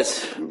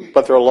purpose...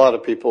 But there are a lot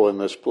of people in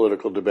this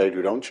political debate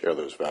who don't share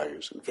those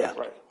values. In fact.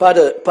 Right. Part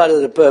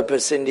of the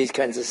purpose in these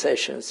kinds of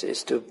sessions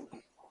is to,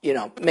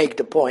 make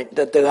the point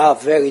that there are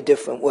very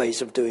different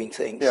ways of doing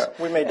things. Yeah,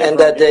 we made and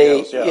that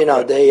they,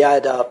 details, they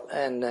add up,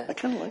 and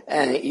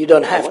you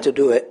don't have to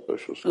do it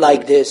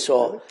like this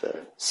or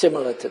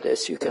similar to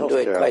this. You can do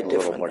it quite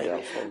differently.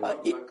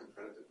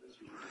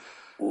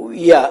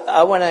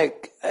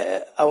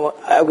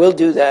 I will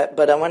do that,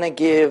 but I want to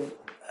give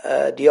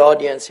the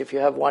audience, if you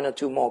have one or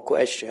two more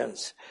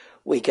questions,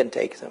 we can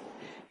take them.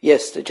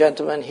 Yes, the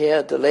gentleman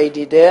here, the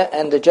lady there,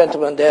 and the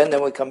gentleman there, and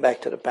then we come back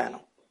to the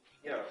panel.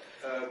 Yeah.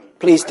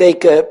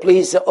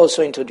 Please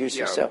also introduce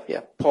yourself.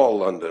 Yeah. Paul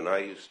London. I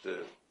used to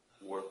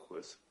work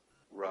with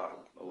Rob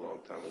a long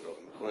time ago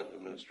in the Clinton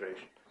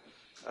administration.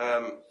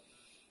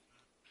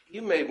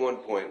 You made one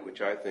point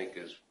which I think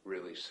is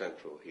really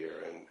central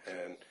here,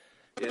 and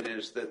it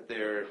is that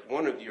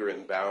one of your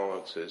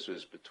imbalances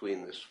is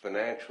between this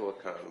financial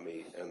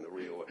economy and the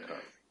real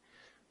economy,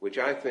 which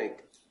I think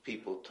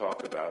people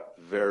talk about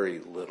very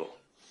little.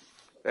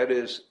 That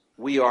is,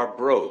 we are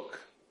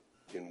broke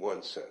in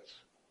one sense,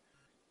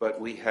 but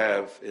we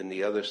have, in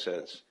the other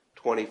sense,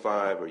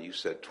 25, or you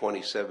said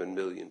 27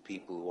 million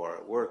people who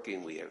aren't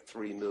working. We have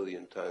 30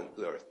 million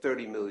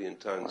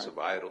tons of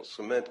idle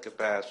cement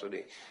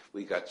capacity.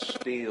 We got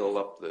steel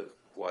up the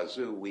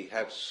wazoo. We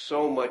have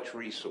so much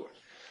resource.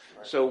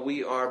 So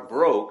we are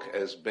broke,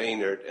 as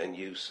Boehnert and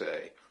you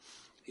say,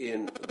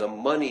 in the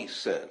money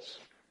sense,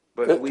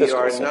 but we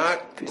are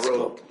not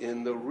broke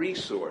in the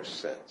resource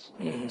sense.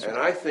 Mm-hmm. And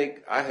I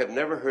think I have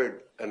never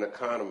heard an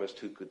economist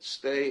who could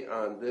stay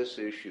on this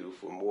issue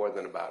for more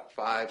than about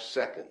 5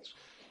 seconds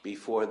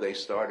before they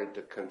started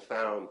to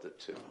confound the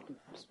two.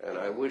 And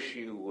I wish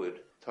you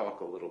would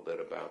talk a little bit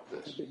about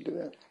this.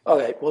 All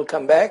right, we'll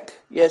come back.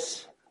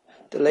 Yes,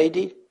 the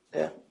lady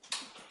there.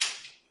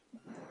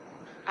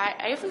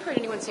 I haven't heard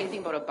anyone say anything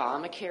about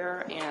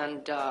Obamacare,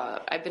 and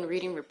I've been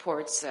reading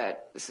reports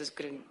that this is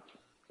going to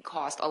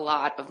cost a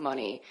lot of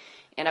money.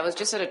 And I was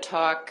just at a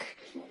talk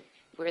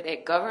where the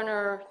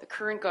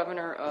current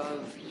governor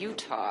of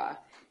Utah,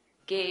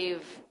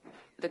 gave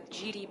the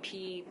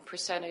GDP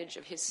percentage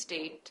of his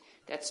state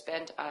that's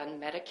spent on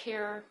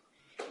Medicare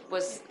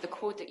was the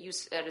quote that you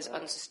said is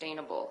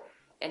unsustainable.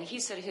 And he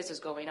said his is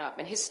going up.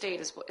 And his state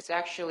is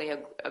actually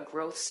a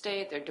growth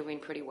state. They're doing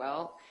pretty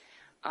well.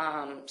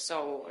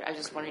 So I was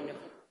just wondering if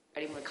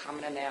anyone would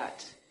comment on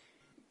that.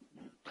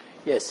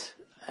 Yes,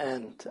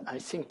 and I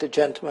think the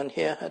gentleman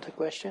here had a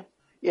question.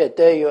 Yeah,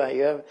 there you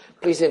are.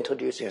 Please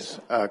introduce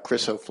yourself. Yes,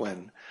 Chris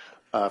O'Flynn.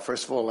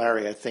 First of all,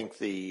 Larry, I think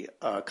the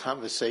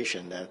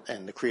conversation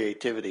and the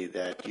creativity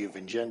that you've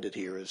engendered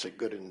here is a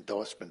good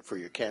endorsement for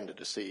your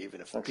candidacy,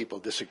 even if people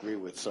disagree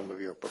with some of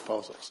your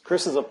proposals.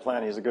 Chris is a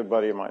plan. He's a good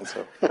buddy of mine,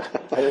 so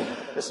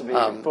this will be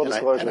full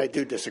disclosure. And I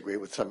do disagree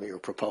with some of your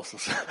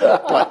proposals.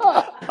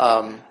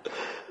 But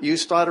you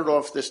started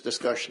off this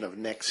discussion of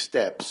next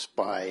steps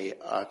by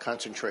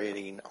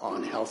concentrating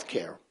on health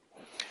care.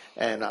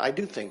 And I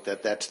do think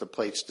that that's the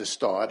place to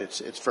start.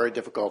 It's very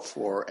difficult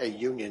for a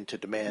union to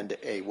demand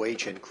a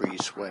wage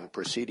increase when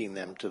preceding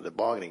them to the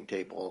bargaining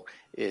table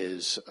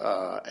is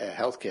a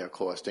healthcare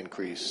cost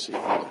increase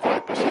equal to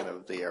 5%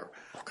 of their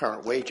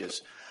current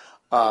wages.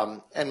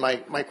 And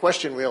my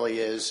question really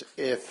is,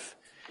 if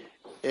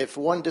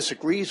one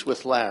disagrees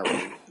with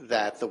Larry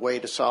that the way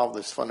to solve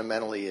this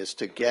fundamentally is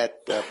to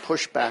get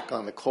pushback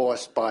on the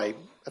cost by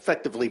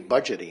effectively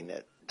budgeting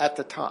it at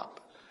the top,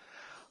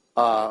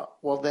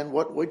 well, then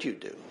what would you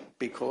do?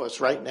 Because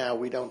right now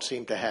we don't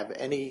seem to have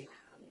any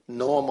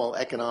normal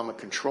economic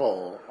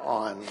control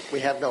on, we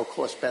have no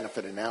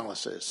cost-benefit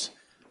analysis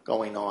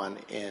going on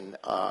in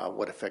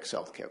what affects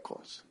healthcare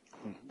costs.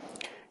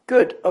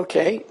 Good.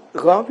 Okay.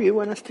 Rob, you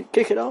want us to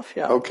kick it off?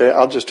 Yeah. Okay,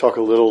 I'll just talk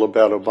a little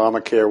about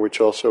Obamacare,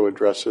 which also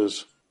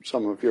addresses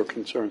some of your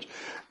concerns.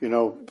 You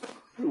know,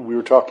 we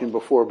were talking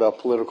before about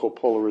political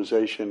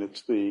polarization.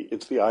 It's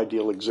the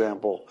ideal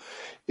example.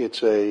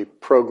 It's a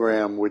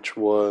program which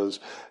was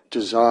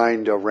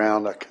designed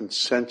around a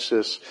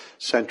consensus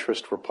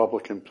centrist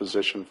Republican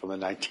position from the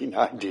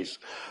 1990s,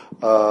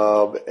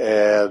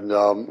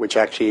 and which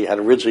actually had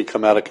originally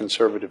come out of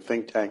conservative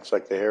think tanks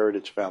like the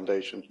Heritage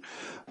Foundation.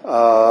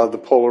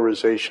 The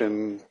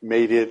polarization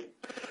made it,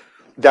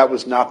 that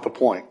was not the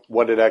point.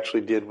 What it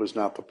actually did was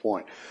not the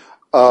point.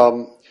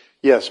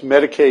 Yes,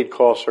 Medicaid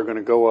costs are going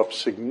to go up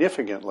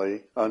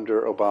significantly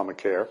under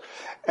Obamacare.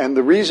 And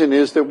the reason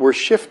is that we're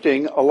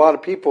shifting a lot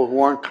of people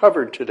who aren't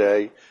covered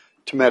today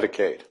to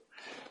Medicaid.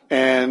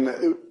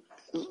 And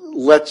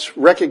let's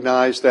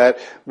recognize that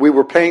we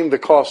were paying the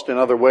cost in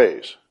other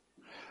ways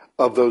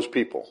of those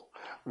people.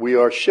 We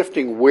are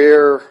shifting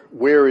where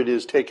it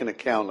is taken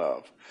account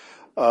of,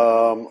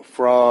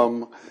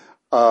 from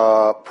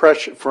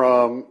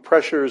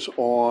pressures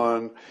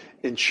on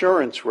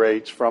insurance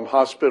rates from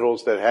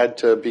hospitals that had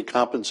to be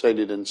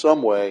compensated in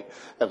some way,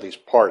 at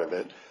least part of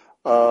it,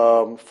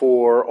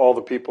 for all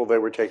the people they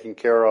were taking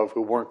care of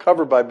who weren't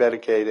covered by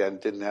Medicaid and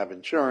didn't have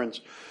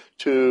insurance,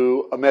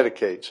 to a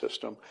Medicaid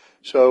system.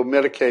 So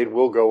Medicaid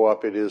will go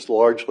up. It is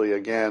largely,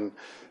 again,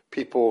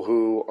 people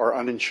who are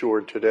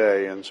uninsured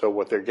today, and so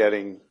what they're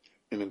getting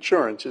in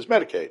insurance is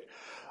Medicaid.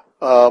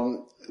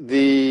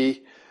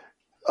 The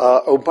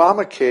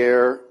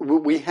Obamacare,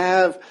 we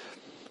have,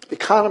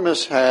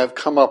 economists have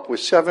come up with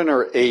 7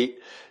 or 8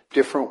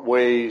 different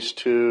ways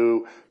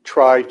to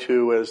try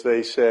to, as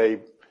they say,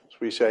 as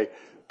we say,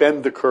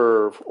 bend the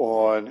curve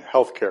on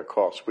healthcare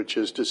costs, which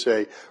is to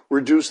say,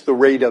 reduce the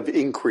rate of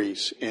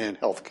increase in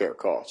healthcare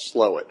costs,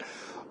 slow it.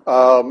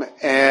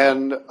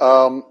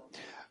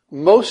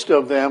 Most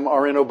of them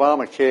are in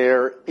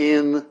Obamacare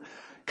in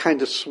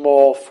kind of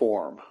small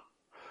form.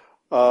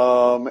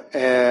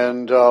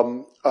 And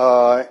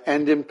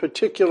in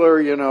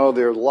particular, you know,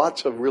 there are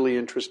lots of really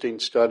interesting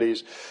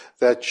studies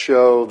that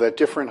show that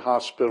different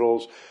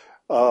hospitals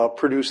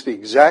produce the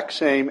exact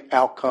same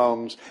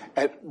outcomes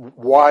at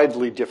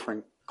widely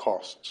different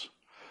costs.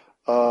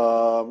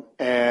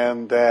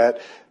 And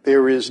that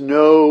there is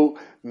no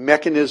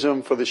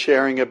mechanism for the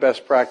sharing of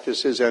best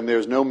practices, and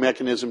there's no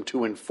mechanism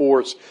to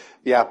enforce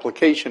the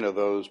application of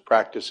those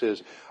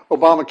practices.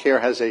 Obamacare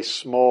has a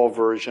small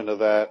version of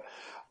that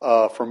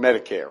for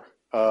Medicare,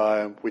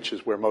 which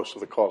is where most of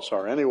the costs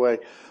are anyway.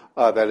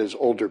 That is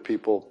older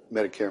people,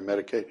 Medicare,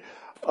 Medicaid.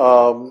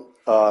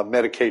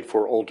 Medicaid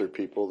for older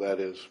people, that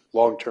is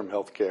long-term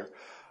health care.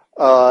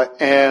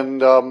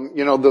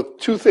 You know, the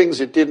 2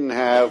 things it didn't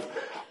have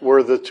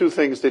were the 2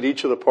 things that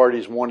each of the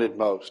parties wanted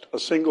most: a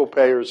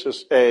single-payer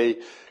system, a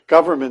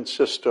government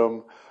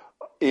system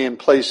in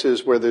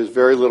places where there's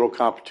very little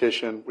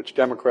competition, which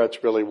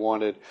Democrats really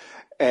wanted,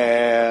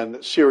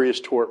 and serious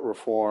tort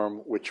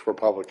reform, which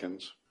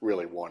Republicans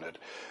really wanted.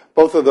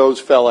 Both of those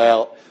fell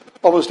out.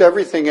 Almost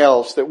everything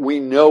else that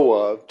we know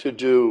of to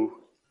do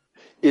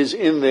is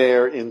in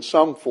there in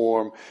some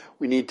form.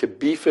 We need to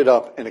beef it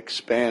up and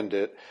expand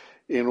it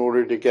in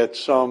order to get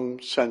some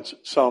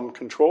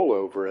control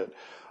over it.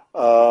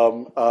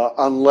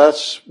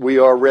 Unless we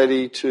are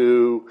ready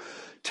to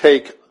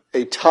take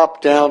a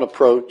top-down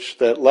approach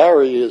that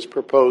Larry is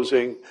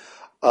proposing,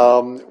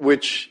 and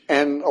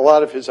a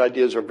lot of his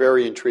ideas are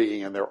very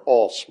intriguing, and they're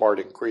all smart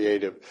and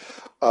creative.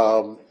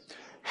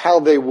 how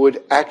they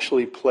would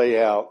actually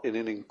play out in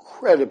an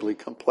incredibly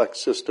complex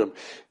system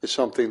is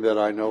something that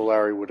I know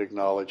Larry would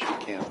acknowledge he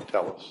can't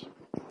tell us.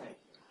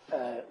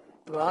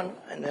 Ron,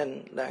 and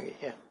then Larry,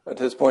 yeah. To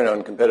this point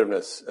on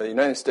competitiveness, the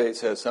United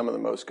States has some of the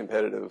most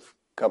competitive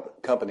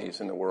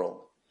companies in the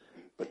world,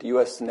 but the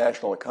U.S.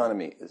 national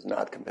economy is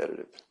not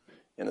competitive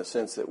in the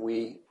sense that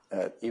we,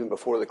 even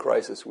before the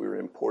crisis, we were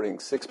importing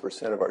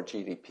 6% of our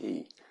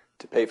GDP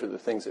to pay for the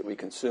things that we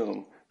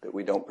consume that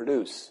we don't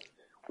produce.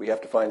 We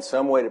have to find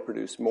some way to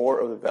produce more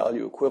of the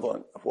value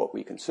equivalent of what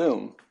we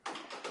consume,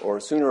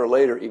 or sooner or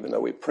later, even though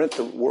we print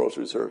the world's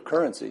reserve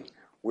currency,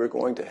 we're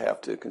going to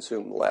have to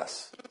consume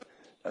less.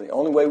 Now, the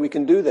only way we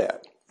can do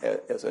that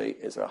as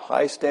a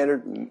high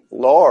standard,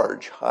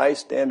 large, high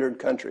standard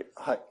country,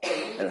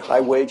 and high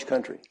wage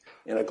country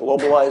in a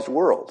globalized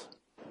world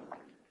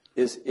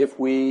is if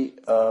we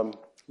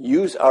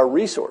use our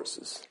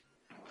resources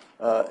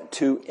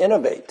to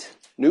innovate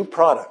new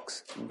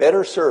products,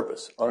 better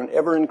service on an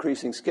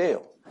ever-increasing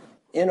scale.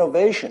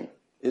 Innovation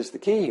is the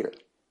key here.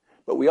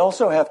 But we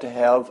also have to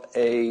have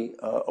a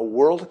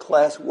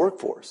world-class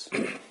workforce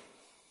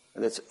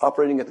that's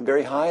operating at the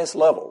very highest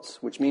levels,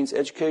 which means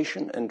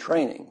education and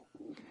training.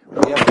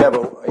 We have to have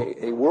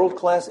a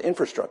world-class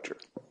infrastructure.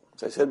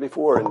 As I said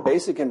before, in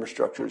basic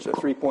infrastructure is a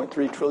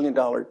 $3.3 trillion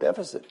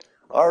deficit.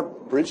 Our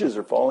bridges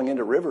are falling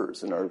into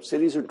rivers, and our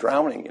cities are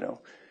drowning,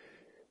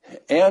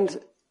 And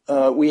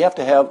we have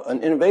to have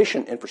an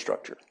innovation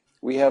infrastructure.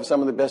 We have some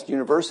of the best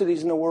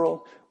universities in the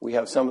world. We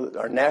have some of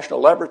our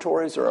national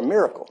laboratories are a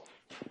miracle.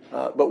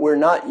 But we're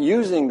not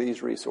using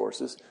these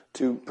resources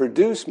to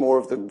produce more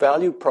of the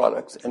valued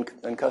products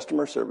and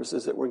customer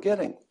services that we're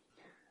getting.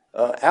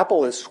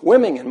 Apple is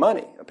swimming in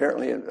money,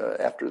 apparently,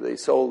 after they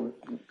sold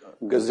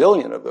a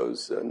gazillion of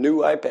those new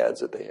iPads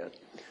that they had.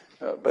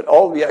 But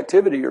all of the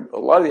activity, or a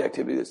lot of the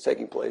activity that's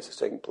taking place is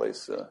taking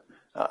place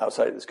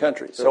outside of this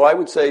country. So I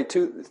would say,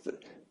 too,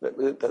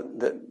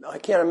 that I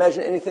can't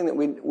imagine anything that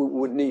we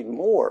would need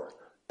more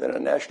than a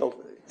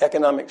national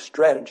economic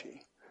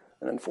strategy.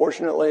 And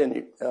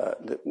unfortunately,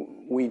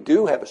 we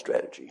do have a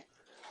strategy.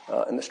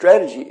 And the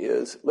strategy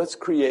is, let's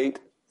create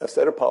a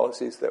set of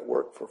policies that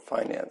work for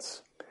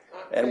finance.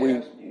 And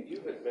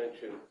you had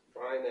mentioned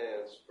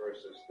finance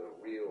versus the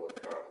real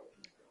economy.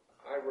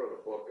 I wrote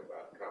a book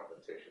about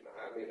competition.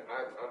 I mean,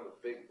 I'm a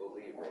big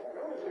believer in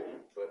competition,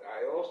 but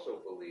I also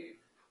believe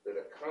that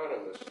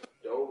economists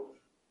don't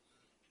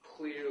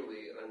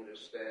clearly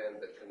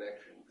understand the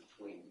connection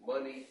between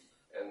money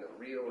and the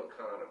real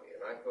economy.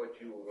 And I thought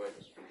you were going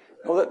to speak to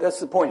that. Well, that's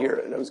the point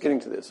here. And I was getting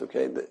to this,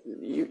 okay?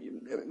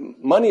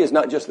 Money is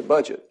not just the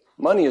budget.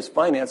 Money is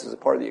finance as a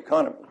part of the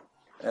economy.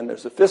 And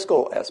there's a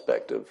fiscal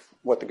aspect of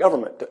what the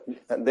government does,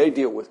 and they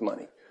deal with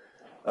money.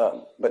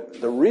 But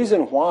the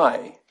reason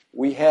why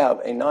we have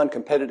a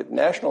non-competitive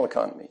national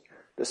economy,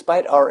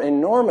 despite our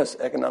enormous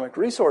economic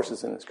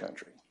resources in this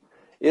country,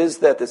 is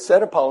that the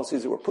set of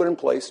policies that were put in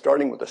place,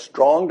 starting with a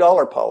strong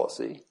dollar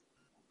policy,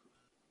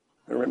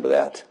 remember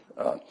that,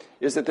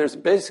 is that there's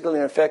basically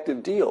an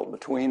effective deal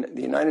between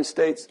the United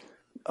States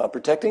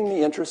protecting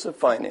the interests of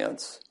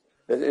finance,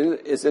 that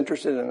is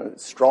interested in a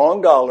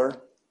strong dollar,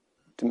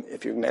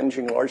 if you're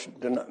managing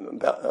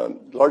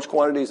large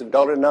quantities of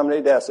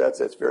dollar-denominated assets,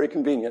 that's very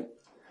convenient.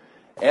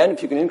 And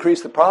if you can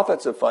increase the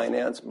profits of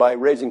finance by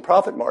raising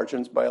profit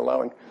margins, by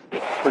allowing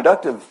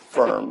productive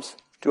firms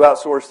to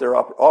outsource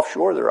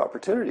offshore their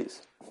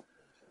opportunities.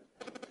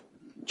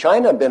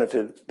 China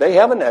benefited. They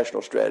have a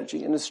national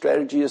strategy, and the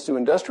strategy is to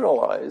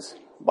industrialize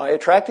by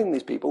attracting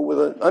these people with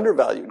an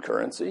undervalued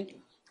currency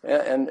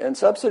and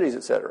subsidies,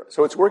 et cetera.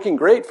 So it's working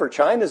great for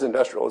China's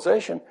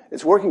industrialization.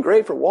 It's working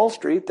great for Wall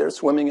Street. They're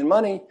swimming in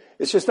money.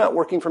 It's just not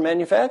working for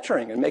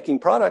manufacturing and making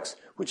products,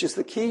 which is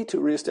the key to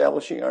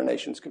reestablishing our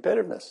nation's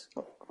competitiveness.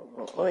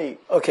 Let Larry.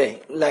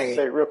 me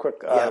say real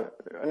quick, Yeah.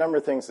 a number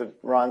of things that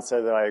Ron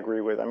said that I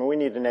agree with. I mean, we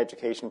need an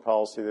education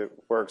policy that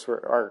works.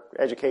 Our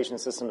education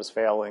system is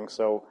failing,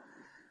 so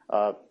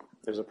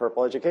there's a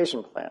purple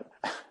education plan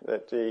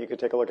that you could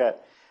take a look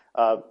at.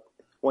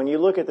 When you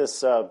look at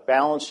this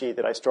balance sheet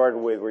that I started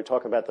with, where we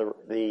talk about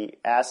the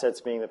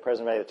assets being the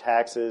present value of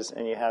taxes,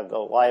 and you have the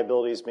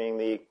liabilities being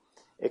the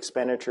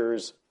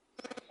expenditures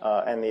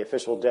and the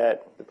official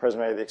debt, the present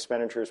value of the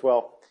expenditures.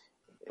 Well,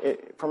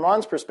 from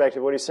Ron's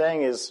perspective, what he's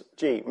saying is,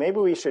 gee, maybe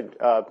we should,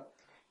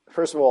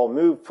 first of all,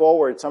 move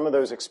forward some of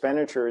those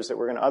expenditures that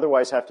we're going to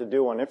otherwise have to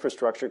do on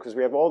infrastructure, because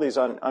we have all these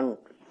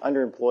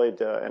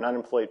underemployed and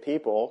unemployed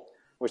people,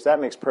 which that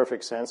makes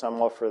perfect sense.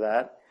 I'm all for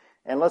that.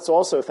 And let's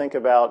also think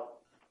about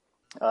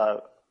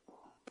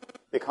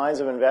the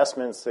kinds of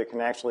investments that can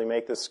actually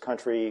make this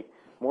country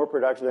more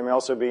productive. They may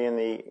also be in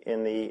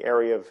the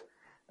area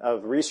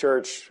of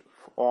research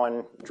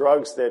on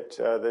drugs that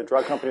the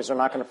drug companies are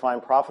not going to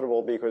find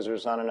profitable because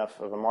there's not enough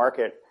of a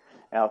market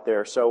out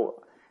there.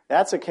 So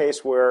that's a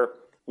case where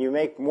you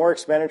make more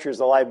expenditures,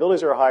 the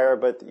liabilities are higher,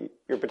 but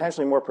you're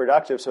potentially more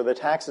productive, so the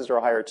taxes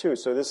are higher too.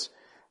 So this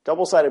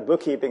double-sided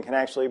bookkeeping can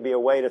actually be a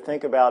way to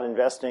think about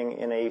investing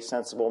in a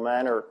sensible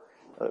manner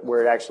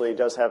where it actually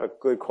does have a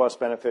good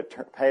cost-benefit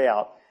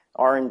payout.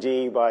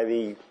 R&D by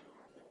the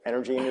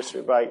energy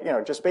industry, by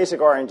just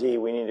basic R&D,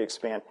 we need to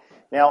expand.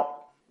 Now,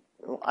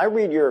 I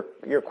read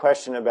your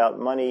question about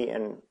money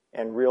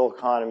and real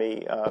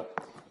economy.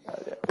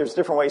 There's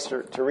different ways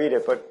to read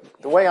it,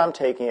 but the way I'm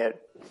taking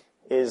it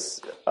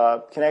is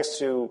connects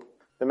to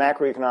the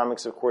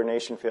macroeconomics of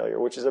coordination failure,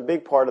 which is a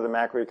big part of the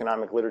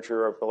macroeconomic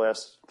literature over the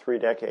last 3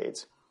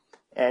 decades.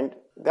 And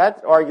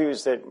that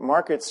argues that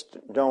markets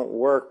don't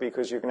work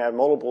because you can have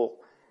multiple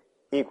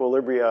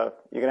equilibria.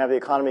 You can have the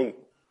economy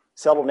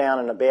settle down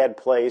in a bad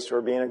place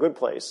or be in a good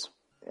place.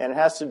 And it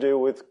has to do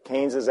with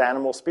Keynes's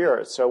animal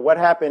spirit. So what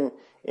happened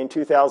in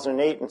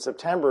 2008 in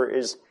September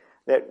is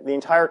that the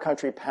entire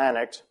country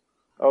panicked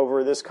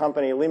over this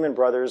company, Lehman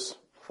Brothers,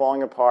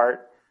 falling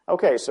apart.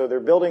 Okay, so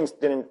their buildings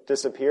didn't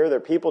disappear, their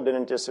people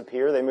didn't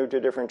disappear, they moved to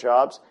different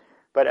jobs,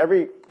 but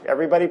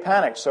everybody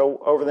panicked. So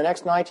over the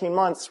next 19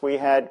 months, we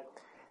had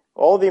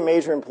all the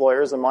major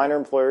employers, the minor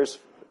employers,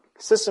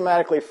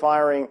 systematically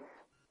firing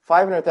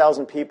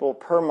 500,000 people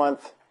per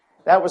month.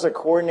 That was a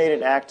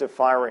coordinated act of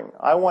firing.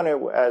 I want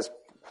to,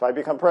 if I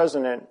become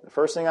president, the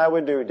first thing I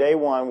would do, day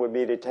one, would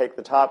be to take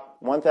the top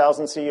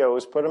 1,000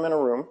 CEOs, put them in a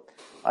room.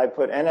 I'd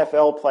put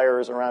NFL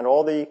players around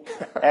all the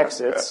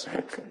exits.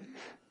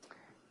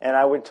 And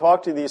I would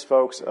talk to these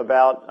folks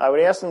I would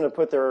ask them to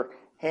put their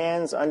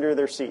hands under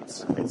their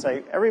seats. I'd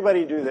say,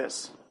 everybody do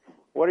this.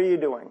 What are you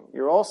doing?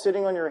 You're all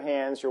sitting on your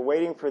hands. You're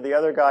waiting for the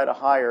other guy to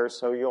hire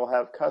so you'll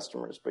have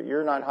customers. But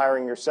you're not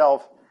hiring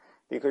yourself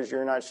because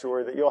you're not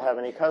sure that you'll have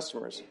any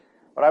customers.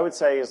 What I would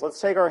say is,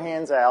 let's take our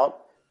hands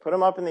out, put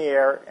them up in the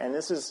air, and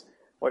this is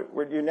what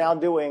you're now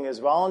doing is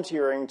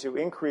volunteering to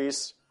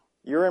increase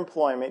your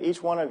employment,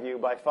 each one of you,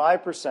 by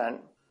 5%,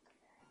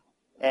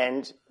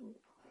 and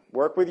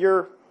work with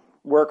your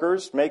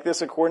workers, make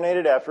this a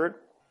coordinated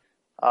effort.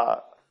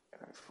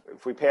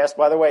 If we pass,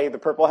 by the way, the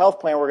Purple Health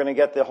Plan, we're going to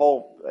get the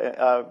whole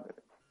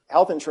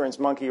health insurance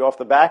monkey off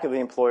the back of the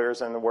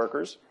employers and the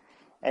workers.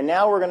 And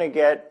now we're going to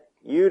get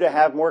you to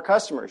have more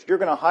customers. You're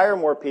going to hire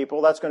more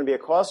people. That's going to be a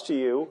cost to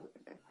you.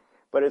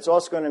 But it's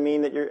also going to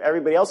mean that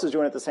everybody else is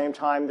doing it at the same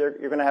time. You're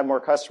going to have more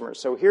customers.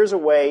 So here's a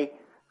way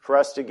for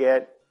us to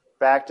get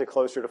back to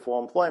closer to full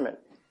employment.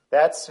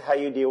 That's how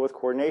you deal with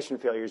coordination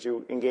failures.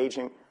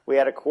 We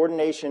had a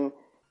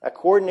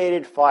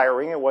coordinated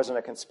firing. It wasn't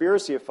a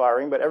conspiracy of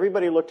firing, but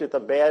everybody looked at the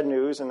bad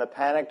news and the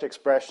panicked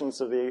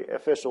expressions of the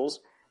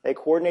officials. They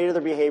coordinated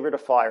their behavior to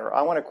fire.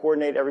 I want to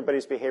coordinate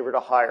everybody's behavior to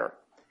hire.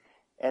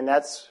 And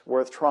that's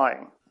worth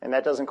trying. And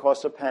that doesn't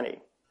cost a penny.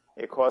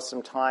 It costs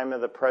some time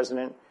of the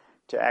president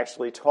to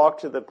actually talk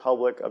to the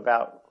public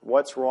about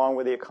what's wrong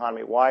with the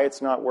economy, why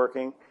it's not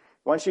working.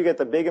 Once you get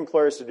the big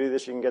employers to do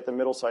this, you can get the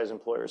middle-sized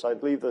employers.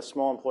 I'd leave the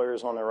small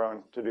employers on their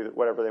own to do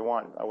whatever they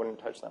want. I wouldn't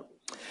touch them.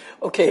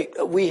 Okay,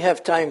 we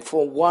have time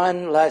for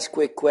one last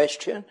quick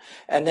question,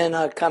 and then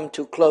I'll come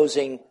to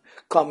closing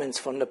comments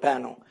from the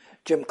panel.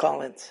 Jim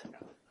Collins.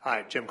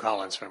 Hi, Jim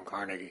Collins from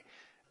Carnegie.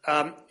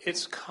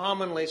 It's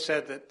commonly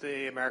said that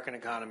the American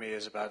economy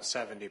is about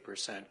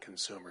 70%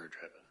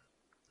 consumer-driven.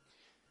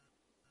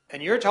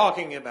 And you're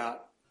talking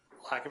about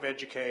lack of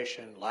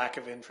education, lack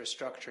of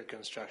infrastructure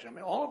construction. I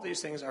mean, all of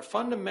these things are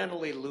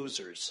fundamentally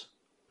losers.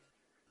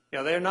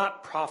 They're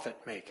not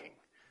profit-making.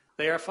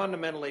 They are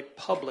fundamentally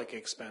public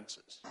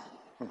expenses.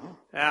 Mm-hmm.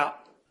 Now,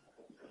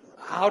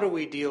 how do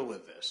we deal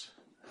with this?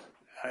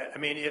 I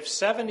mean, if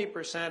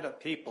 70% of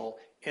people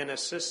in a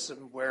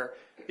system where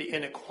the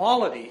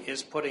inequality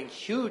is putting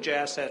huge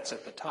assets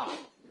at the top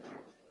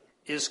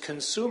is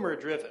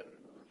consumer-driven,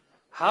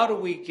 how do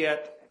we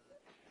get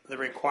the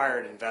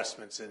required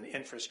investments in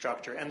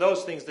infrastructure and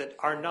those things that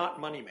are not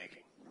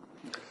money-making?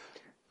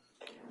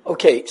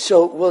 Okay,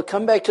 so we'll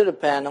come back to the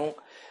panel,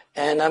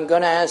 and I'm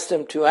going to ask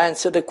them to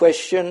answer the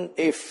question,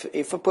 if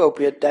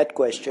appropriate, that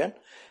question,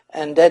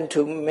 and then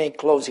to make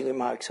closing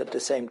remarks at the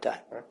same time.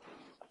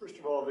 First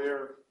of all,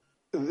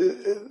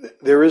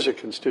 there is a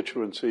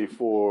constituency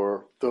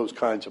for those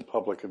kinds of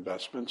public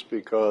investments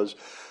because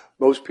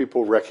most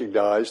people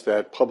recognize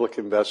that public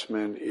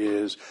investment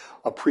is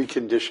a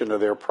precondition of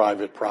their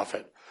private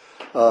profit.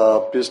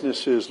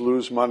 Businesses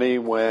lose money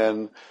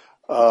when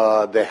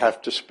they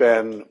have to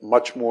spend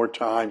much more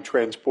time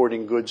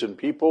transporting goods and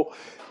people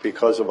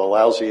because of a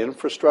lousy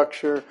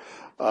infrastructure.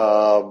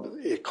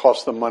 It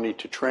costs them money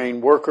to train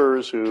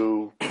workers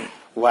who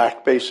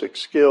lack basic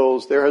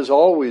skills. There has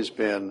always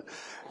been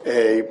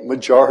a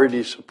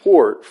majority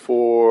support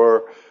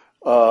for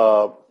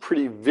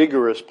pretty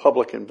vigorous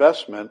public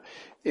investment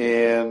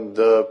in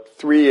the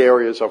 3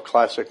 areas of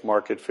classic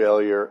market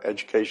failure: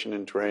 education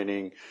and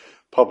training,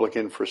 public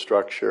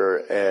infrastructure,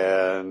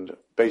 and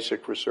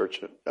basic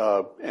research.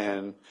 The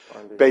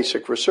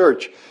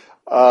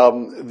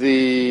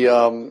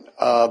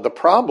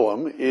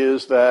problem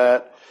is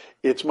that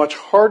it's much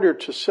harder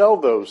to sell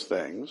those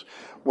things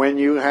when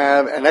you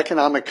have an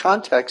economic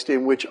context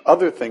in which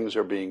other things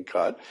are being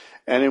cut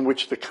and in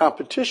which the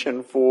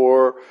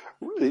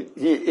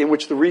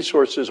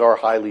resources are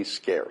highly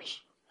scarce.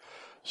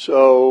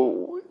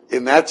 So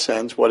in that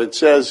sense, what it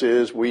says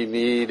is we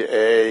need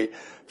a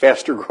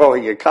faster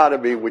growing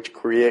economy, which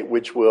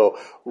will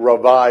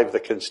revive the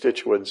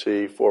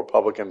constituency for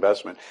public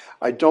investment.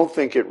 I don't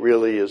think it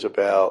really is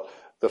about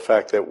the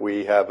fact that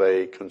we have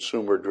a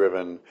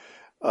consumer-driven,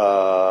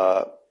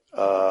 the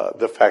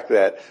fact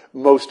that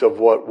most of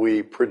what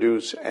we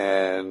produce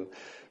and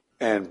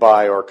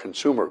buy are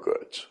consumer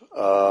goods.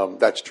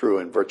 That's true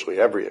in virtually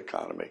every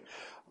economy.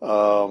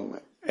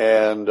 I'm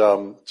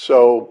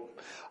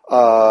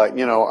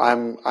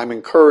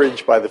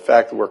encouraged by the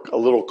fact that we're a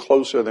little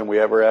closer than we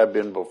ever have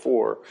been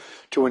before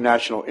to a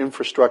national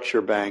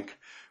infrastructure bank,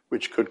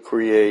 which could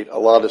create a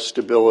lot of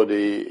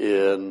stability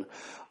in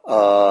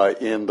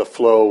the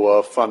flow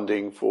of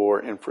funding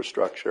for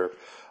infrastructure.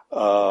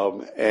 How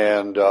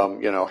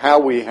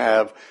we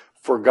have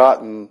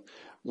forgotten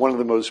one of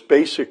the most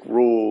basic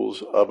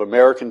rules of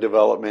American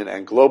development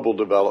and global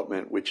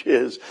development, which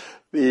is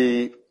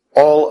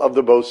all of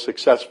the most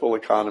successful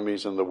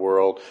economies in the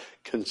world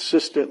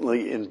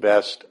consistently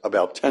invest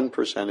about 10%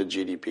 of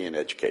GDP in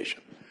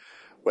education.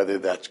 Whether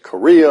that's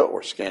Korea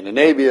or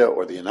Scandinavia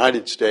or the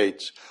United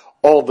States,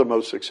 all the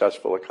most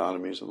successful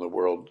economies in the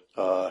world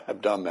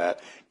have done that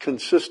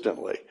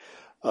consistently.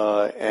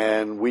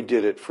 And we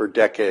did it for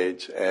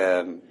decades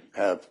and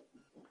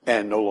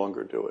no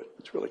longer do it.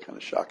 It's really kind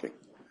of shocking.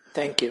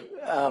 Thank you.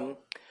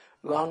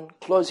 Ron,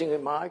 closing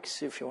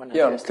remarks, if you want to.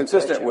 Yeah,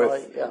 consistent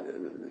with,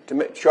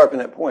 to sharpen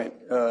that point,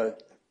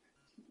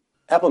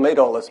 Apple made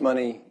all this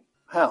money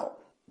how?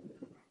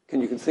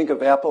 Can you think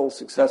of Apple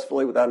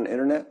successfully without an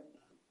internet?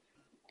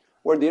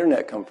 Where did the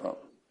internet come from?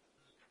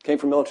 It came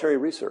from military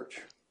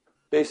research,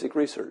 basic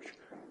research.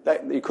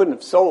 That you couldn't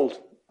have sold,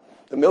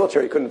 the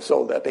military couldn't have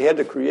sold that. They had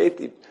to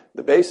create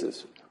the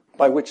basis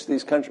by which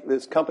these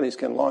companies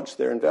can launch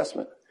their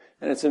investment.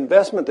 And it's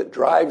investment that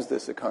drives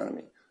this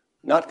economy,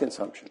 not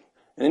consumption.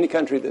 And any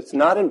country that's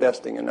not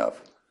investing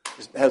enough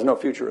has no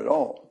future at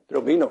all.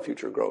 There'll be no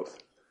future growth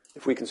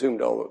if we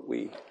consumed all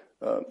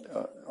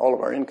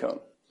of our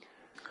income.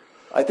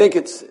 I think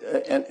it's,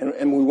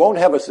 and we won't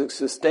have a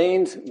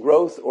sustained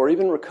growth or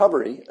even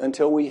recovery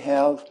until we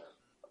have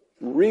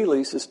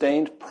really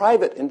sustained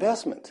private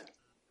investment.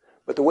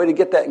 But the way to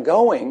get that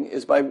going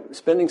is by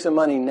spending some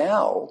money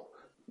now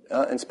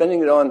and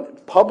spending it on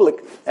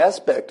public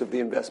aspect of the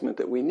investment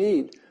that we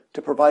need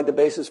to provide the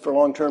basis for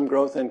long-term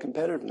growth and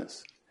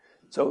competitiveness.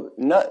 So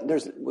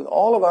with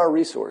all of our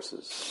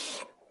resources,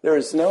 there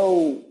is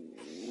no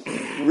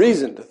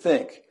reason to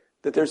think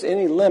that there's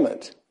any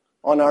limit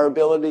on our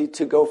ability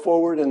to go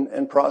forward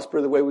and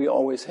prosper the way we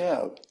always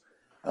have.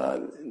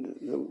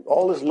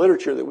 All this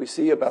literature that we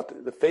see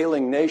about the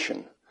failing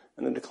nation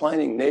and the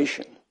declining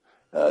nation,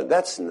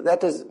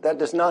 that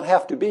does not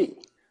have to be.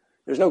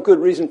 There's no good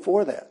reason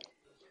for that.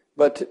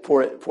 But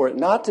for it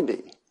not to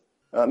be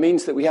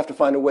means that we have to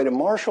find a way to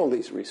marshal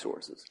these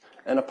resources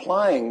and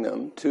applying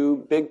them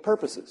to big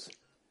purposes.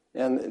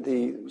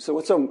 And so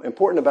what's so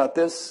important about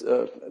this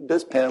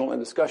panel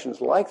and discussions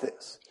like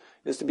this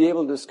is to be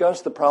able to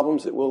discuss the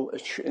problems that will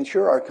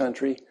ensure our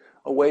country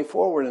a way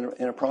forward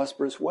in a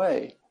prosperous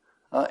way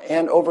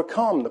and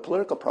overcome the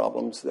political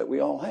problems that we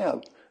all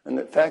have. And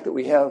the fact that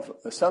we have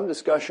some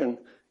discussion,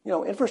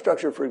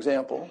 infrastructure, for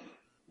example,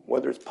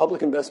 whether it's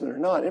public investment or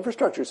not,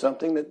 infrastructure is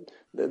something that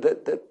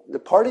the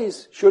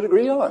parties should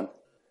agree on.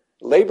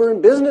 Labor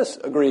and business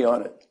agree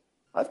on it.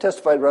 I've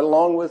testified right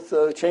along with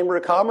the Chamber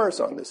of Commerce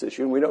on this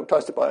issue, and we don't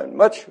testify on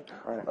much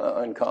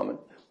in common.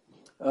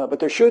 But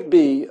there should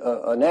be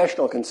a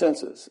national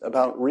consensus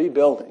about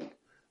rebuilding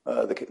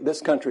this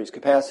country's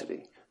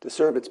capacity to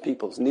serve its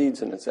people's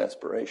needs and its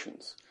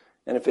aspirations.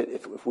 And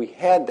if we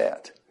had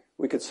that,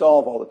 we could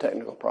solve all the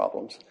technical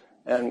problems,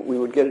 and we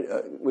would give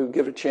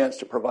it a chance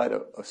to provide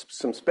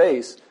some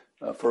space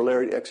for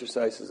Larry to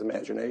exercise his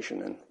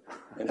imagination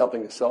in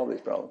helping us solve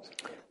these problems.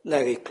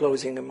 Larry,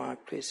 closing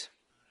remark, please.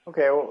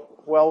 Okay,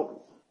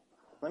 well,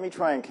 let me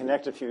try and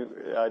connect a few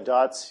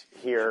dots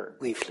here.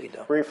 Briefly,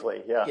 though.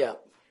 Briefly, yeah. Yeah.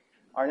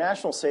 Our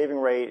national saving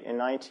rate in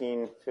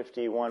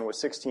 1951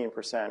 was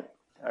 16%,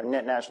 our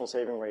net national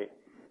saving rate.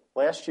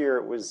 Last year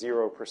it was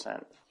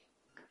 0%.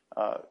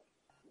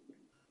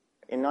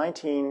 In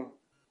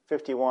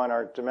 1951,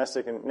 our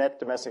net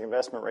domestic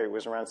investment rate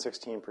was around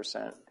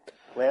 16%.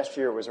 Last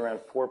year it was around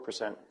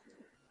 4%.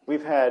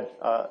 We've had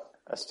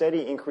a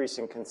steady increase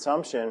in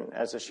consumption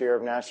as a share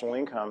of national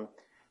income.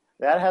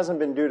 That hasn't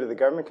been due to the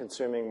government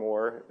consuming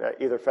more,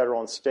 either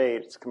federal and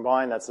state. It's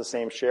combined, that's the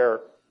same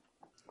share.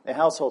 The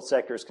household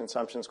sector's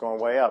consumption is going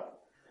way up.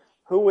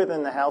 Who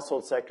within the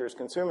household sector is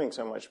consuming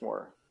so much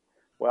more?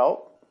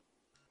 Well,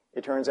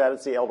 it turns out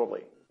it's the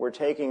elderly. We're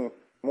taking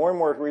more and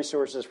more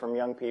resources from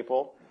young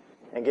people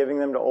and giving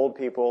them to old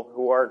people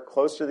who are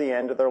close to the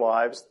end of their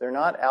lives. They're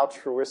not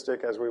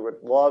altruistic as we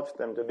would love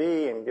them to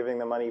be and giving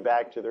the money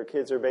back to their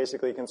kids. They're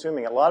basically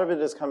consuming. A lot of it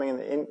is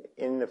coming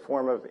in the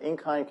form of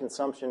in-kind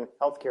consumption,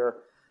 healthcare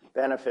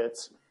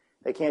benefits.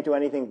 They can't do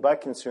anything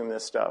but consume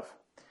this stuff.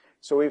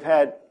 So we've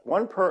had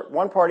one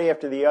party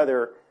after the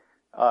other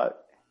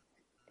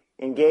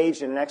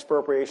engaged in an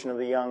expropriation of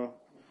the young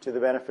to the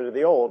benefit of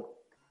the old,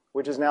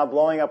 which is now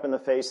blowing up in the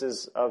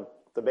faces of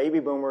the baby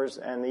boomers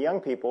and the young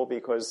people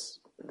because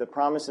the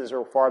promises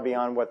are far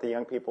beyond what the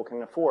young people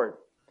can afford.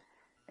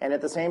 And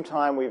at the same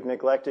time, we've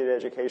neglected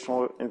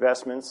educational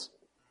investments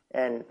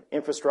and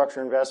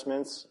infrastructure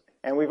investments,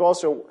 and we've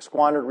also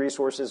squandered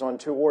resources on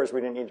 2 wars we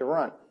didn't need to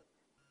run,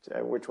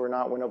 which were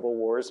not winnable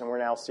wars, and we're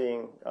now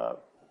seeing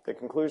the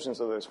conclusions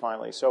of those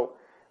finally. So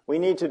we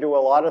need to do a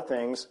lot of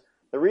things.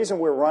 The reason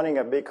we're running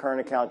a big current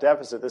account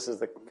deficit, this is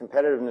the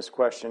competitiveness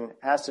question,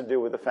 has to do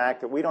with the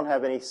fact that we don't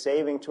have any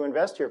saving to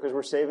invest here because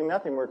we're saving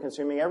nothing. We're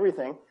consuming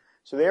everything.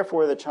 So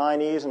therefore, the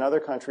Chinese and other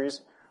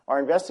countries are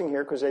investing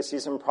here because they see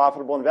some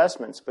profitable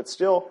investments, but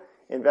still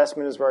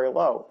investment is very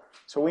low.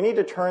 So we need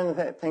to turn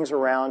things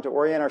around to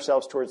orient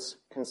ourselves towards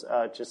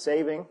to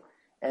saving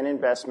and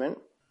investment.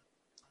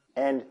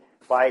 And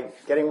by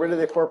getting rid of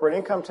the corporate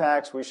income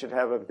tax, we should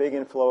have a big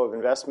inflow of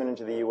investment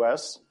into the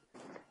U.S.,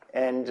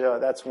 and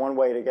that's one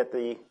way to get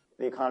the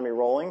economy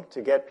rolling.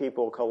 To get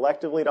people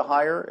collectively to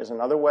hire is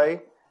another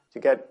way to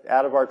get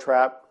out of our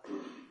trap.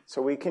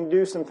 So we can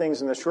do some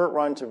things in the short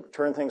run to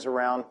turn things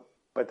around,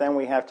 but then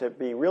we have to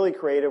be really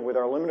creative with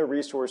our limited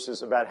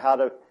resources about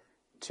how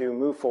to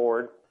move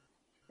forward.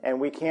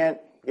 And we can't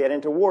get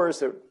into wars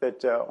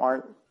that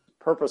aren't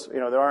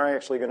that aren't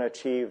actually going to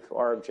achieve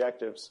our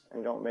objectives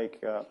and don't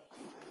make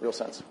real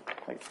sense.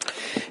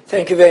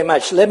 Thank you very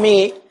much. Let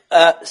me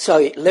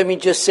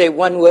just say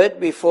one word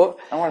before.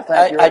 I want to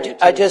thank you.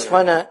 I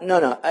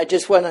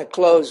just want to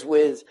close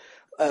with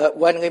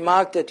one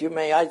remark that you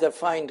may either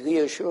find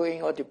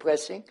reassuring or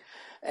depressing.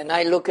 And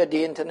I look at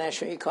the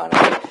international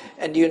economy,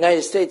 and the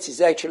United States is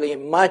actually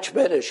in much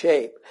better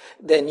shape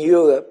than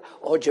Europe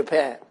or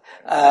Japan,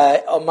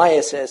 on my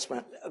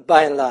assessment,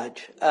 by and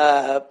large.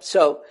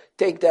 So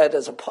take that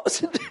as a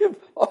positive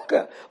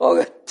or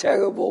a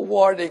terrible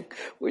warning,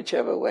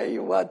 whichever way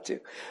you want to.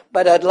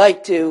 But I'd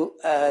like to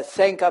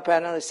thank our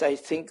panelists. I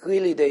think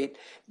really they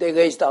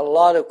raised a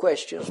lot of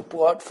questions,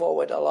 brought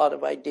forward a lot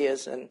of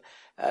ideas, and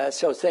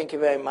so thank you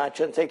very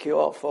much, and thank you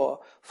all for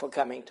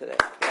coming today.